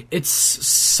me. It's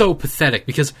so pathetic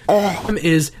because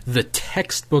is the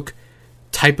textbook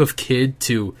type of kid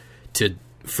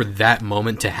for that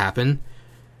moment to happen.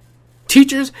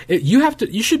 Teachers, you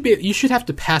should have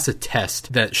to pass a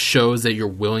test that shows that you're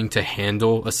willing to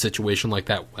handle a situation like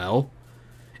that well,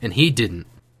 and he didn't.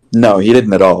 No, he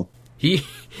didn't at all. He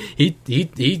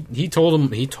told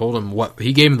him what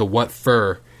he gave him the what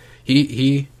for.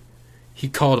 He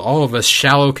called all of us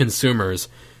shallow consumers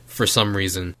for some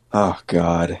reason. Oh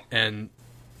God.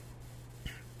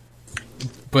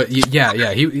 But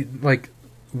he like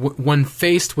when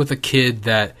faced with a kid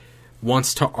that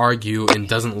wants to argue and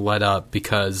doesn't let up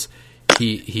because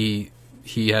he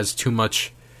has too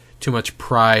much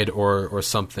pride or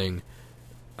something.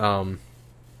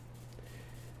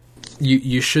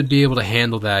 you should be able to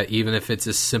handle that, even if it's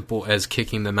as simple as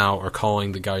kicking them out or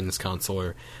calling the guidance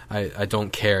counselor. I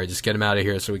don't care. Just get them out of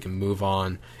here so we can move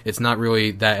on. It's not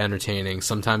really that entertaining.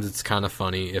 Sometimes it's kind of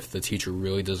funny if the teacher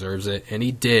really deserves it, and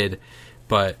he did,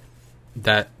 but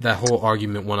that whole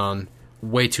argument went on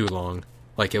way too long.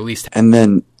 Like, at least... And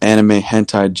then anime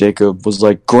hentai Jacob was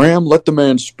like, Graham, let the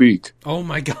man speak. Oh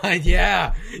my god,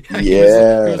 yeah! He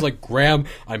was like, Graham,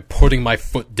 I'm putting my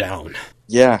foot down.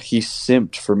 Yeah, he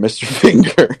simped for Mr.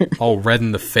 Finger. All red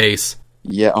in the face.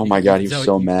 Yeah, oh my god, he was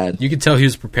so mad. You could tell he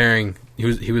was preparing.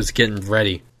 He was getting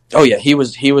ready. Oh yeah, he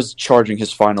was charging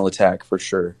his final attack for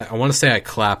sure. I want to say I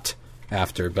clapped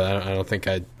after, but I don't think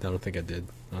I did. I don't think I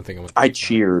went. I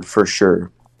cheered for sure.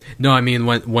 No, I mean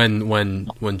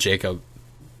when Jacob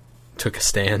took a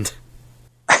stand.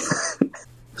 I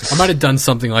might have done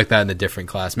something like that in a different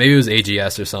class. Maybe it was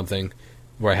AGS or something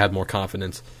where I had more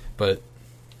confidence, but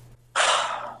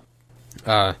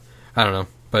I don't know.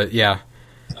 But yeah,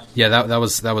 that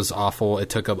was awful. It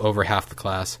took up over half the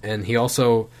class, and he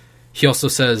also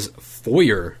says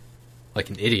foyer like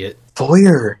an idiot.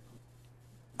 Foyer.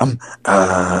 You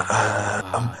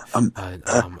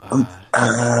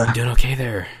doing okay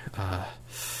there?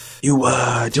 You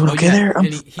doing okay there?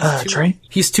 Trey?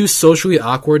 He's too socially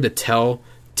awkward to tell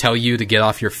you to get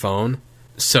off your phone.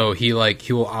 So he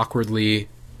will awkwardly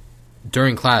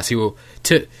during class he will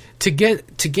to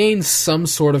gain some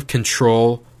sort of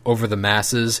control over the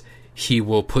masses, he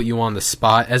will put you on the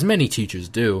spot, as many teachers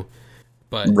do.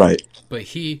 But right. But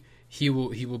he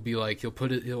will be like he'll put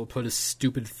his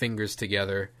stupid fingers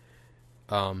together,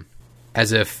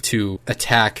 as if to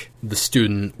attack the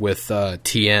student with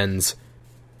TN's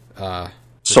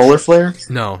solar flare?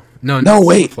 No,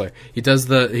 wait. Flare. He does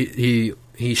he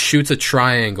shoots a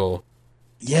triangle.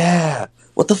 Yeah.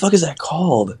 What the fuck is that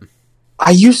called? I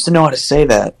used to know how to say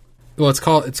that. Well, it's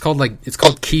called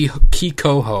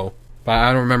Kikoho, but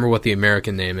I don't remember what the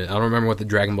American name is. I don't remember what the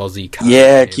Dragon Ball Z.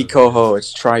 Yeah, Kikoho.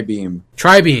 It's Tri-Beam.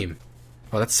 Tri-Beam.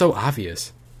 Oh, that's so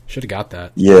obvious. Should have got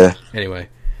that. Yeah. Anyway,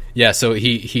 yeah. So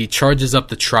he charges up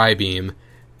the Tri-Beam,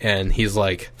 and he's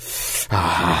like,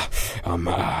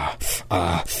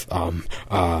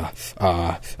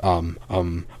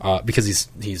 because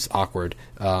he's awkward.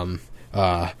 You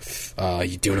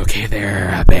doing okay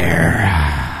there,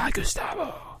 Bear?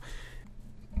 Gustavo.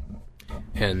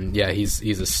 And yeah, he's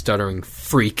a stuttering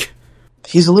freak.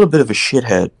 He's a little bit of a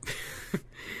shithead.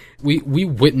 We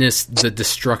witnessed the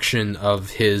destruction of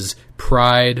his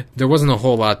pride. There wasn't a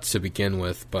whole lot to begin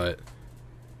with, but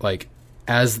like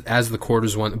as the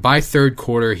quarters went by, third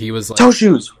quarter he was like toe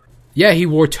shoes. Yeah, he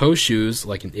wore toe shoes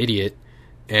like an idiot,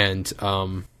 and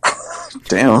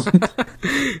damn.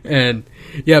 And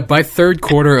yeah, by third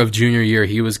quarter of junior year,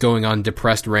 he was going on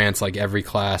depressed rants like every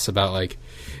class about like,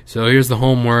 so here's the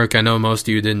homework. I know most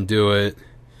of you didn't do it,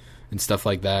 and stuff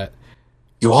like that.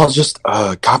 You all just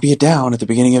copy it down at the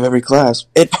beginning of every class.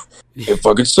 It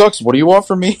fucking sucks. What do you want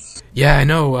from me? Yeah, I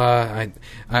know. I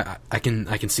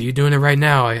can see you doing it right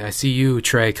now. I see you,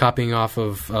 Trey, copying off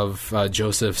of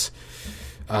Joseph's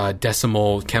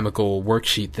decimal chemical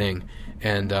worksheet thing,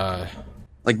 and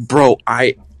like, bro,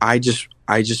 I just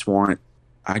want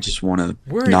to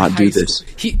not do this.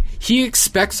 He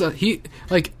expects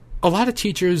a lot of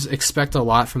teachers expect a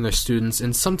lot from their students,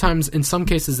 and sometimes in some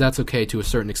cases that's okay to a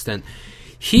certain extent.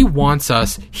 He wants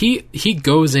us. He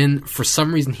goes in for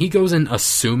some reason. He goes in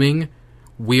assuming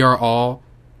we are all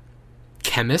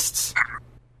chemists.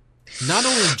 Not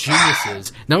only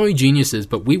geniuses,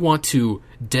 but we want to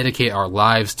dedicate our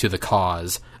lives to the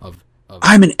cause of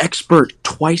I'm an expert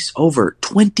twice over,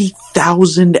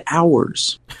 20,000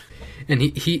 hours. And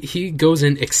he goes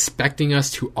in expecting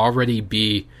us to already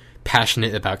be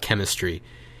passionate about chemistry,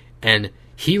 and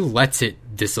he lets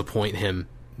it disappoint him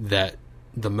that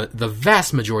the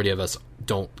vast majority of us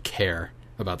don't care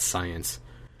about science.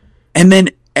 And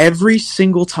then every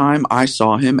single time I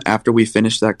saw him after we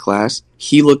finished that class,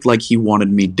 he looked like he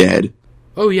wanted me dead.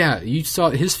 Oh yeah, you saw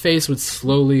his face would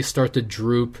slowly start to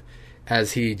droop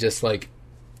as he just like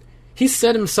he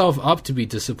set himself up to be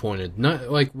disappointed. Not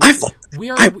like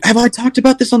have I talked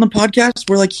about this on the podcast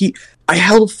where like I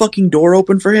held a fucking door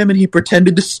open for him and he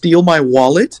pretended to steal my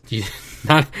wallet?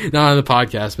 Not on the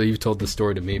podcast, but you've told the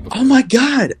story to me before. Oh my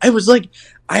god. I was like,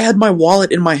 I had my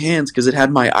wallet in my hands because it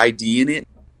had my ID in it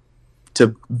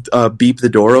to beep the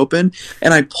door open,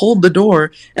 and I pulled the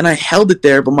door and I held it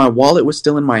there, but my wallet was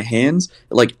still in my hands,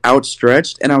 like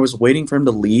outstretched, and I was waiting for him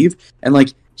to leave, and like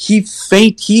he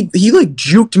like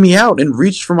juked me out and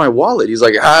reached for my wallet. He's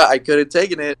like, I could have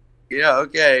taken it. Yeah,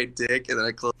 okay, dick. And then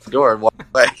I closed the door and walked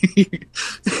away.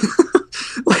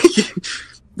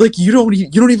 Like, you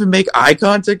don't even make eye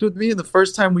contact with me, and the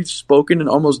first time we've spoken in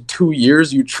almost 2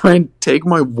 years, you try and take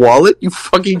my wallet, you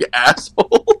fucking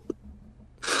asshole.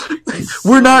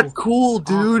 We're not cool,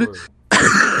 dude.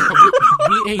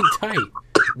 we ain't tight.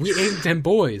 We ain't them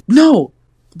boys. No,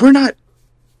 we're not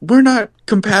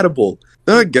compatible.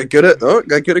 I could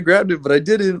have grabbed it, but I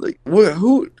didn't. Like,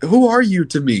 who are you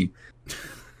to me?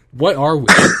 What are we?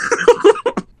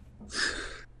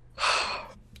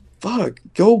 Fuck,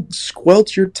 go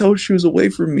squelch your toe shoes away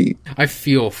from me. I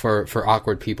feel for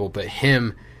awkward people, but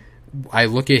him, I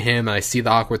look at him and I see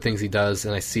the awkward things he does,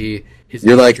 and I see his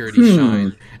insecurity shine,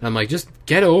 and I'm like, just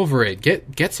get over it.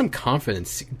 Get some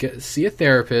confidence. See a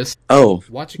therapist. Oh,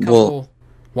 watch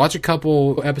a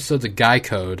couple episodes of Guy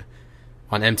Code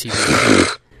on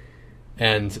MTV,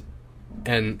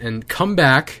 and come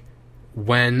back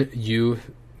when you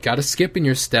got a skip in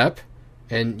your step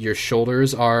and your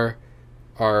shoulders are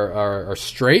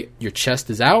straight, your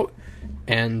chest is out,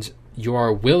 and you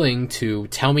are willing to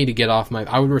tell me to get off my...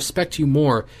 I would respect you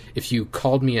more if you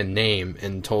called me a name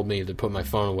and told me to put my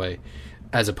phone away,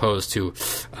 as opposed to,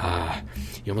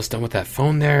 you almost done with that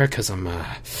phone there? Because I'm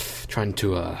trying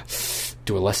to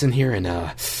do a lesson here in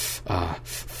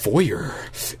foyer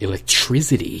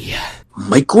electricity.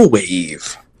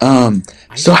 Microwave.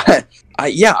 So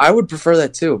I would prefer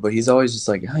that too, but he's always just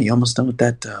like, oh, you almost done with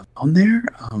that phone there?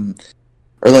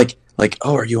 Or like,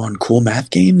 oh, are you on cool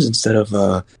math games instead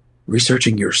of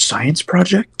researching your science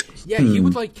project? Yeah, he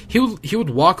would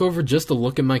walk over just to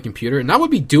look at my computer, and I would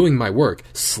be doing my work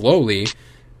slowly,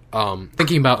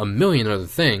 thinking about a million other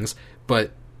things,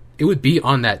 but it would be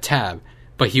on that tab.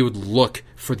 But he would look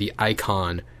for the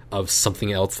icon of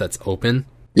something else that's open.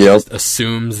 Yep. Just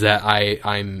assumes that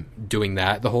I'm doing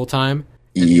that the whole time.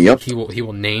 Yep. He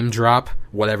will name drop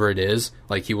whatever it is.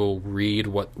 Like, he will read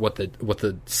what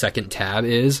the second tab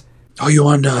is. Oh, you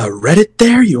on Reddit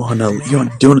there? You on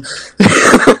doing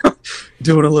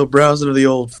doing a little browsing of the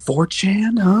old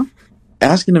 4chan, huh?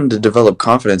 Asking him to develop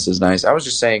confidence is nice. I was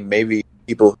just saying maybe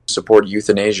people who support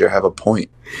euthanasia have a point.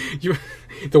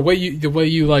 The way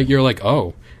you like, you're like,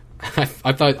 oh, I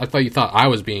thought you thought I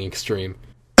was being extreme.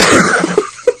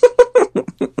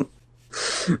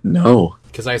 No.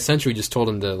 Because I essentially just told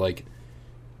him to, like,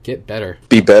 get better.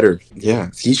 Be better. Yeah.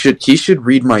 He should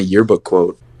read my yearbook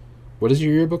quote. What is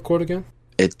your yearbook quote again?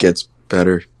 It gets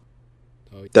better.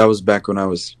 Oh, that was back when I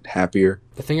was happier.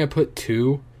 I think I put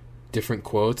 2 different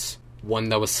quotes. One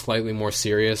that was slightly more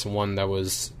serious, and one that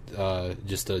was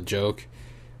just a joke,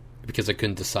 because I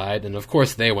couldn't decide. And of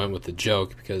course they went with the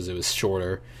joke because it was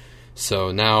shorter.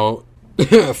 So now,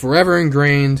 forever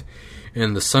ingrained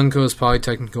in the Suncoast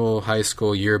Polytechnical High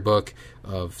School yearbook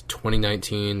of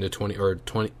 2018 to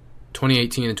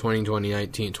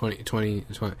 2020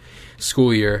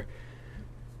 school year.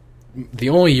 The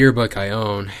only yearbook I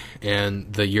own,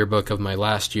 and the yearbook of my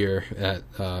last year at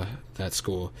that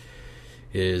school,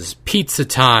 is Pizza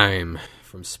Time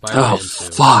from Spider-Man 2.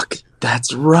 Fuck.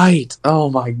 That's right. Oh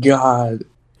my god.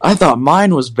 I thought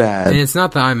mine was bad. And it's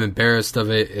not that I'm embarrassed of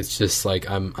it. It's just like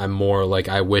I'm more like,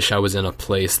 I wish I was in a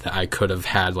place that I could have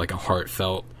had like I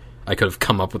could have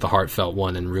come up with a heartfelt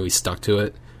one and really stuck to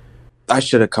it. I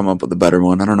should have come up with a better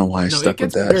one. I don't know why I stuck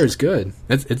with that. Better is good.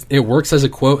 It works as a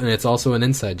quote, and it's also an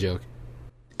inside joke.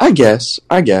 I guess,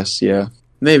 yeah.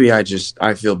 Maybe I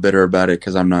feel bitter about it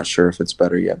because I'm not sure if it's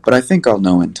better yet. But I think I'll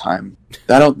know in time.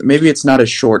 Maybe it's not a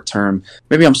short term.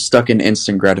 Maybe I'm stuck in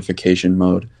instant gratification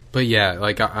mode. But yeah,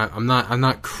 like I'm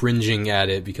not cringing at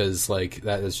it, because like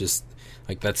that is just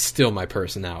like, that's still my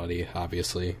personality,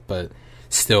 obviously. But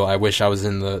still, I wish I was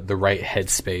in the right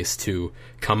headspace to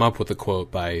come up with a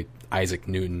quote by Isaac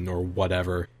Newton or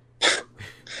whatever.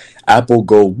 Apple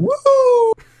go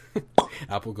woo.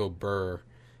 Apple go burr.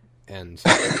 And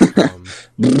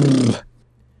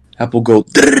Apple go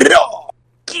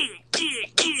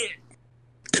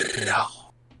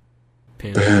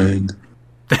Panda.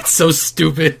 That's so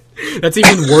stupid. That's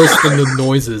even worse than the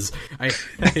noises.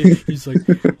 He's like,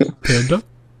 panda,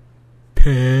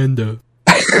 panda,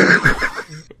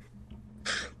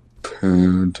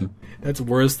 panda. That's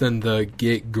worse than the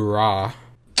get gra.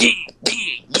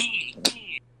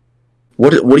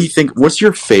 What do you think? What's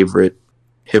your favorite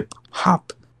hip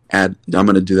hop ad? I'm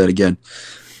gonna do that again.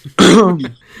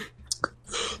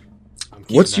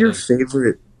 What's your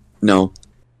favorite? No.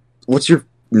 What's your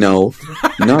no?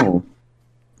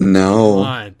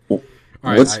 No.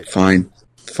 Fine.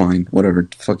 Fine. Whatever.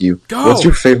 Fuck you. Go! What's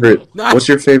your favorite? What's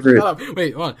your favorite?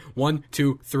 Wait, hold on. 1,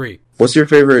 2, 3. What's your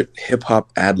favorite hip hop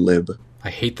ad lib?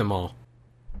 I hate them all.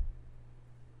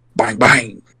 Bang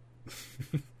bang.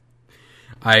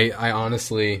 I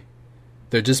honestly,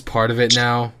 They're just part of it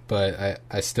now, but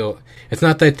I still... It's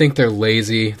not that I think they're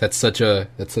lazy. That's such a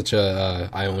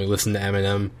I only listen to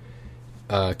Eminem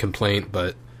complaint,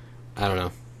 but I don't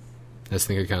know. I just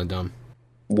think they're kind of dumb.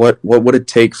 What would it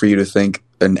take for you to think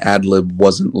an ad-lib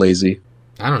wasn't lazy?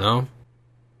 I don't know.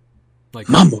 Like,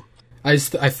 Mama! I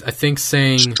think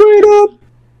saying... Straight up!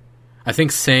 I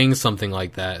think saying something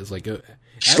like that is like...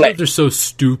 ad-libs are so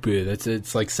stupid.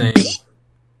 It's like saying...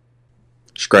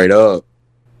 Straight up.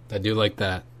 I do like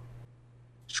that.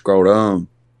 Scrotum.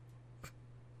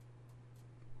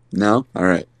 No?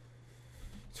 Alright.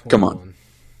 Come on.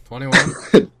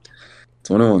 21.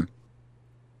 21.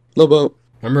 Lobo.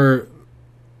 Remember,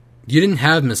 you didn't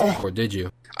have Miss before, did you?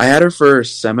 I had her for a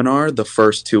seminar the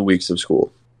first 2 weeks of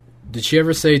school. Did she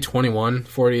ever say 21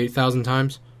 48,000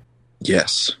 times?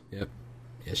 Yes. Yep.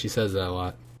 Yeah, she says that a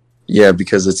lot. Yeah,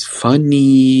 because it's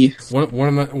funny.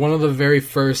 One of the very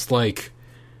first, like,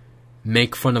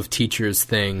 make fun of teachers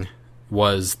thing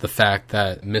was the fact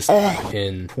that Miss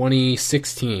in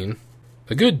 2016,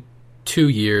 a good 2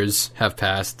 years have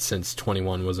passed since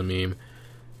 21 was a meme.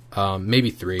 Maybe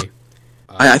 3.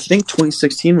 I think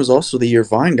 2016 was also the year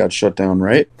Vine got shut down,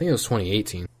 right? I think it was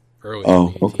 2018. Early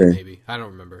 2018, okay. Maybe. I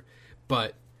don't remember.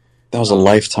 But that was a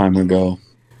lifetime ago.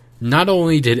 Not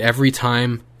only did every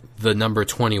time the number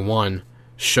 21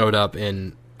 showed up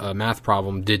in a math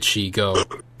problem, did she go,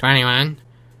 21?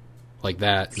 Like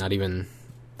that, not even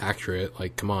accurate.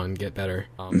 Like, come on, get better.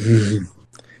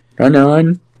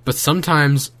 21. But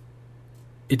sometimes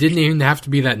it didn't even have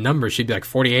to be that number. She'd be like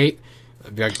 48.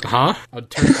 I'd be like, huh? I'll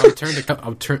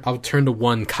turn to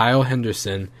one Kyle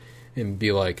Henderson and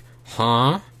be like,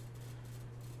 huh?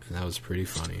 And that was pretty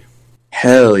funny.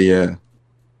 Hell yeah.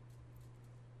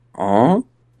 Aw?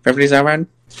 57?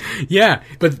 Yeah,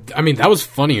 but I mean that was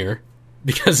funnier.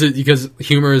 Because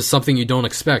humor is something you don't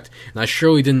expect. And I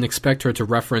surely didn't expect her to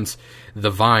reference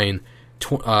the Vine,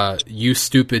 you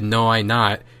stupid, no I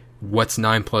not, what's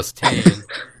 9 plus 10?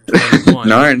 21,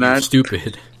 no I'm not.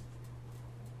 Stupid.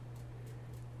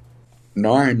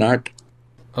 No I'm not.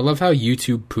 I love how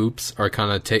YouTube poops are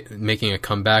kind of making a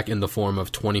comeback in the form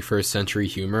of 21st century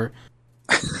humor.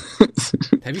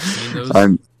 Have you seen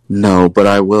those? No, but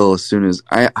I will as soon as...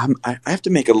 I have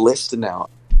to make a list now.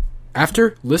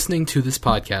 After listening to this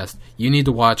podcast, you need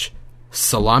to watch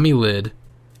Salami Lid,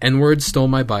 N-Word Stole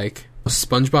My Bike,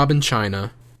 SpongeBob in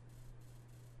China.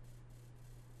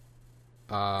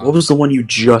 What was the one you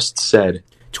just said?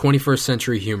 21st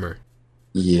Century Humor.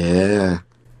 Yeah.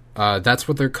 That's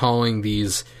what they're calling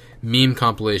these meme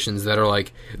compilations that are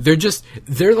like...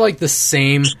 They're like the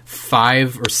same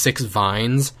 5 or 6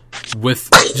 vines with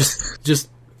just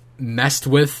messed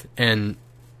with and...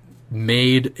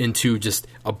 made into just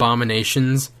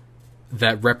abominations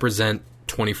that represent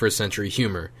 21st century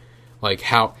humor. Like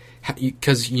how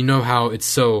because you know how it's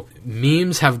so...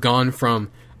 Memes have gone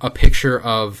from a picture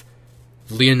of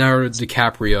Leonardo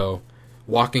DiCaprio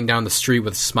walking down the street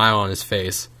with a smile on his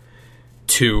face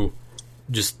to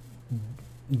just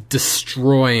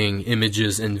destroying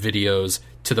images and videos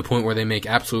to the point where they make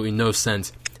absolutely no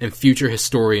sense, and future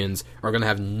historians are going to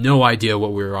have no idea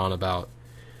what we were on about.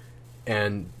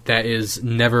 And that is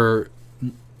never...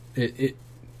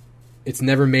 It's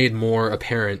never made more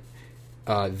apparent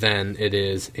than it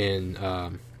is in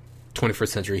 21st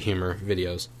century humor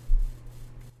videos.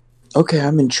 Okay,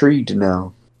 I'm intrigued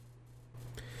now.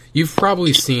 You've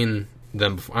probably seen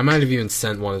them before. I might have even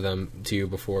sent one of them to you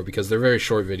before because they're very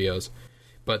short videos.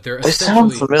 But they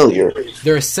sound familiar.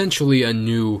 They're essentially a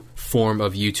new form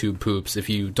of YouTube poops. If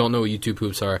you don't know what YouTube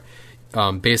poops are,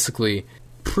 basically...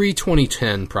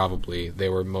 Pre-2010, probably, they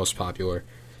were most popular.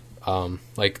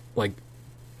 Like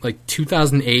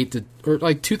 2008 or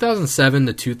like 2007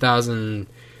 to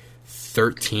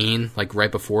 2013, like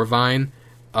right before Vine.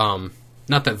 Not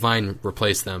that Vine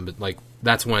replaced them, but like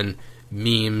that's when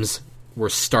memes were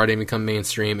starting to become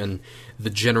mainstream and the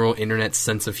general internet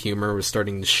sense of humor was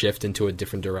starting to shift into a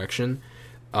different direction.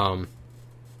 But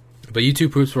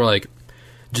YouTube poops were like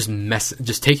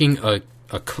just taking a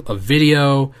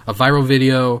video, a viral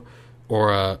video,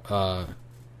 or a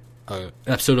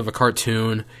episode of a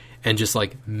cartoon, and just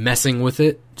like messing with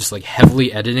it, just like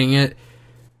heavily editing it,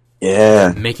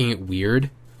 making it weird,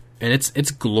 and it's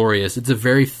glorious. It's a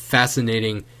very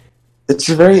fascinating. It's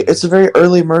a very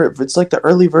early It's like the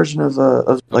early version of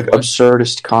like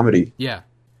absurdist comedy. Yeah.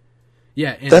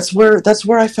 That's where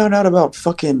I found out about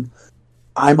fucking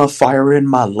I'm a fire in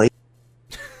my lake.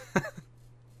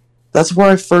 That's where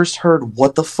I first heard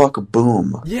 "What the fuck,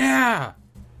 boom." Yeah.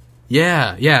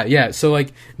 So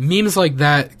like memes like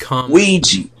that come from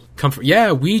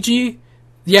Ouija.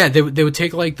 Yeah, they would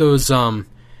take like those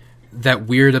that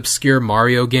weird obscure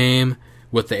Mario game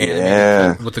with the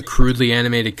animated, with the crudely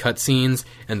animated cutscenes,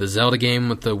 and the Zelda game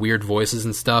with the weird voices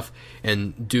and stuff,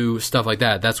 and do stuff like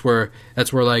that. That's where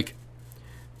like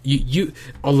you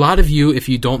a lot of you, if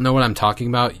you don't know what I'm talking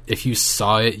about, if you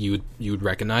saw it, you'd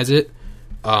recognize it.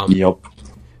 Yep.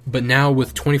 But now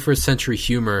with 21st century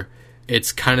humor,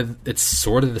 it's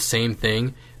sort of the same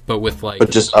thing, but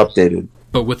just updated.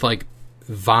 But with like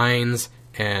Vines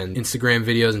and Instagram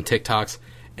videos and TikToks,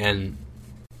 and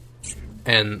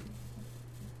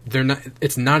they're not.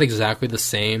 It's not exactly the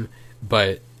same,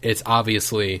 but it's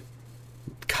obviously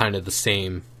kind of the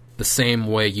same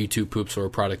way YouTube poops were a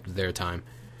product of their time.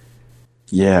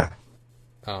 Yeah.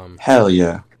 Hell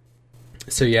yeah.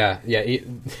 So yeah.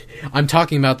 I'm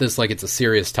talking about this like it's a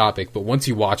serious topic, but once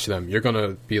you watch them, you're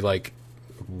gonna be like,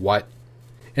 "What?"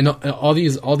 And all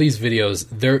these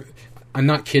videos, I'm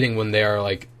not kidding when they are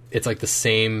like, it's like the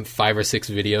same 5 or 6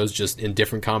 videos just in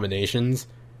different combinations.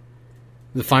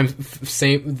 The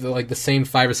same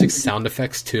 5 or 6 sound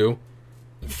effects too.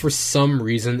 For some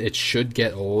reason, it should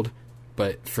get old,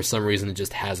 but for some reason, it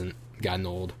just hasn't gotten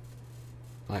old.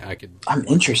 I'm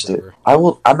interested.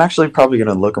 I'm actually probably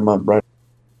gonna look them up right.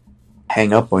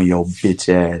 Hang up on your bitch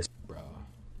ass, bro.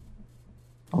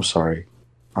 I'm sorry.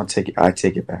 I take it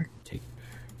back.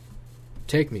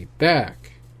 Take me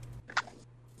back.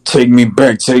 Take me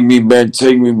back. Take me back.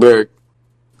 Take me back.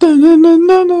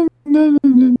 I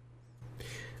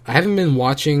haven't been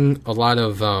watching a lot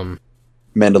of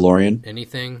Mandalorian.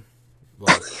 Anything?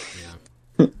 Well,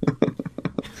 yeah.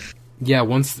 Yeah,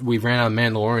 once we ran out of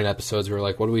Mandalorian episodes, we were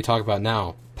like, what do we talk about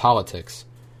now? Politics.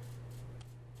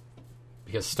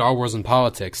 Because Star Wars and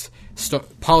politics.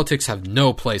 Politics have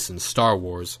no place in Star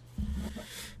Wars.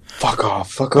 Fuck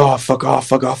off, fuck off, fuck off,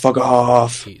 fuck off, fuck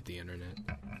off. Hate the internet.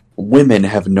 Women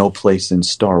have no place in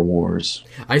Star Wars.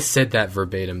 I said that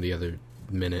verbatim the other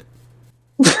minute.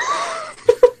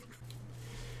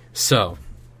 So,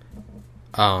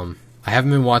 I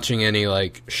haven't been watching any,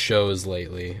 like, shows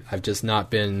lately. I've just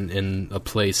not been in a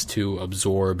place to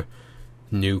absorb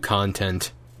new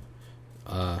content.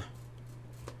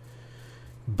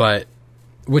 But,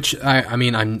 which, I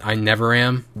mean, I never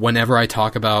am. Whenever I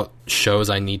talk about shows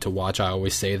I need to watch, I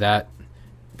always say that.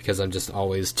 Because I'm just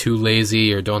always too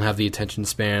lazy, or don't have the attention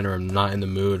span, or I'm not in the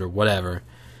mood, or whatever.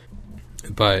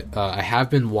 But, I have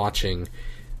been watching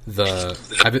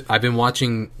I've been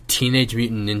watching Teenage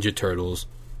Mutant Ninja Turtles.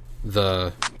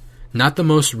 Not the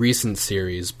most recent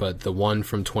series, but the one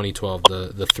from 2012,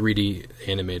 the 3D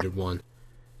animated one.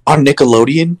 On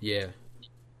Nickelodeon? Yeah.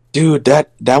 Dude,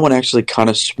 that one actually kind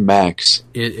of smacks.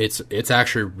 It's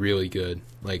actually really good.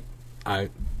 Like, I'm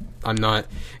not,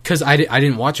 because I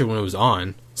didn't watch it when it was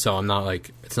on, so I'm not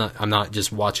like, I'm not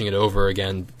just watching it over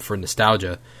again for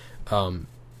nostalgia.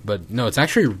 But no, it's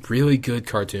actually a really good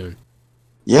cartoon.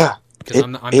 Yeah. Because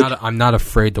I'm not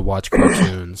afraid to watch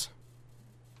cartoons.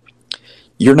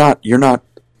 You're not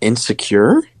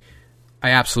insecure?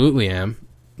 I absolutely am.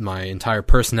 My entire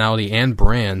personality and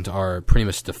brand are pretty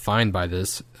much defined by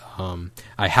this.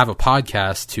 I have a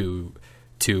podcast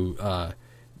to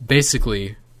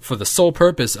basically for the sole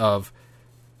purpose of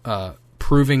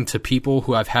proving to people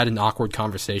who I've had an awkward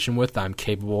conversation with that I'm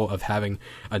capable of having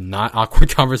a not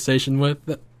awkward conversation with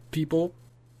people.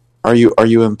 Are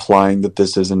you implying that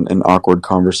this isn't an awkward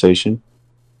conversation?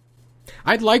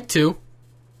 I'd like to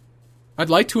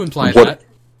imply that.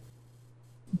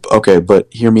 Okay, but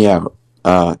hear me out.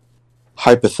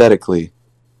 Hypothetically,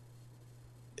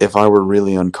 if I were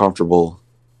really uncomfortable,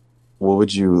 what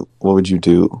would you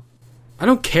do? I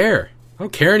don't care. I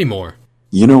don't care anymore.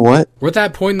 You know what? We're at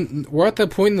that point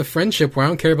in the friendship where I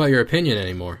don't care about your opinion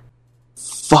anymore.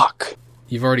 Fuck.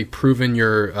 You've already proven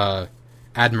your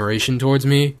admiration towards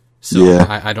me. So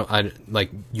yeah.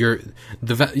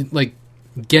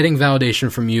 Getting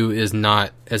validation from you is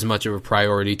not as much of a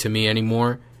priority to me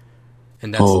anymore.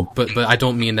 And that's but I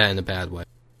don't mean that in a bad way.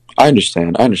 I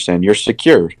understand. You're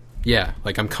secure. Yeah,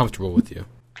 like I'm comfortable with you.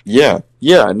 Yeah,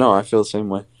 no, I feel the same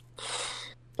way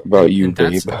about you,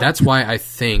 babe. That's why I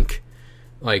think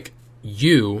like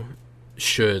you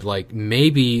should like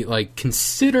maybe like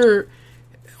consider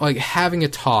like having a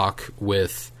talk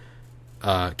with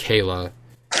Kayla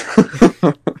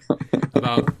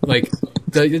about like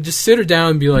just sit her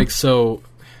down and be like, so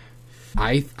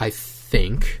I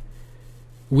think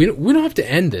we don't have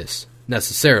to end this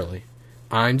necessarily.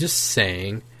 I'm just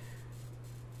saying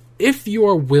if you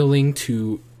are willing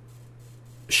to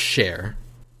share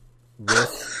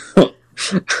with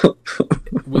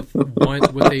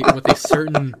a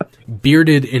certain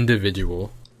bearded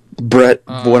individual. Brett,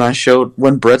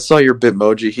 when Brett saw your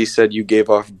Bitmoji, he said you gave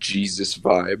off Jesus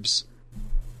vibes.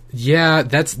 Yeah,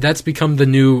 that's become the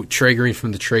new Trey Green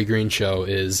from the Trey Green Show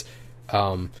is...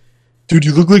 Dude,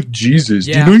 you look like Jesus.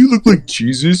 Yeah. Do you know you look like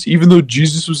Jesus, even though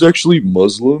Jesus was actually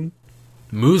Muslim?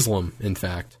 Muslim, in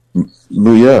fact.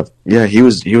 Yeah, he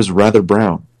was rather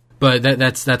brown. But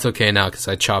that's okay now because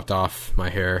I chopped off my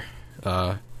hair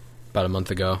about a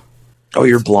month ago. Oh,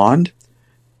 you're blonde?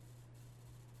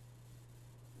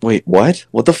 Wait, what?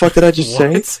 What the fuck did I just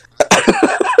say?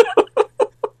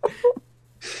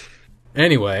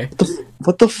 Anyway.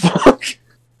 What the fuck?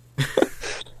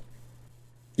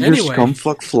 You're Anyway.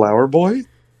 scumfuck flower boy?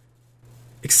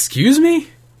 Excuse me?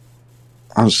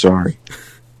 I'm sorry.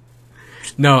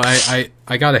 No,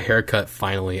 I got a haircut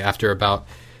finally after about...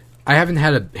 I haven't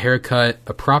had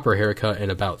a proper haircut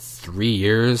in about 3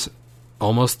 years.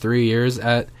 Almost 3 years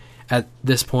at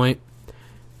this point.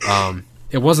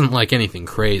 It wasn't like anything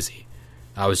crazy.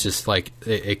 I was just like...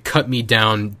 It cut me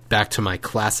down back to my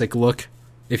classic look,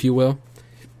 if you will.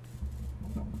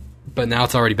 But now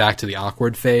it's already back to the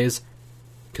awkward phase.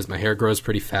 Because my hair grows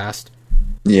pretty fast.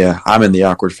 Yeah, I'm in the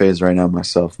awkward phase right now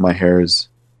myself. My hair is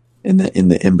in the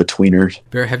in-betweeners.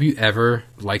 Bear, have you ever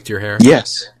liked your hair?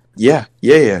 Yes. Yeah.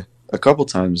 A couple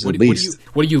times at least.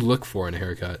 What do you look for in a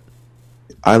haircut?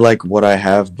 I like what I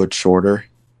have, but shorter.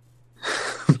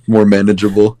 More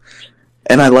manageable.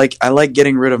 And I like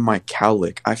getting rid of my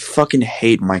cowlick. I fucking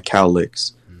hate my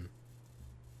cowlicks.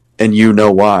 And you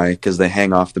know why, because they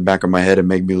hang off the back of my head and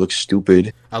make me look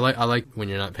stupid. I like when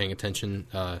you're not paying attention,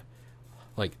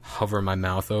 like hover my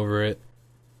mouth over it.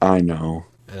 I know.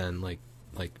 And then like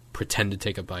pretend to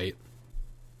take a bite.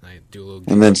 I do a little.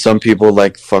 And then some people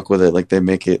like fuck with it, like they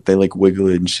like wiggle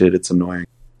it and shit. It's annoying.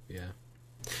 Yeah.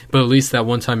 But at least that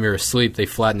one time you're asleep, they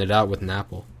flattened it out with an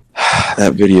apple.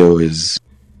 That video is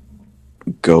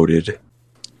goated.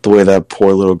 The way that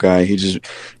poor little guy, he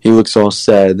looks all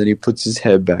sad, then he puts his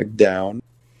head back down.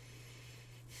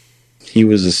 He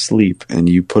was asleep, and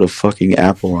you put a fucking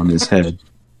apple on his head.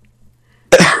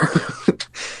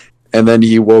 And then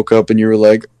he woke up, and you were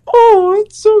like, oh,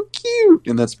 it's so cute.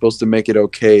 And that's supposed to make it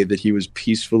okay that he was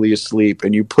peacefully asleep,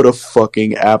 and you put a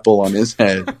fucking apple on his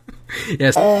head.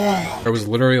 Yes, there was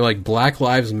literally like Black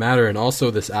Lives Matter, and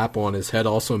also this apple on his head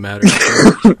also matters.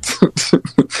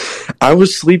 I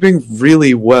was sleeping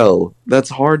really well. That's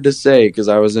hard to say because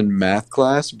I was in math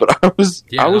class, but I was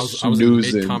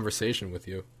snoozing. in mid-conversation with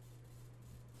you.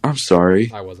 I'm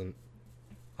sorry. I wasn't.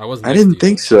 I didn't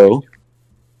think so.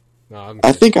 No,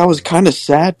 I think I was kind of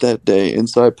sad that day, and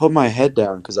so I put my head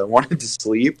down because I wanted to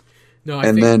sleep. No,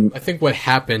 I think what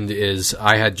happened is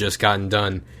I had just gotten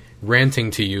done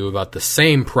ranting to you about the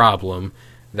same problem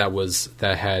that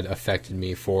had affected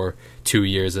me for 2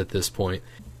 years at this point.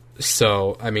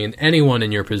 So, I mean, anyone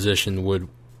in your position would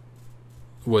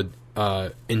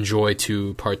enjoy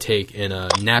to partake in a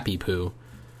nappy poo.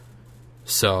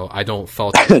 So, I don't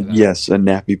fault you for that. Yes, a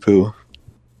nappy poo.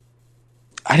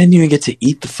 I didn't even get to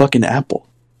eat the fucking apple.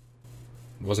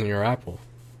 It wasn't your apple.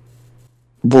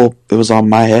 Well, it was on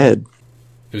my head.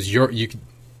 It was you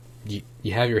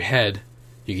have your head.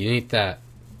 You can eat that.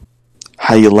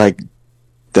 How you like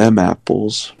them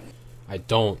apples? I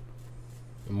don't.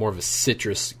 I'm more of a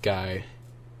citrus guy.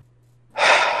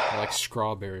 I like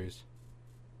strawberries.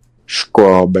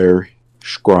 Strawberry.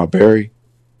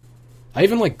 I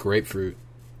even like grapefruit.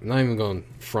 I'm not even going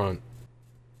front.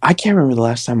 I can't remember the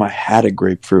last time I had a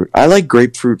grapefruit. I like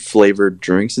grapefruit flavored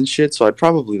drinks and shit, so I'd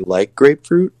probably like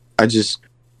grapefruit. I just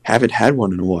haven't had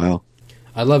one in a while.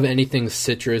 I love anything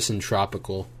citrus and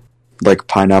tropical. Like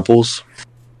pineapples?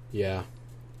 Yeah.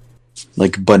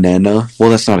 Like banana? Well,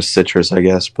 that's not a citrus, I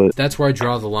guess, but... That's where I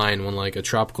draw the line when, like, a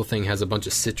tropical thing has a bunch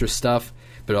of citrus stuff,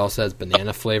 but it also has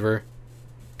banana flavor.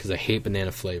 Because I hate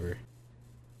banana flavor.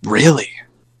 Really?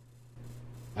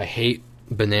 I hate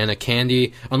banana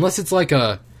candy. Unless it's like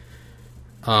a...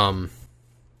 Like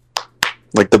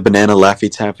the banana Laffy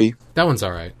Taffy? That one's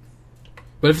alright.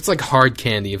 But if it's like hard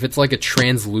candy, if it's like a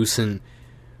translucent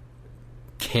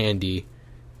candy...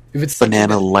 If it's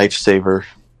banana Lifesaver.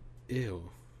 Ew.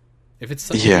 If it's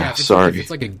something, sorry. If it's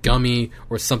like a gummy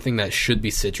or something that should be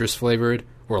citrus flavored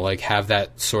or like have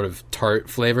that sort of tart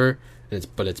flavor,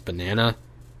 but it's banana,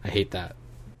 I hate that.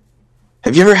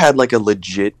 Have you ever had like a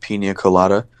legit pina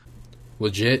colada?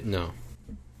 Legit? No.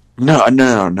 No.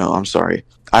 I'm sorry.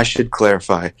 I should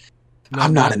clarify.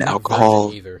 I'm not an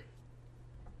alcohol either.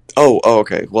 Oh,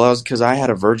 okay. Well, because I had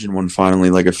a virgin one finally,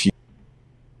 like a few,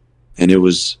 and it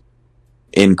was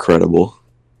incredible.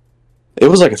 It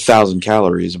was like 1,000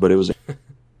 calories, but it was.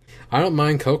 I don't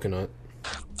mind coconut.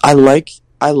 I like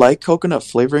coconut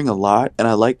flavoring a lot, and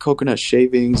I like coconut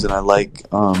shavings, and I like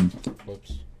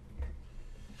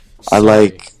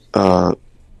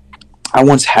I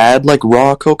once had like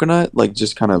raw coconut, like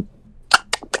just kind of,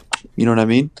 you know what I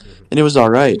mean? And it was all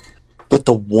right. But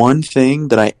the one thing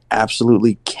that I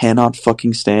absolutely cannot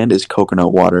fucking stand is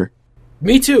coconut water.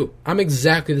 Me too. I'm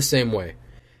exactly the same way.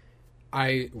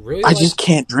 I just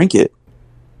can't drink it.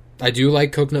 I do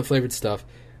like coconut flavored stuff.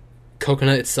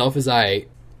 Coconut itself is aight,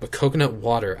 but coconut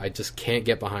water, I just can't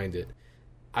get behind it.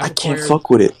 I can't fuck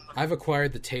with it. I've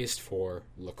acquired the taste for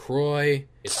LaCroix.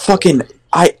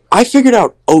 I figured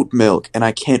out oat milk, and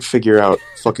I can't figure out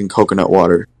fucking coconut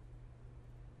water.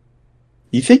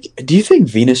 Do you think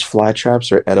Venus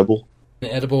flytraps are edible?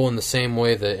 Edible in the same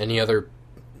way that any other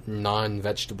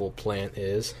non-vegetable plant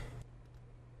is.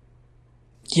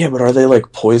 Yeah, but are they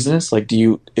like poisonous? Like,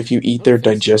 if you eat their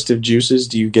digestive juices,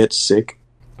 do you get sick?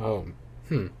 Oh,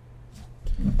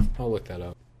 I'll look that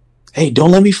up. Hey,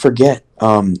 don't let me forget.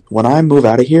 When I move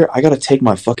out of here, I gotta take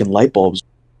my fucking light bulbs.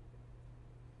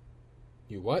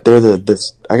 You what?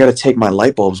 I gotta take my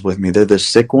light bulbs with me. They're the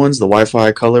sick ones, the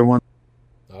Wi-Fi color ones.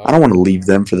 Oh. I don't want to leave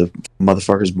them for the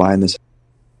motherfuckers buying this.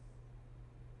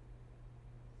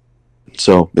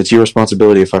 So, it's your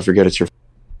responsibility if I forget it's your...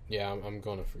 Yeah, I'm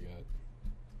going to forget.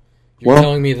 You're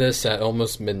telling me this at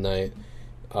almost midnight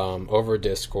over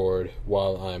Discord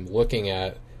while I'm looking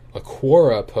at a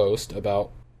Quora post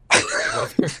about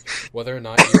whether or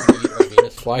not you can eat a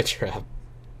Venus flytrap.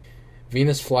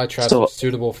 Venus flytraps are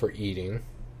suitable for eating.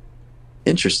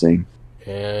 Interesting.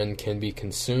 And can be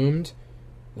consumed,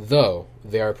 though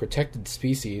they are a protected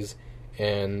species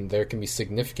and there can be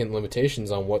significant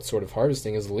limitations on what sort of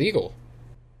harvesting is legal.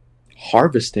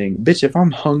 Harvesting? Bitch, if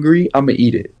I'm hungry, I'm gonna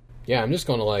eat it. Yeah, I'm just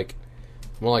gonna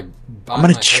I'm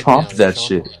gonna chomp that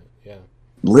shit. Yeah.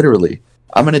 Literally.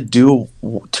 I'm gonna do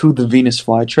to the Venus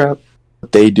flytrap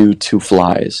what they do to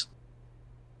flies.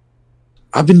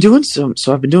 I've been doing a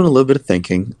little bit of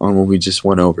thinking on what we just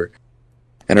went over.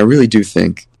 And I really do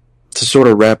think, to sort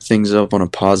of wrap things up on a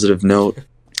positive note,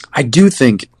 I do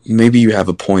think maybe you have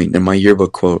a point, and my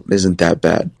yearbook quote isn't that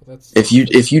bad. If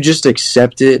you just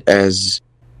accept it as...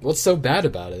 What's so bad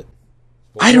about it?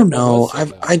 I don't know.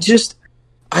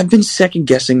 I've been second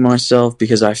guessing myself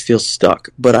because I feel stuck,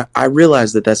 but I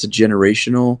realize that that's a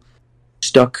generational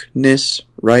stuckness,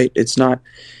 right? It's not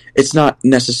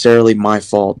necessarily my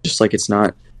fault, just like it's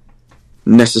not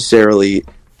necessarily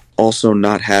also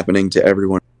not happening to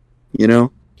everyone, you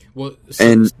know? Well,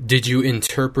 so did you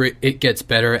interpret it gets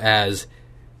better as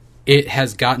it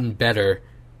has gotten better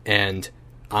and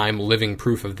I'm living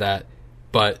proof of that,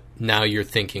 but now you're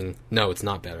thinking, no, it's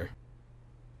not better?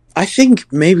 I think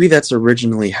maybe that's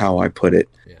originally how I put it.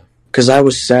 Yeah. Because I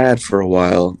was sad for a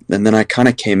while, and then I kind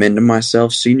of came into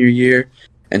myself senior year,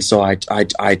 and so I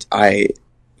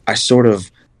sort of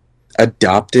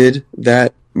adopted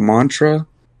that mantra.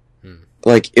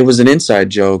 Like, it was an inside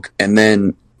joke, and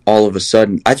then all of a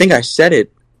sudden, I think I said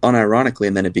it unironically,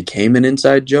 and then it became an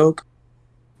inside joke,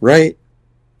 right?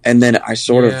 And then I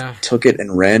sort of took it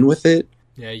and ran with it.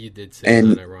 Yeah, you did say it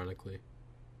unironically.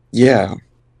 Yeah.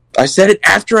 I said it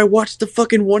after I watched the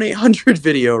fucking 1-800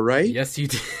 video, right? Yes, you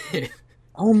did.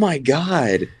 Oh my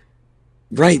god.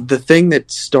 Right, the thing that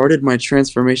started my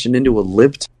transformation into a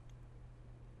libtard.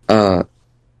 I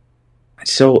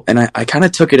kind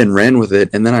of took it and ran with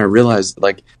it, and then I realized,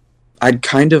 like, I'd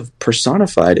kind of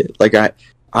personified it. Like,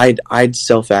 I'd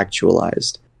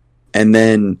self-actualized. And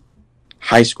then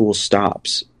high school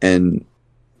stops, and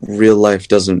real life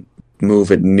doesn't move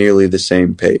at nearly the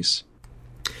same pace.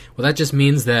 Well, that just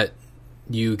means that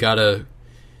you gotta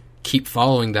keep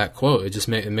following that quote. It just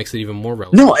makes it even more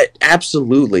relevant. No,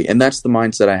 absolutely, and that's the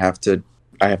mindset I have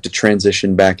to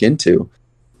transition back into,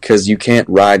 because you can't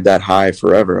ride that high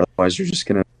forever. Otherwise, you're just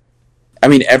gonna. I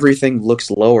mean, everything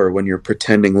looks lower when you're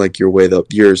pretending like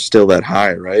you're still that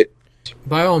high, right?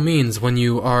 By all means, when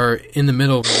you are in the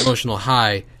middle of an emotional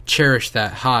high, cherish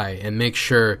that high and make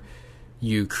sure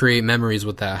you create memories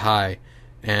with that high.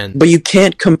 But you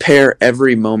can't compare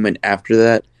every moment after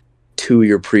that to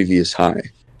your previous high.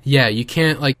 Yeah, you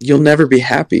can't, like... You'll never be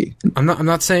happy. I'm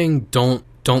not saying don't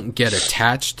get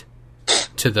attached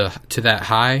to that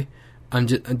high. I'm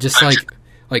just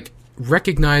like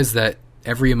recognize that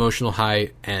every emotional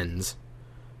high ends.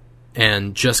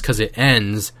 And just because it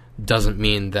ends doesn't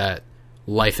mean that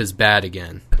life is bad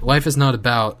again. Life is not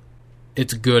about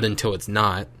it's good until it's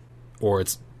not, or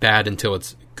it's bad until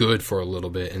it's good for a little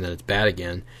bit and then it's bad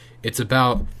again. It's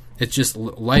just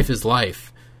life is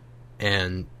life,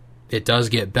 and it does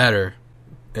get better,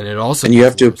 and it also. And you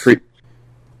have to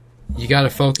you got to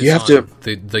focus on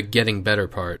the getting better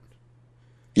part.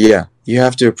 Yeah, you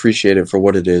have to appreciate it for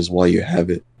what it is while you have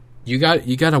it. You got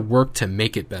to work to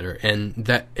make it better, and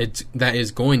that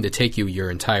is going to take you your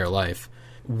entire life.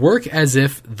 work as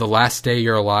if the last day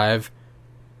you're alive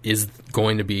is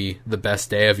going to be the best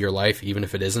day of your life, even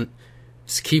if it isn't.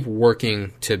 Just keep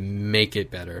working to make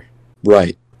it better.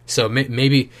 Right. So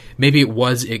maybe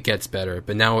it gets better,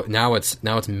 but now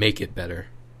it's make it better.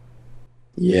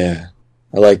 Yeah,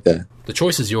 I like that. The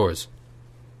choice is yours.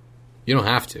 You don't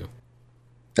have to.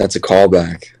 That's a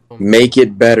callback. Make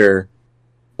it better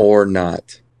or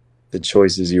not. The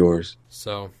choice is yours.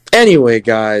 So anyway,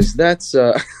 guys, that's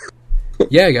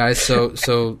yeah, guys.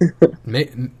 So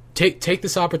take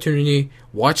this opportunity.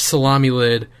 Watch Salami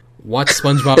Lid. Watch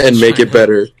SpongeBob and make it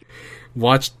better.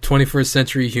 Watch 21st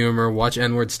Century Humor. Watch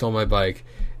N-Word Stole My Bike,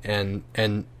 and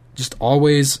just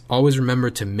always remember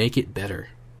to make it better.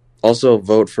 Also,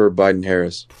 vote for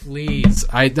Biden-Harris. Please,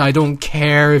 I don't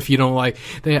care if you don't like.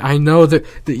 I know that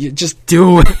you just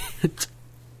do it.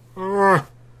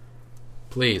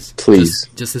 Please.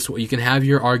 Just this way. You can have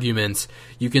your arguments.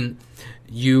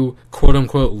 You quote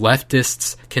unquote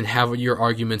leftists can have your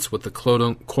arguments with the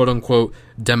quote unquote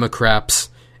Democrats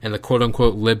and the quote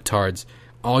unquote libtards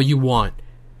all you want.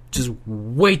 Just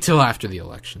wait till after the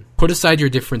election. Put aside your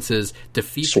differences.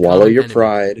 Swallow your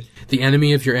pride. The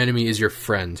enemy of your enemy is your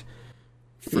friend.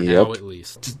 For now, at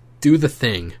least. Just do the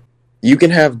thing. You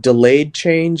can have delayed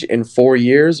change in 4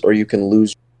 years, or you can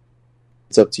lose.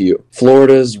 It's up to you.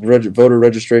 Florida's voter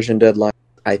registration deadline,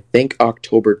 I think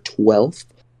October 12th.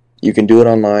 You can do it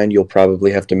online. You'll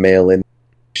probably have to mail in.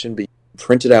 But you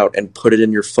print it out and put it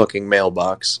in your fucking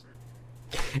mailbox.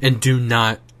 And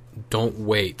don't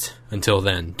wait until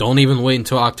then. Don't even wait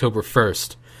until October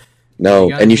 1st.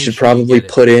 No, and you should probably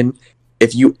put in,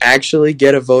 if you actually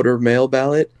get a voter mail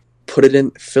ballot, put it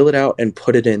in, fill it out, and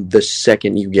put it in the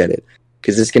second you get it.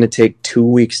 Because it's going to take 2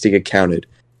 weeks to get counted.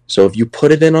 So if you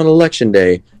put it in on election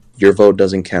day, your vote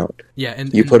doesn't count. Yeah,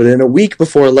 and you put it in a week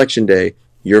before election day,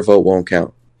 your vote won't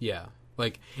count. Yeah,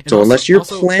 so also, unless you're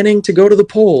planning to go to the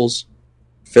polls,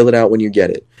 fill it out when you get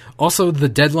it. Also, the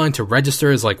deadline to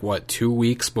register is 2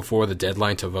 weeks before the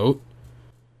deadline to vote?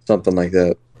 Something like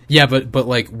that. Yeah, but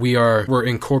we're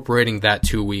incorporating that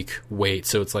 2 week wait,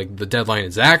 so it's the deadline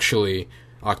is actually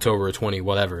October 20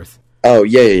 whatever. Oh,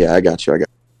 yeah, I got you.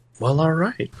 Well, all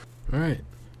right.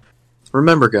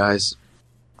 Remember, guys,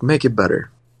 make it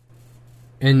better.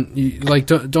 And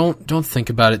don't think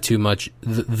about it too much.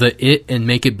 The it and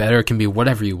make it better can be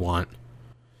whatever you want.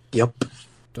 Yep.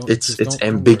 It's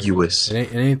ambiguous.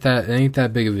 It ain't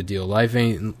that big of a deal. Life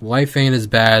ain't as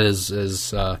bad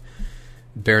as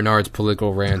Bernard's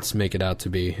political rants make it out to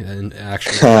be. And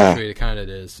actually it kind of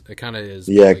is. It kind of is.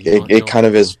 Yeah, it kind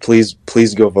of is. Please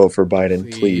go vote for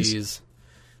Biden. Please,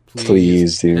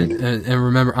 dude. And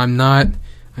remember, I'm not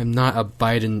a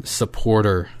Biden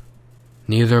supporter.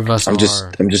 Neither of us are.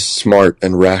 I'm just smart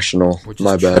and rational.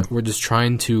 My bad. We're just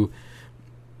trying to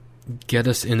get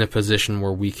us in a position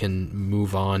where we can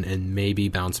move on and maybe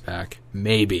bounce back.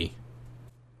 Maybe.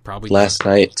 Probably. Last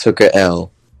night took a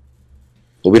L.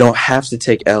 But we don't have to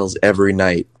take L's every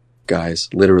night, guys.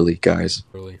 Literally, guys.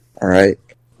 Really. All right?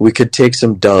 We could take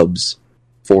some dubs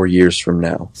 4 years from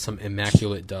now. Some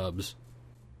immaculate dubs.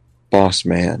 Boss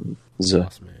man.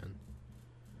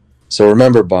 So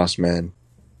remember, boss man,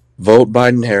 vote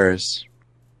Biden-Harris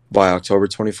by October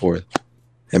 24th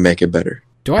and make it better.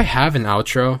 Do I have an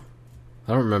outro?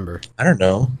 I don't remember. I don't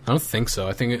know. I don't think so.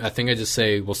 I think I just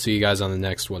say we'll see you guys on the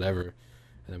next whatever,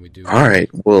 and then we do. All right,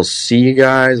 we'll see you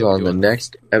guys on the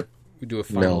next. We do a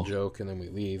final joke and then we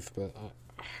leave. But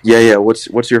yeah.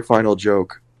 What's your final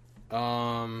joke?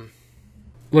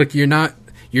 Look, you're not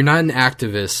an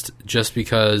activist just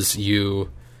because you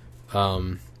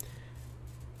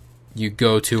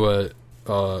go to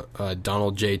a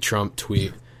Donald J. Trump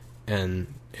tweet and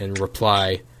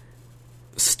reply,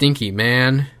 "Stinky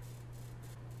man."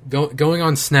 Going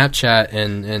on Snapchat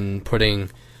and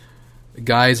putting,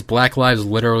 "Guys, Black Lives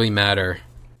literally matter."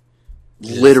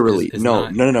 Literally.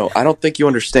 No. I don't think you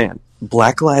understand.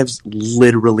 Black lives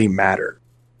literally matter.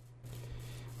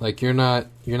 You're not.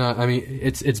 I mean,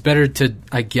 it's better to.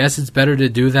 I guess it's better to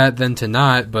do that than to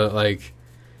not. But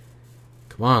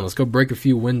come on, let's go break a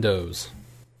few windows.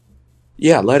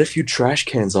 Yeah, light a few trash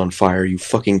cans on fire, you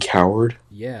fucking coward.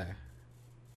 Yeah.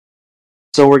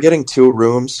 So we're getting 2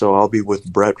 rooms, so I'll be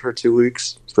with Brett for 2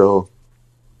 weeks. So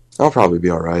I'll probably be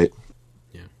all right.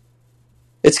 Yeah.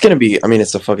 It's gonna be. I mean,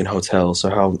 it's a fucking hotel, so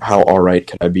how all right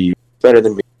can I be? Better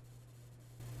than me.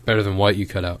 Better than what you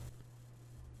cut out.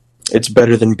 It's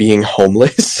better than being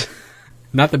homeless.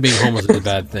 Not that being homeless is a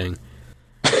bad thing.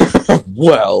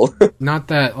 Well, not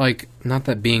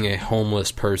that being a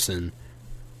homeless person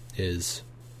is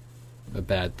a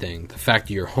bad thing. The fact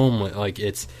that you're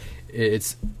homeless,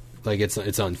 it's Like it's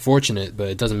unfortunate, but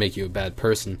it doesn't make you a bad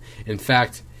person. In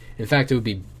fact, it would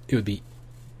be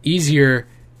easier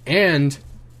and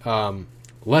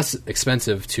less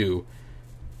expensive to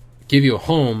give you a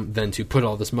home than to put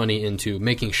all this money into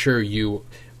making sure you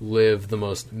live the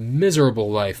most miserable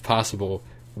life possible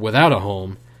without a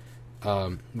home,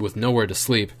 with nowhere to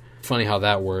sleep. Funny how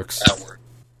that works.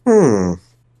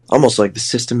 Almost like the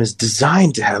system is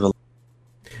designed to have a...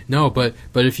 No, but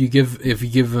if you give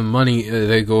them money,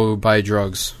 they go buy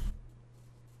drugs.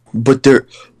 But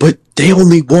they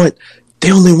only want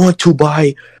to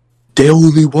buy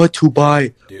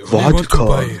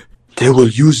vodka. They will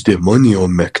use their money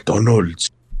on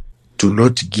McDonald's. Do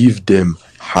not give them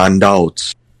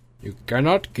handouts. You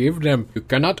cannot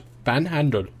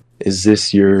panhandle. Is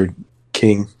this your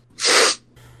king?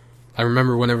 I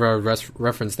remember whenever I would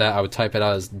reference that, I would type it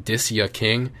out as "Dis ya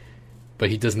king," but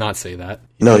he does not say that.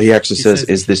 No, he actually says,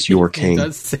 "Is this your king?" He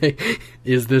does say,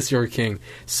 "Is this your king?"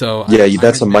 So yeah,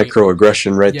 that's a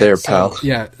microaggression right there, pal.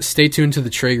 Yeah, stay tuned to the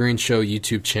Trey Green Show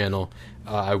YouTube channel.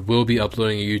 I will be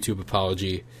uploading a YouTube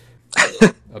apology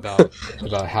about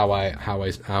how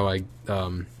I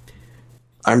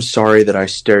I'm sorry that I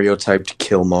stereotyped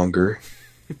Killmonger.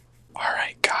 All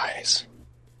right, guys.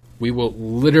 We will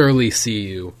literally see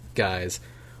you guys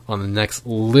on the next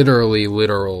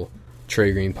literal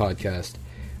Trey Green podcast.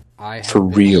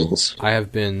 Reals. I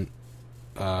have been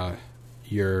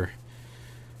your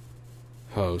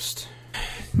host.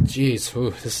 Jeez,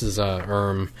 this is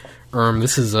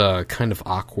this is kind of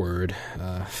awkward.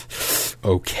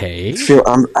 Okay.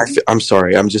 I'm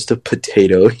sorry. I'm just a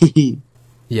potato.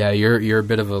 Yeah, you're a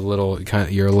bit of a little kind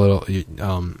of, you're a little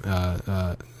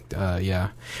yeah.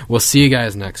 We'll see you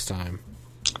guys next time.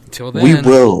 Till then,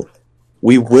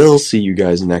 we will see you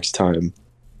guys next time.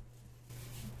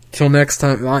 Till next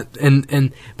time,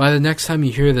 and by the next time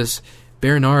you hear this,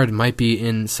 Nard might be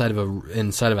inside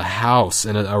of a house,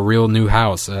 in a real new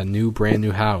house, a brand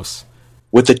new house,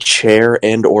 with a chair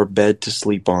and or bed to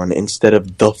sleep on instead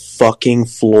of the fucking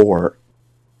floor.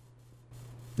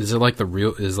 Is it like the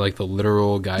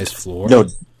literal guy's floor? No,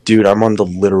 dude, I'm on the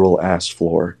literal ass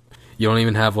floor. You don't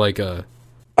even have like a...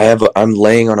 I'm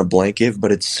laying on a blanket,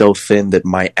 but it's so thin that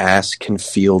my ass can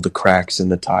feel the cracks in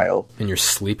the tile. And you're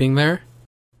sleeping there?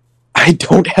 I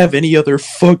don't have any other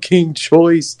fucking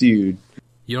choice, dude.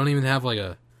 You don't even have like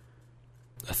a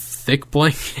thick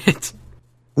blanket?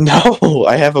 No,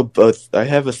 I have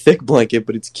a thick blanket,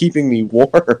 but it's keeping me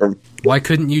warm. Why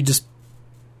couldn't you just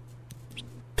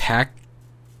pack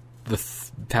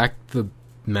the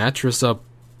mattress up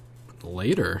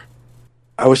later?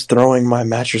 I was throwing my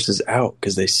mattresses out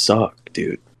because they suck,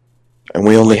 dude. And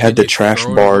we only had the trash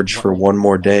barge for one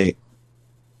more day.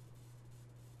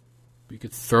 You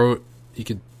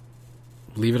could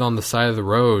leave it on the side of the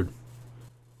road.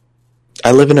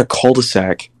 I live in a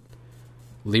cul-de-sac.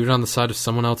 Leave it on the side of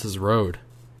someone else's road.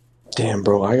 Damn,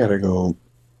 bro, I gotta go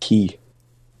pee.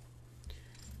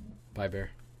 Bye, Bear.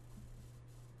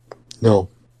 No.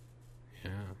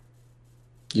 Yeah.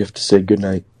 You have to say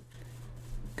goodnight.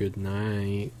 Good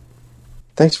night.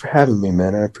 Thanks for having me,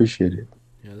 man. I appreciate it.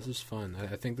 Yeah, this was fun.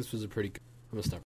 I think this was a pretty good... I'm gonna stop.